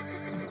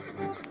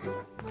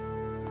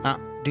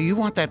 Do you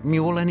want that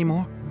mule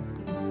anymore?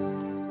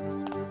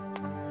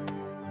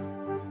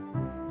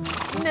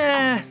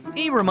 Nah,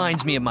 he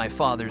reminds me of my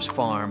father's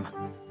farm.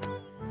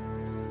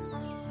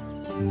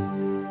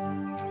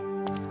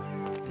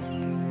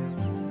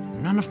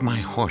 None of my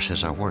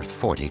horses are worth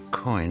 40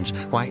 coins.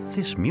 Why,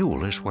 this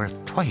mule is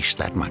worth twice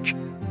that much.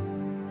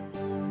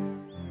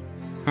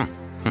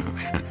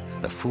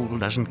 The fool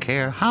doesn't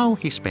care how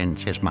he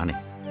spends his money.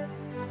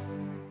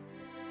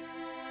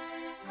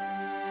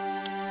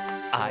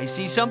 I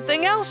see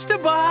something else to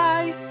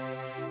buy.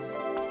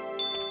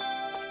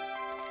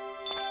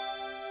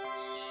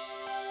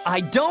 I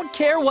don't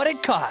care what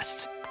it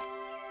costs.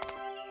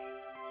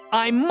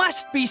 I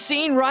must be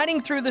seen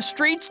riding through the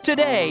streets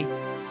today.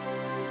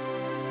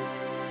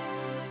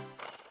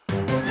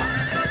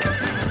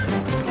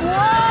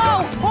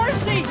 Whoa!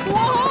 Horsey!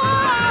 Whoa!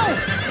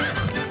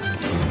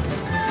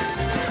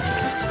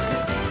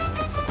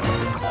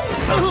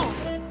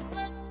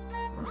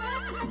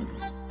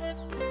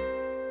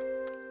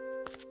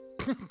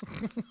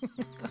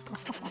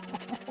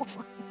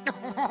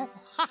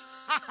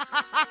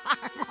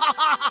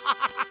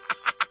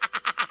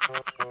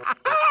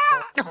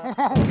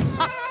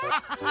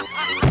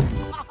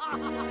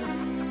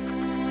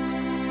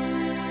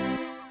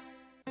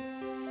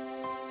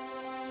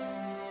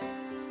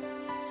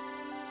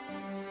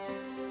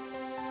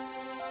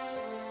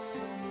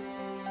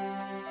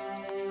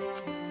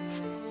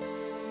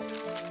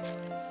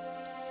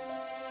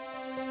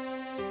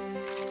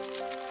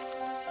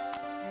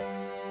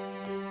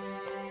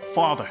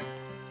 Father,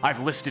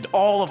 I've listed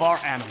all of our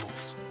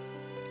animals.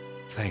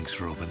 Thanks,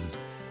 Reuben.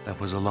 That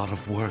was a lot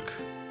of work.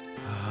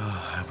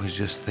 I was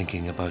just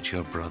thinking about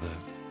your brother.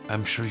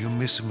 I'm sure you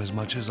miss him as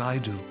much as I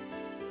do.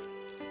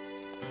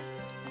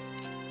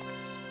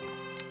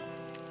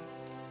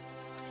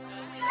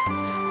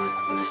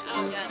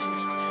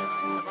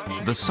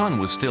 The son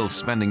was still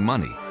spending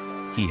money.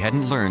 He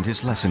hadn't learned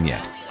his lesson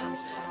yet.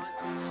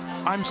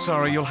 I'm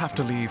sorry, you'll have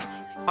to leave.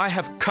 I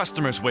have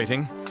customers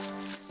waiting.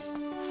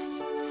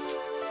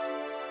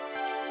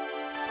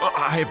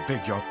 I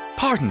beg your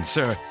pardon,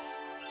 sir.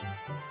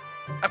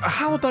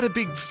 How about a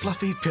big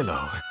fluffy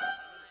pillow?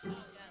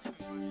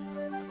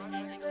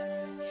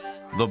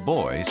 The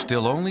boy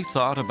still only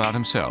thought about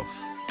himself.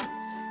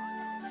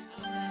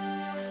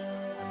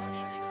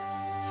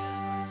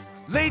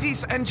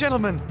 Ladies and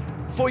gentlemen,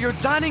 for your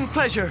dining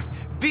pleasure,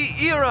 be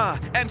Ira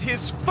and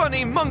his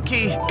funny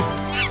monkey.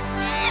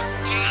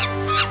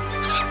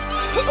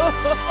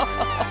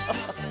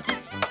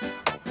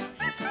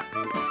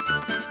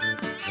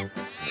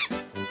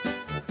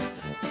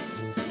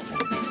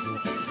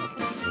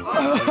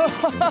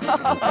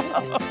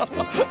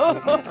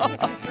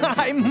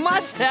 I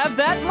must have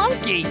that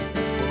monkey.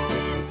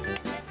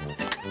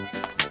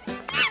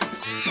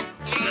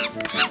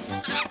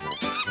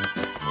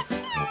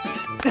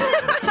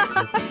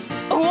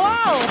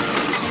 Whoa!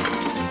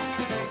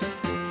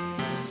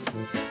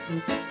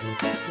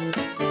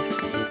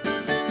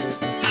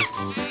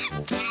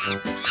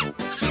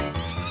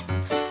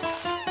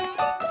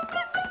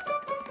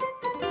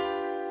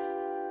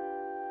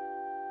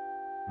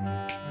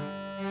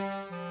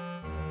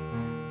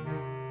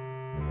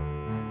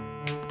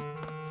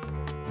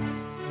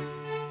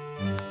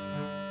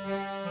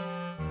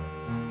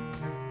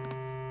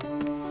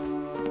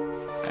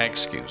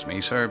 Excuse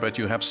me, sir, but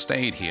you have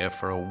stayed here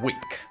for a week.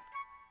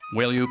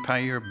 Will you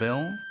pay your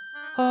bill?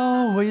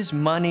 Oh, is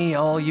money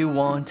all you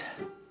want?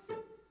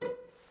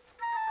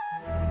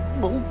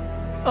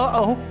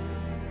 Uh-oh.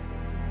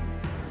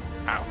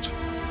 Out.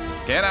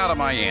 Get out of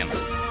my inn.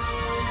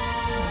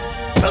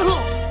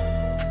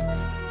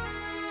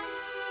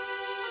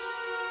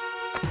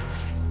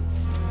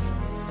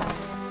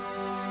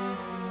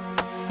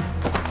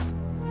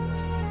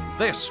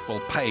 this will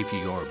pay for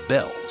your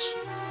bills.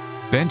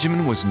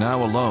 Benjamin was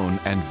now alone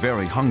and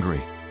very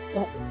hungry.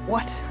 Well,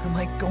 what am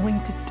I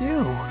going to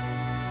do?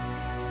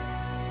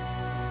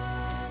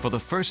 For the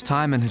first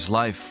time in his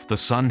life, the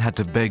son had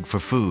to beg for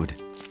food.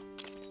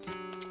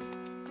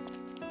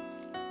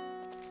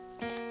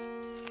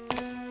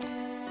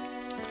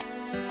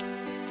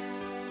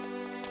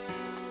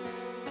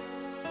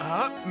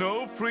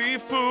 No free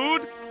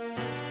food?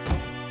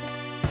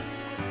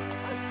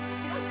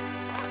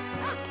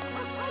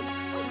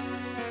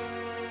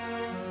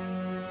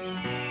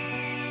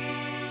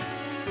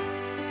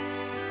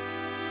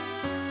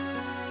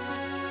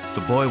 The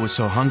boy was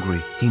so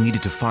hungry, he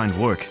needed to find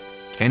work,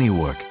 any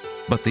work.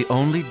 But the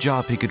only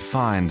job he could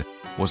find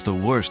was the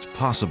worst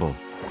possible.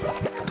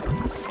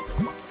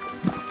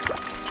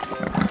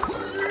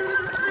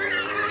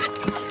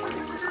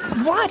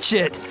 Watch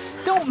it!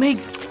 Don't make,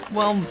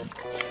 well,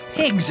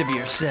 pigs of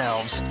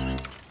yourselves.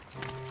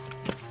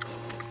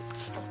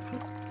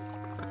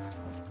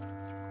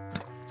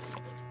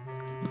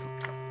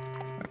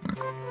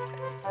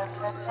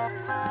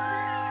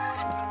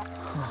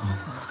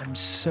 Oh, I'm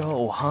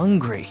so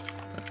hungry.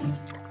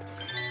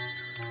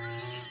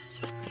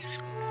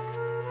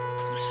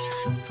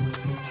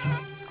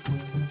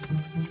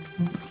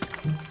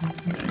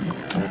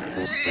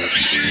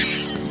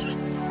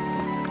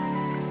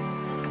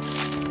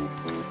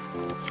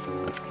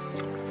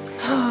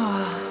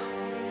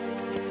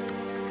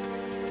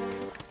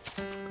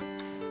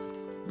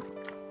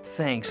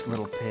 Thanks,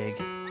 little pig.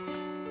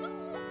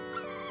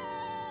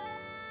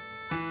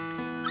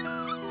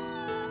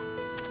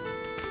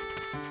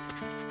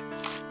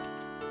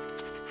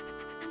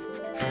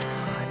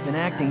 I've been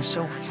acting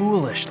so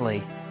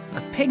foolishly.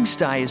 A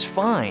pigsty is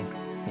fine,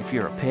 if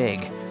you're a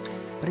pig.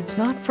 But it's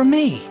not for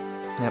me.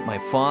 At my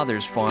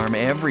father's farm,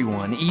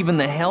 everyone, even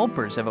the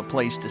helpers, have a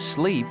place to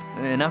sleep,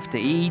 enough to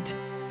eat.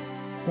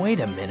 Wait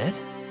a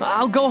minute.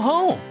 I'll go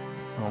home.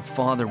 Well,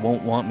 father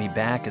won't want me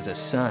back as a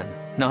son.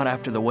 Not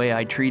after the way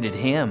I treated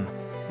him.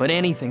 But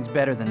anything's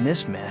better than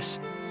this mess.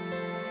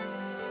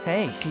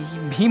 Hey,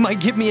 he might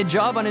give me a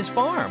job on his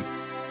farm.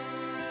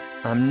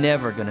 I'm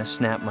never gonna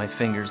snap my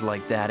fingers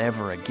like that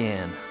ever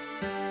again.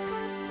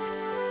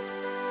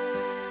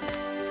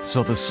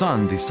 So the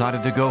son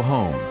decided to go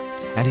home,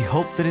 and he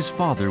hoped that his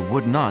father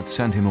would not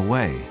send him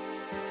away.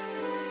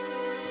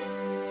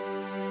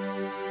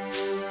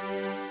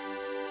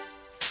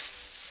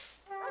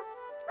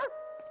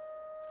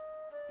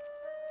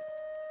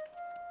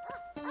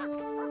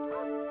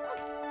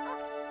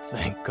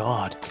 Thank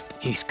God,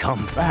 he's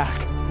come back.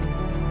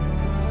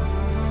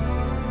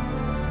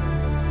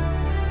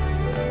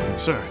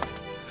 Sir,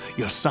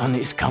 your son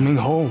is coming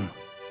home.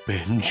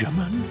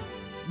 Benjamin?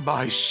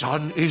 My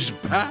son is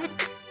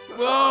back?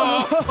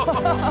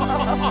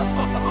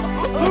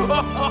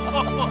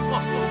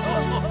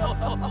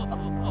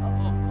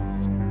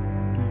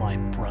 My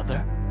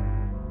brother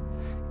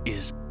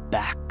is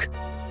back.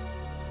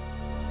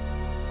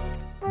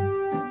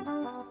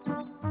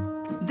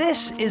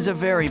 This is a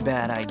very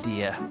bad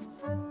idea.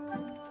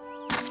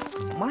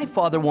 My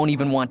father won't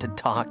even want to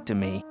talk to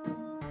me.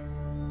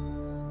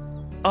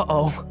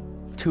 Uh-oh,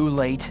 too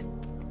late.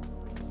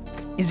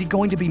 Is he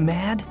going to be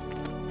mad?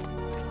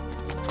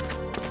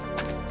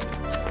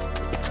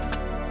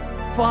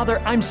 Father,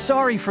 I'm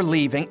sorry for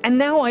leaving, and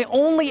now I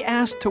only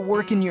ask to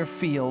work in your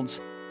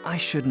fields. I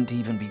shouldn't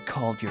even be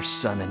called your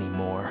son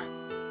anymore.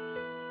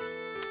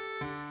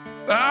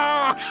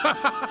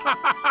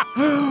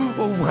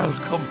 Oh,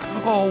 welcome.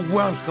 Oh,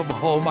 welcome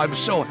home. I'm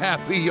so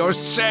happy you're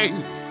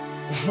safe.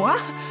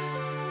 What?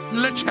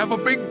 Let's have a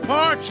big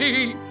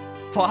party.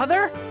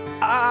 Father?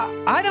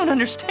 I don't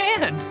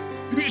understand.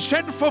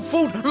 Send for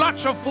food,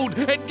 lots of food,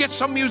 and get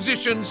some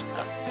musicians.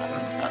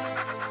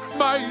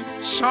 My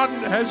son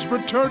has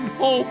returned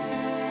home.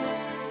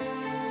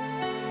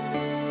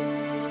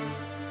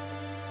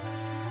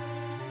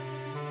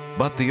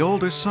 But the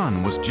older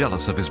son was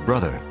jealous of his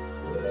brother.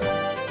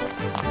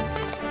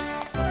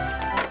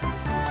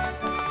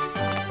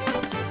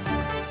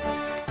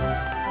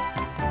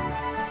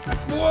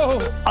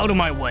 Whoa! Out of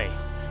my way.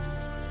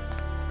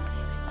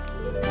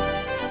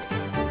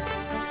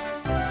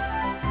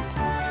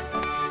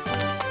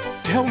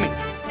 Tell me,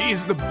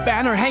 is the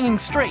banner hanging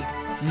straight?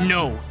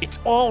 No, it's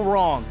all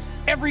wrong.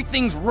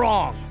 Everything's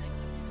wrong.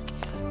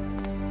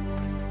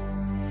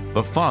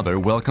 The father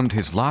welcomed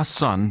his lost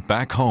son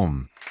back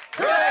home.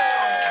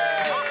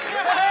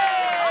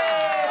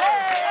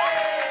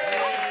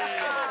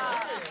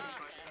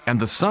 And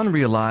the son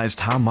realized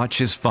how much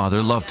his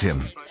father loved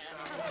him.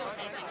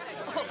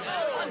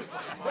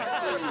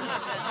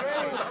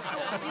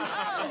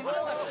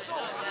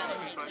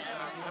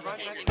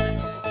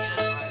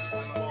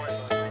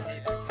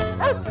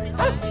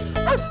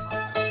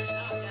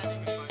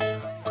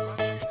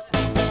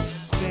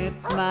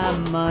 Spent my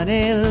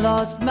money,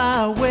 lost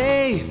my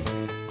way,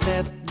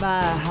 left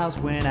my house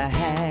when I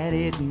had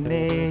it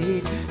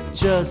made.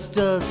 Just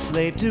a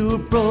slave to a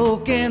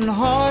broken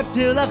heart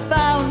till I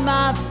found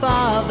my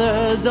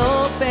father's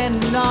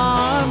open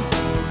arms.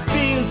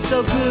 Feels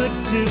so good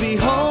to be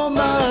home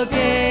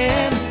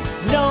again.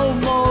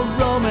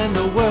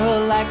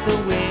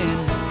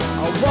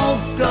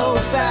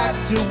 back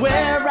to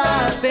where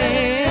I've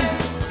been.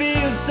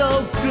 Feels so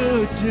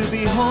good to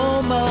be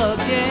home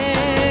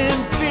again.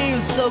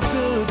 Feels so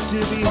good to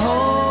be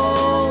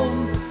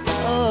home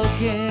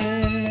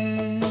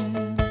again.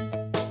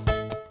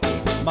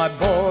 My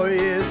boy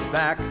is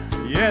back,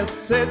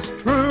 yes, it's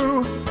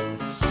true.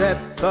 Set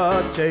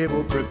the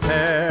table,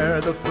 prepare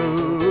the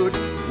food.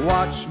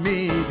 Watch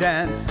me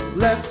dance,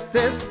 bless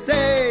this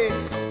day.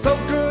 So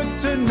good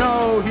to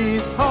know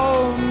he's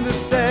home to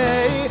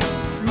stay.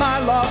 My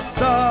lost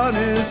son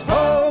is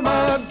home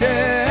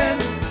again.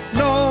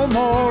 No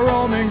more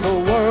roaming the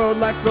world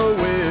like the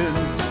wind.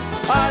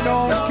 I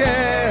don't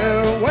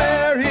care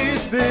where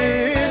he's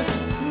been.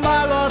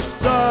 My lost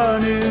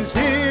son is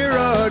here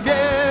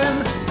again.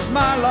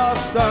 My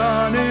lost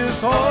son is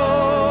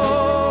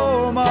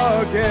home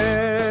again.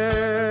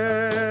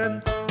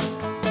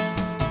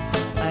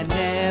 I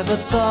never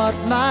thought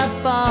my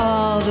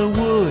father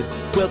would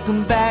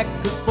welcome back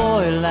a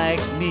boy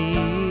like me.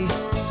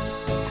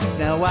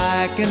 Now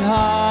I can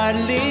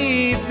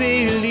hardly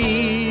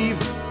believe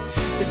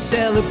the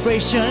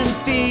celebration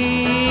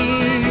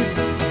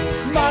feast.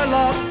 My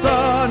lost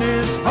son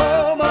is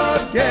home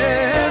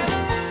again.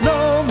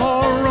 No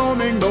more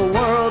roaming the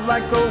world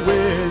like the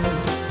wind.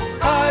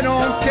 I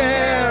don't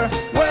care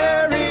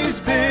where he's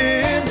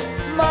been.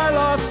 My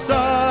lost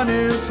son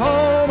is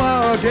home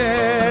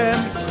again.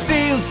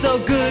 Feels so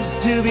good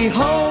to be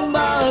home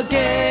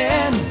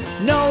again.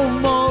 No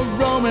more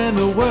roaming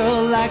the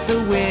world like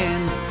the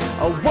wind.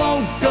 I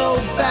won't go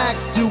back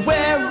to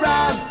where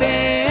I've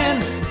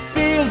been.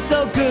 Feels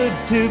so good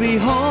to be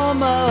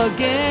home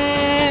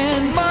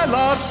again. My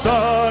lost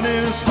son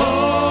is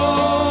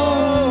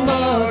home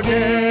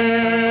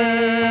again.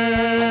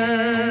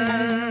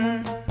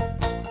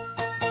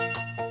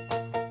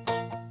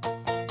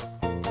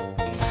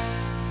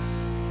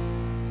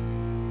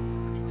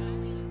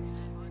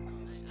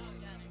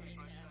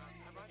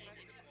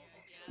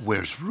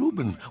 Where's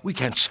Reuben? We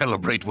can't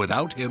celebrate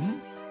without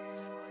him.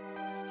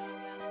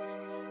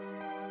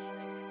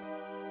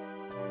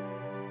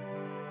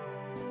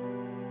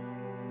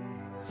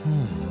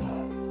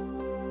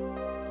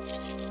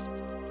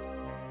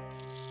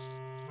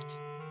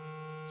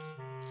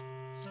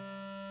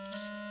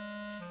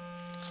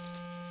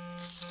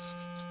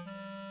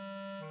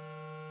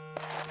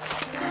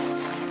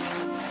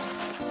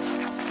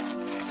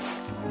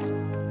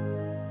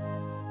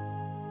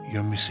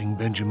 You're missing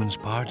Benjamin's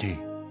party.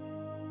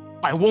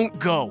 I won't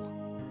go.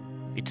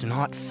 It's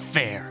not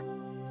fair.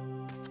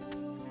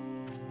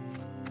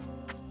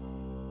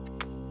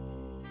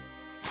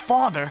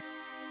 Father,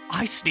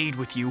 I stayed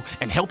with you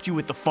and helped you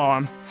with the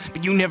farm,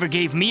 but you never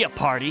gave me a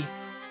party.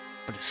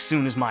 But as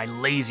soon as my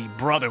lazy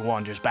brother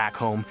wanders back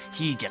home,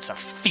 he gets a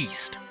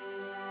feast.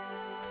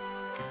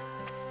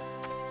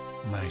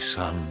 My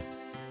son,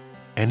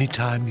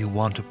 anytime you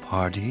want a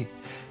party,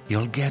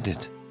 you'll get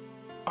it.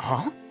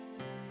 Huh?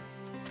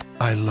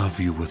 I love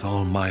you with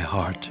all my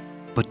heart,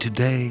 but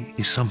today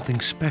is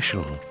something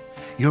special.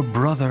 Your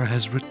brother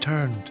has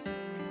returned.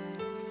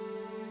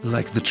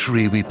 Like the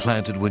tree we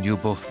planted when you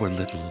both were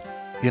little.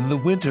 In the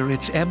winter,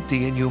 it's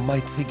empty and you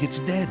might think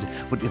it's dead,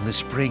 but in the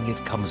spring,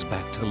 it comes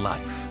back to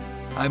life.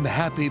 I'm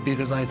happy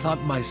because I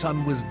thought my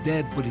son was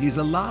dead, but he's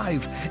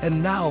alive,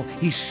 and now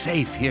he's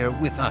safe here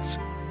with us.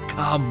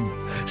 Come,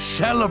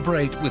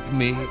 celebrate with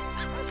me.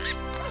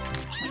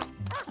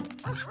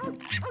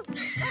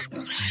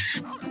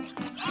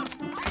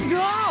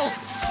 No!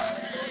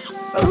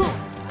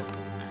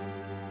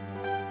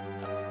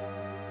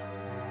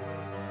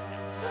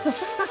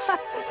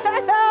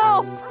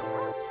 Help!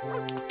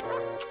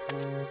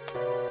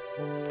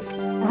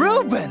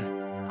 Reuben!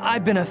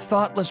 I've been a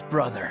thoughtless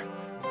brother.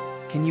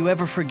 Can you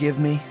ever forgive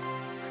me?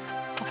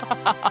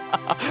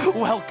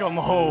 Welcome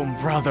home,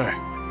 brother.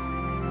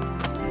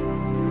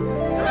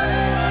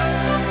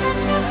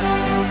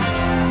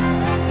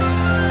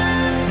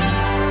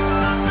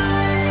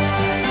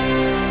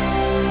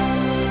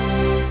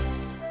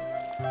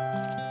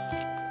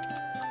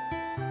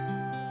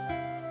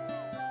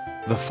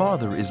 The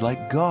Father is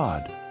like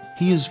God.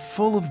 He is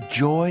full of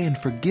joy and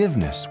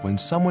forgiveness when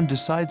someone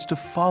decides to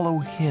follow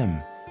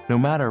Him. No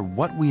matter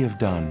what we have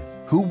done,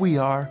 who we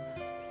are,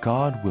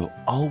 God will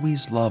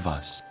always love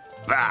us.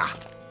 Bah!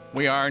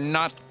 We are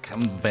not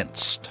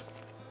convinced.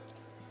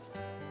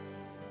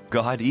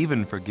 God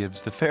even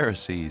forgives the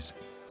Pharisees.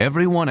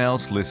 Everyone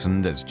else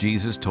listened as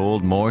Jesus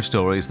told more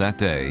stories that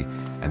day,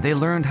 and they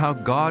learned how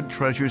God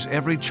treasures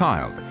every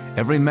child,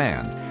 every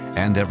man,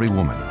 and every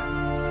woman.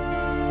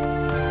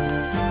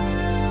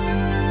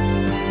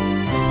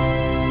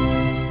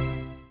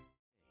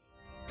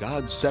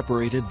 God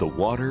separated the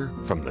water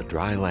from the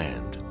dry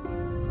land.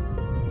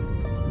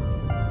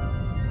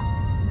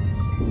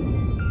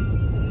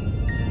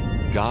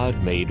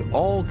 God made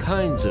all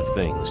kinds of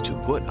things to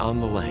put on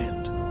the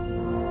land.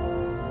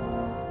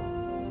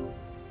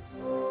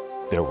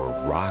 There were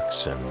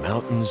rocks and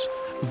mountains,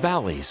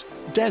 valleys,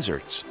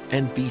 deserts,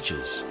 and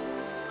beaches.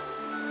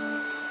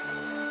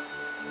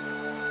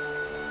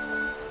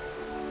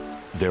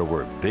 There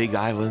were big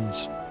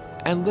islands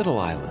and little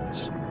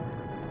islands.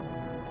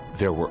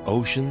 There were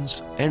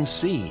oceans and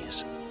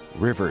seas,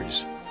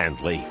 rivers and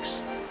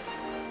lakes.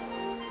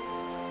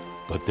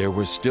 But there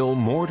was still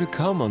more to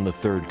come on the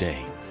third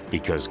day,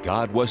 because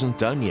God wasn't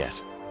done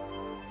yet.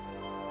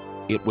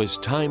 It was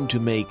time to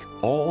make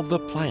all the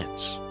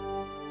plants.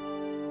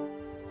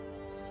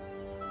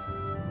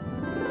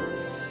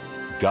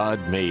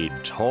 God made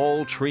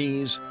tall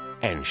trees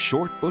and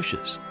short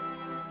bushes,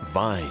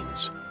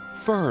 vines,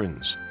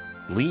 ferns,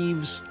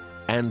 leaves,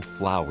 and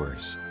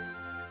flowers.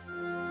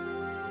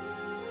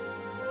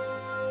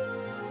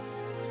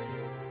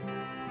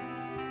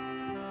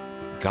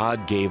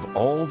 God gave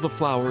all the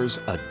flowers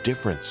a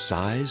different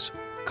size,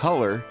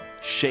 color,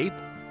 shape,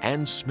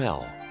 and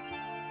smell.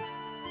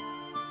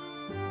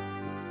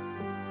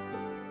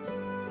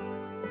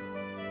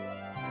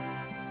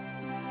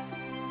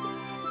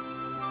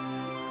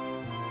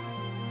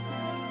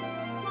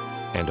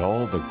 And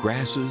all the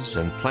grasses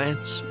and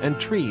plants and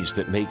trees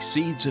that make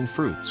seeds and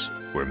fruits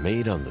were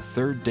made on the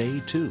third day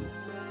too.